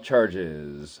cleared of all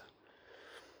charges.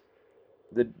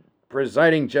 The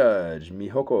presiding judge,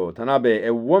 Mihoko Tanabe,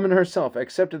 a woman herself,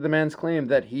 accepted the man's claim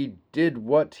that he did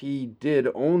what he did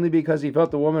only because he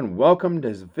felt the woman welcomed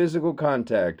his physical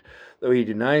contact, though he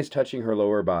denies touching her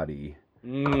lower body.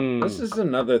 This is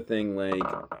another thing, like,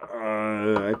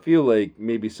 I feel like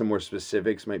maybe some more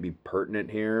specifics might be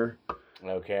pertinent here.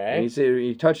 Okay. And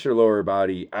he touched her lower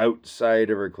body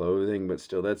outside of her clothing, but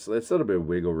still, that's a little bit of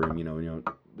wiggle room, you know.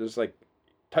 There's like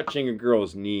touching a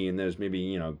girl's knee, and there's maybe,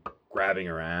 you know, grabbing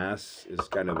her ass is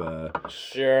kind of a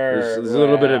There's a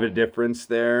little bit of a difference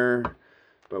there,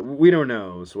 but we don't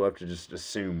know, so we'll have to just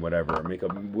assume whatever, make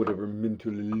up whatever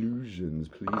mental illusions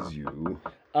please you.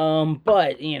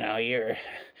 But you know, if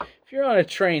you're on a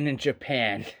train in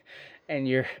Japan and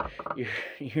you're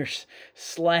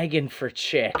slagging for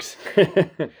chicks,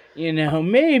 you know,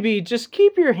 maybe just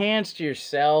keep your hands to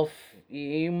yourself.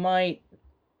 You might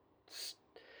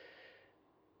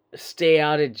stay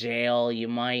out of jail. You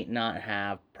might not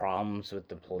have problems with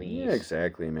the police. Yeah,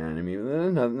 exactly, man. I mean,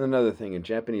 another thing, in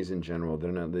Japanese in general,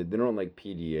 they don't like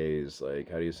PDAs.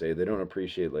 Like, how do you say? They don't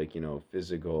appreciate, like, you know,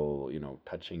 physical, you know,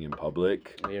 touching in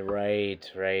public. Yeah, right.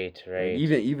 Like,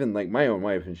 even like my own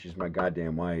wife, and she's my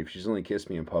goddamn wife. She's only kissed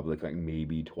me in public like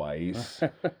maybe twice.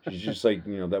 She's just like,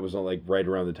 you know, that was like right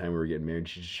around the time we were getting married.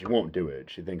 She won't do it.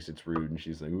 She thinks it's rude, and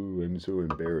she's like, "Ooh, I'm so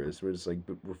embarrassed." We're just like,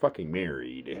 but we're fucking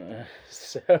married.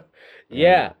 So,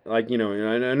 yeah. Like, you know,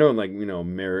 I know, like, you know,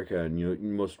 America and, you know,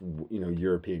 most, you know,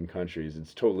 European countries,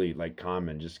 it's totally like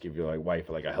common just to give your like wife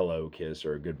like a hello kiss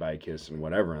or a goodbye kiss and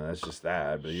whatever, and that's just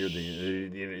that. But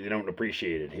you don't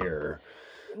appreciate it here.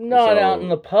 Not out in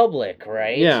the public,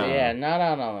 right? Yeah, not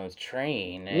out on the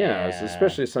train. Yeah,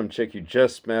 especially some chick you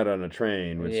just met on a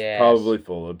train, which is probably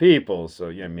full of people. So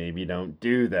yeah, maybe don't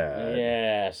do that.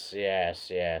 Yes. Yeah.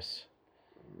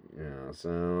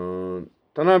 So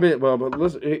Tanabe, well, but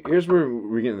here's where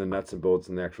we're getting the nuts and bolts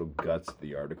and the actual guts of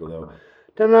the article, though.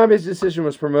 Tanabe's decision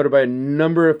was promoted by a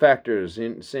number of factors,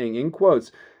 saying, in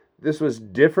quotes, this was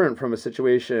different from a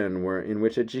situation in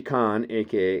which a jikan,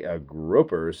 aka a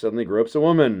groper, suddenly gropes a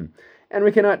woman, and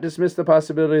we cannot dismiss the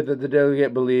possibility that the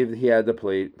delegate believed he had the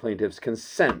plaintiff's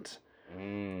consent.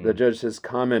 The judge has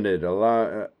commented,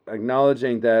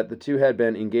 acknowledging that the two had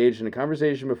been engaged in a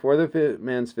conversation before the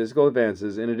man's physical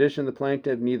advances. In addition, the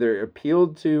plaintiff neither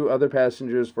appealed to other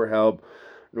passengers for help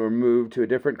nor moved to a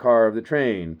different car of the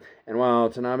train. And while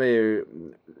Tanabe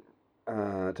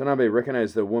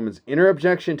recognized the woman's inner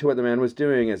objection to what the man was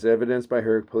doing, as evidenced by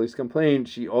her police complaint,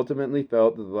 she ultimately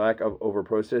felt that the lack of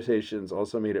over-protestations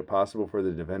also made it possible for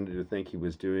the defendant to think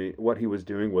what he was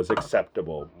doing was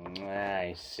acceptable.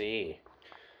 I see.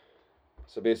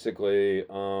 So basically,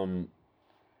 because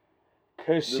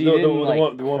she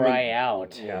didn't cry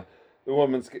out. Yeah, the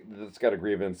woman that's got a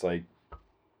grievance, like,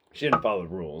 she didn't follow the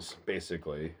rules,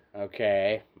 basically.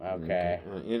 Okay.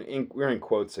 We're in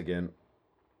quotes again.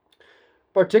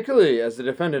 Particularly as the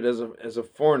defendant, as a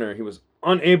foreigner, he was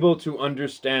unable to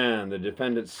understand the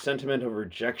defendant's sentiment of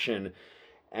rejection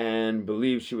and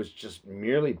believed she was just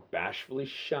merely bashfully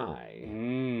shy.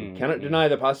 He cannot deny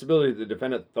the possibility that the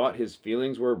defendant thought his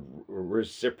feelings were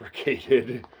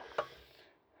reciprocated.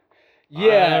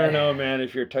 Yeah. I don't know, man.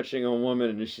 If you're touching a woman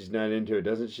and she's not into it,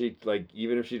 doesn't she, like,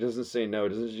 even if she doesn't say no,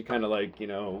 doesn't she kind of like,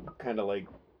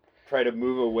 try to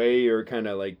move away or kind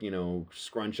of like,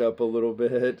 scrunch up a little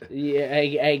bit? Yeah,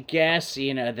 I guess,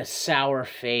 the sour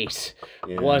face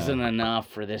wasn't enough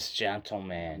for this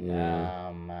gentleman.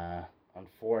 Yeah.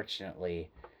 Unfortunately.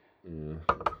 Yeah.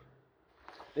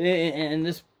 And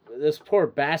this poor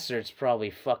bastard's probably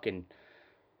fucking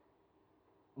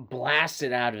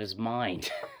blasted out of his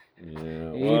mind.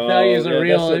 Yeah, he thought he was a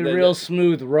real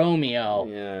smooth Romeo.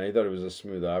 Yeah, he thought he was a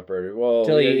smooth operator. Well,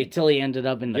 till he ended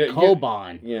up in the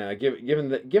Koban. Yeah, given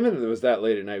that it was that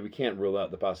late at night, we can't rule out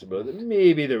the possibility that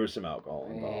maybe there was some alcohol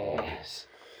involved. Yes.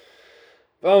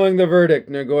 Following the verdict,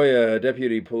 Nagoya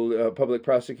Deputy Public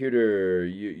Prosecutor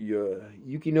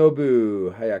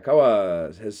Yukinobu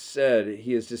Hayakawa has said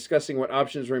he is discussing what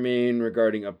options remain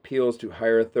regarding appeals to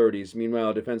higher authorities.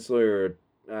 Meanwhile, defense lawyer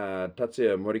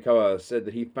Tatsuya Morikawa said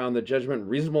that he found the judgment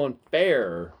reasonable and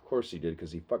fair. Of course he did,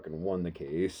 because he fucking won the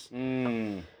case.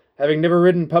 Having never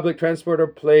ridden public transport or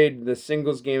played the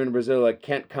singles game in Brazil, I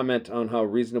can't comment on how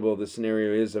reasonable the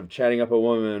scenario is of chatting up a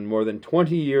woman more than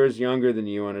 20 years younger than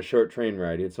you on a short train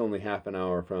ride. It's only half an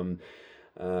hour from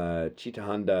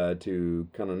Chitahanda to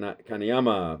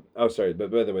Kanayama. Oh, sorry,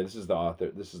 but by the way, this is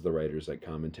the writer's like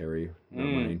commentary, not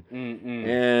mine.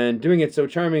 And doing it so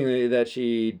charmingly that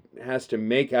she has to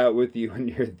make out with you when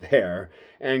you're there.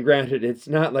 And granted, it's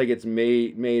not like it's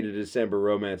made a December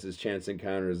romance's chance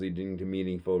encounters leading to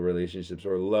meaningful relationships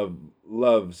or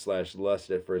love/lust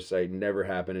at first sight never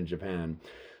happen in Japan.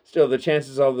 Still, the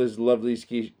chances of those lovely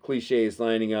cliches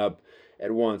lining up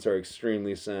at once are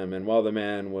extremely slim, and while the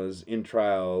man was in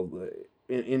trial,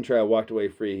 walked away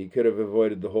free, he could have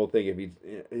avoided the whole thing if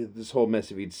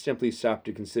he'd simply stopped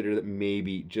to consider that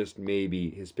maybe, just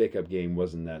maybe, his pickup game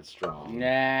wasn't that strong.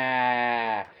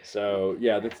 Nah. So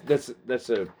yeah, that's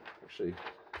actually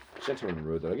gentleman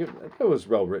wrote that. That was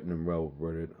well written and well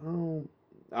worded.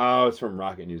 Oh, it's from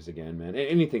Rocket News again, man.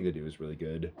 Anything to do is really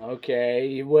good.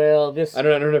 Okay, well, this... I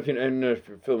don't know if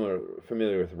you're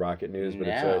familiar with Rocket News, but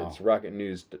it's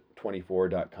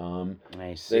rocketnews24.com.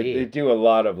 I see. They do a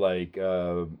lot of, like,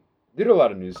 they do a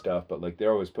lot of news stuff, but, like,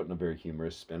 they're always putting a very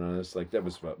humorous spin on this. Like, that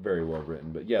was very well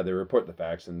written. But, yeah, they report the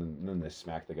facts, and then they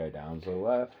smack the guy down.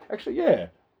 So, actually, yeah.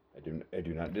 I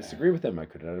do not disagree with them. I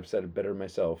could not have said it better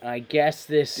myself. I guess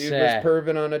this dude was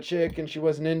perving on a chick and she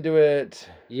wasn't into it.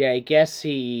 Yeah, I guess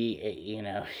he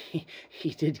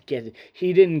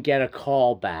didn't get a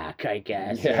call back, I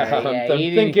guess. Yeah, I'm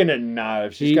thinking it not.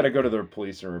 If she's got to go to the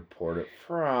police and report it,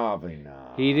 probably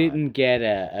not. He didn't get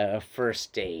a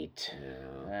first date.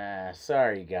 Yeah.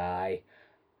 Sorry, guy.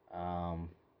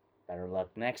 Better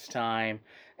luck next time.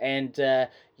 And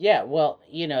yeah, well,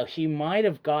 he might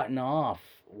have gotten off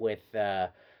with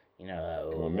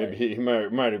well, maybe he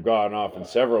might have gotten off in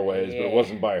several ways, but it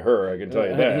wasn't by her, I can tell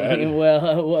you that.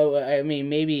 well, I mean,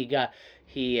 maybe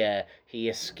he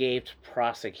escaped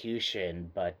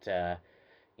prosecution, but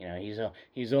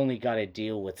he's only got to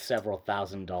deal with several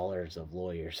 $1,000s of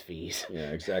lawyers' fees.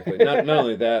 Yeah, exactly. Not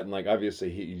only that, and like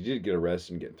obviously he did get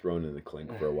arrested and get thrown in the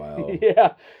clink for a while.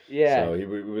 Yeah. So he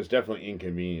was definitely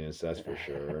inconvenienced, that's for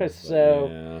sure.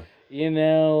 So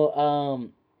yeah.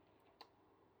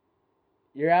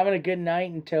 You're having a good night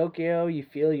in Tokyo. You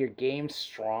feel your game's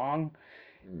strong.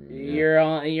 You're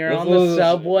on the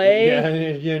subway.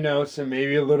 Yeah, so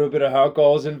maybe a little bit of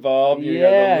alcohol's involved. You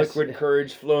got the liquid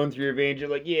courage flowing through your veins. You're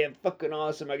like, yeah, fucking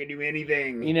awesome. I can do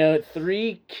anything.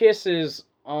 3 kisses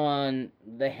on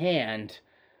the hand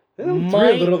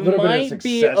might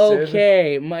be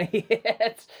okay.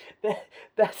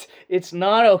 It's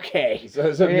not okay. So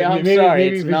I'm sorry,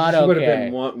 it's not okay. Would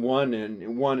have been one,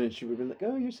 and she would have been like,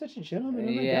 "Oh, you're such a gentleman.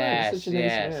 Oh my God, you're such a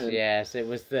nice man." Yes. It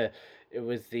was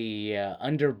the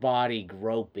underbody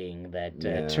groping that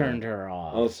turned her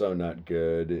off. Also not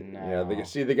good. No. Yeah,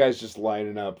 the guy's just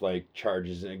lining up like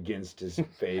charges against his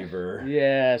favor.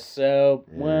 Yeah. So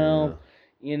well,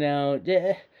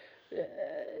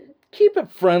 keep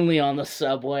it friendly on the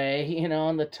subway,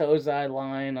 on the Tozai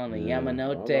line, on the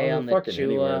Yamanote, on the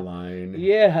Chua line.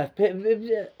 Yeah,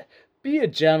 be a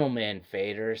gentleman,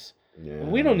 faders. Yeah.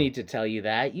 We don't need to tell you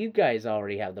that. You guys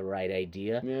already have the right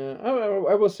idea. Yeah,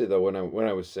 I will say though, when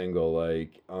I was single,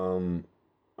 like,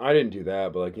 I didn't do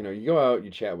that, but like, you go out, you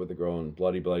chat with the girl, and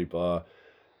bloody blah.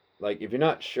 like if you're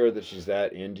not sure that she's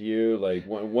that into you, like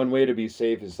one way to be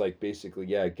safe is like basically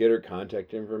get her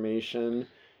contact information,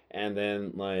 and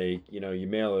then like you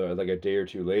mail her like a day or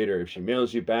two later. If she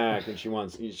mails you back and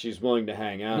she's willing to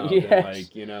hang out, then Yes.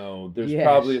 like there's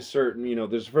probably a certain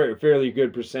there's a fairly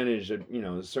good percentage of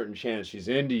a certain chance she's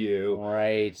into you.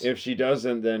 Right. If she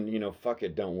doesn't, then fuck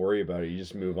it, don't worry about it. You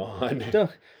just move on.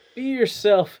 Don't be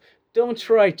yourself. Don't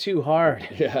try too hard.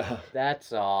 Yeah.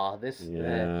 That's all. This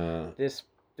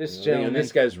This gentleman.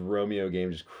 This guy's Romeo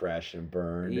game just crashed and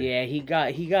burned. Yeah, he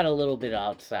got a little bit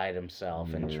outside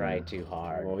himself and tried too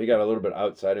hard. Well, he got a little bit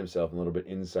outside himself and a little bit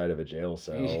inside of a jail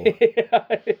cell.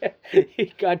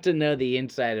 He got to know the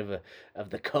inside of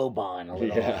the Koban a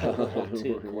little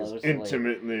too closely. He's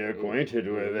intimately acquainted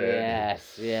with it.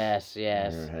 Yes.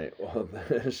 All right. Well,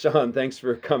 Sean, thanks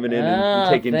for coming in and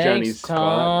taking Johnny's spot.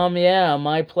 Tom. Yeah,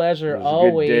 my pleasure. It was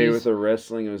always. A good day with the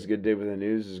wrestling. It was a good day with the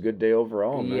news. It was a good day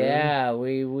overall, man.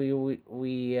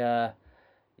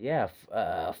 Yeah,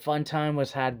 fun time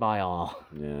was had by all.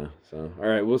 Yeah. So, all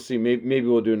right, we'll see. Maybe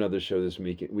we'll do another show this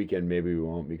weekend. Maybe we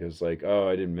won't because, like,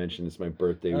 I didn't mention it's my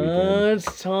birthday weekend.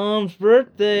 It's Tom's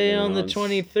birthday on the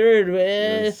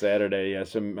 23rd. On Saturday,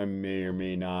 yes. I may or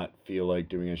may not feel like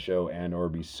doing a show or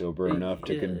be sober enough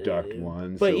to conduct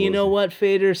one. But you know what,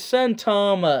 Fader? Send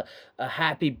Tom a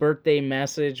happy birthday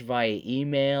message via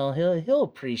email. He'll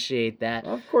appreciate that.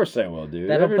 Of course I will, dude.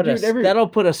 That'll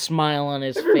put a smile on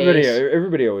his face.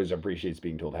 Everybody always appreciates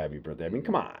being told happy birthday. I mean,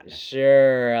 come on.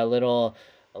 Sure, a little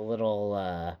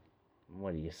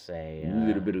what do you say? A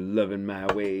little bit of love in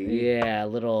my way. Yeah, a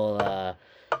little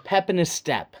pep in his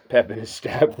step. Pep in his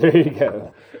step. There you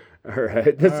go. All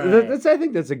right. That's I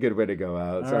think that's a good way to go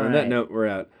out. So on that note, we're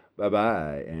out.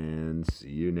 Bye-bye, and see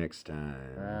you next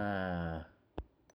time.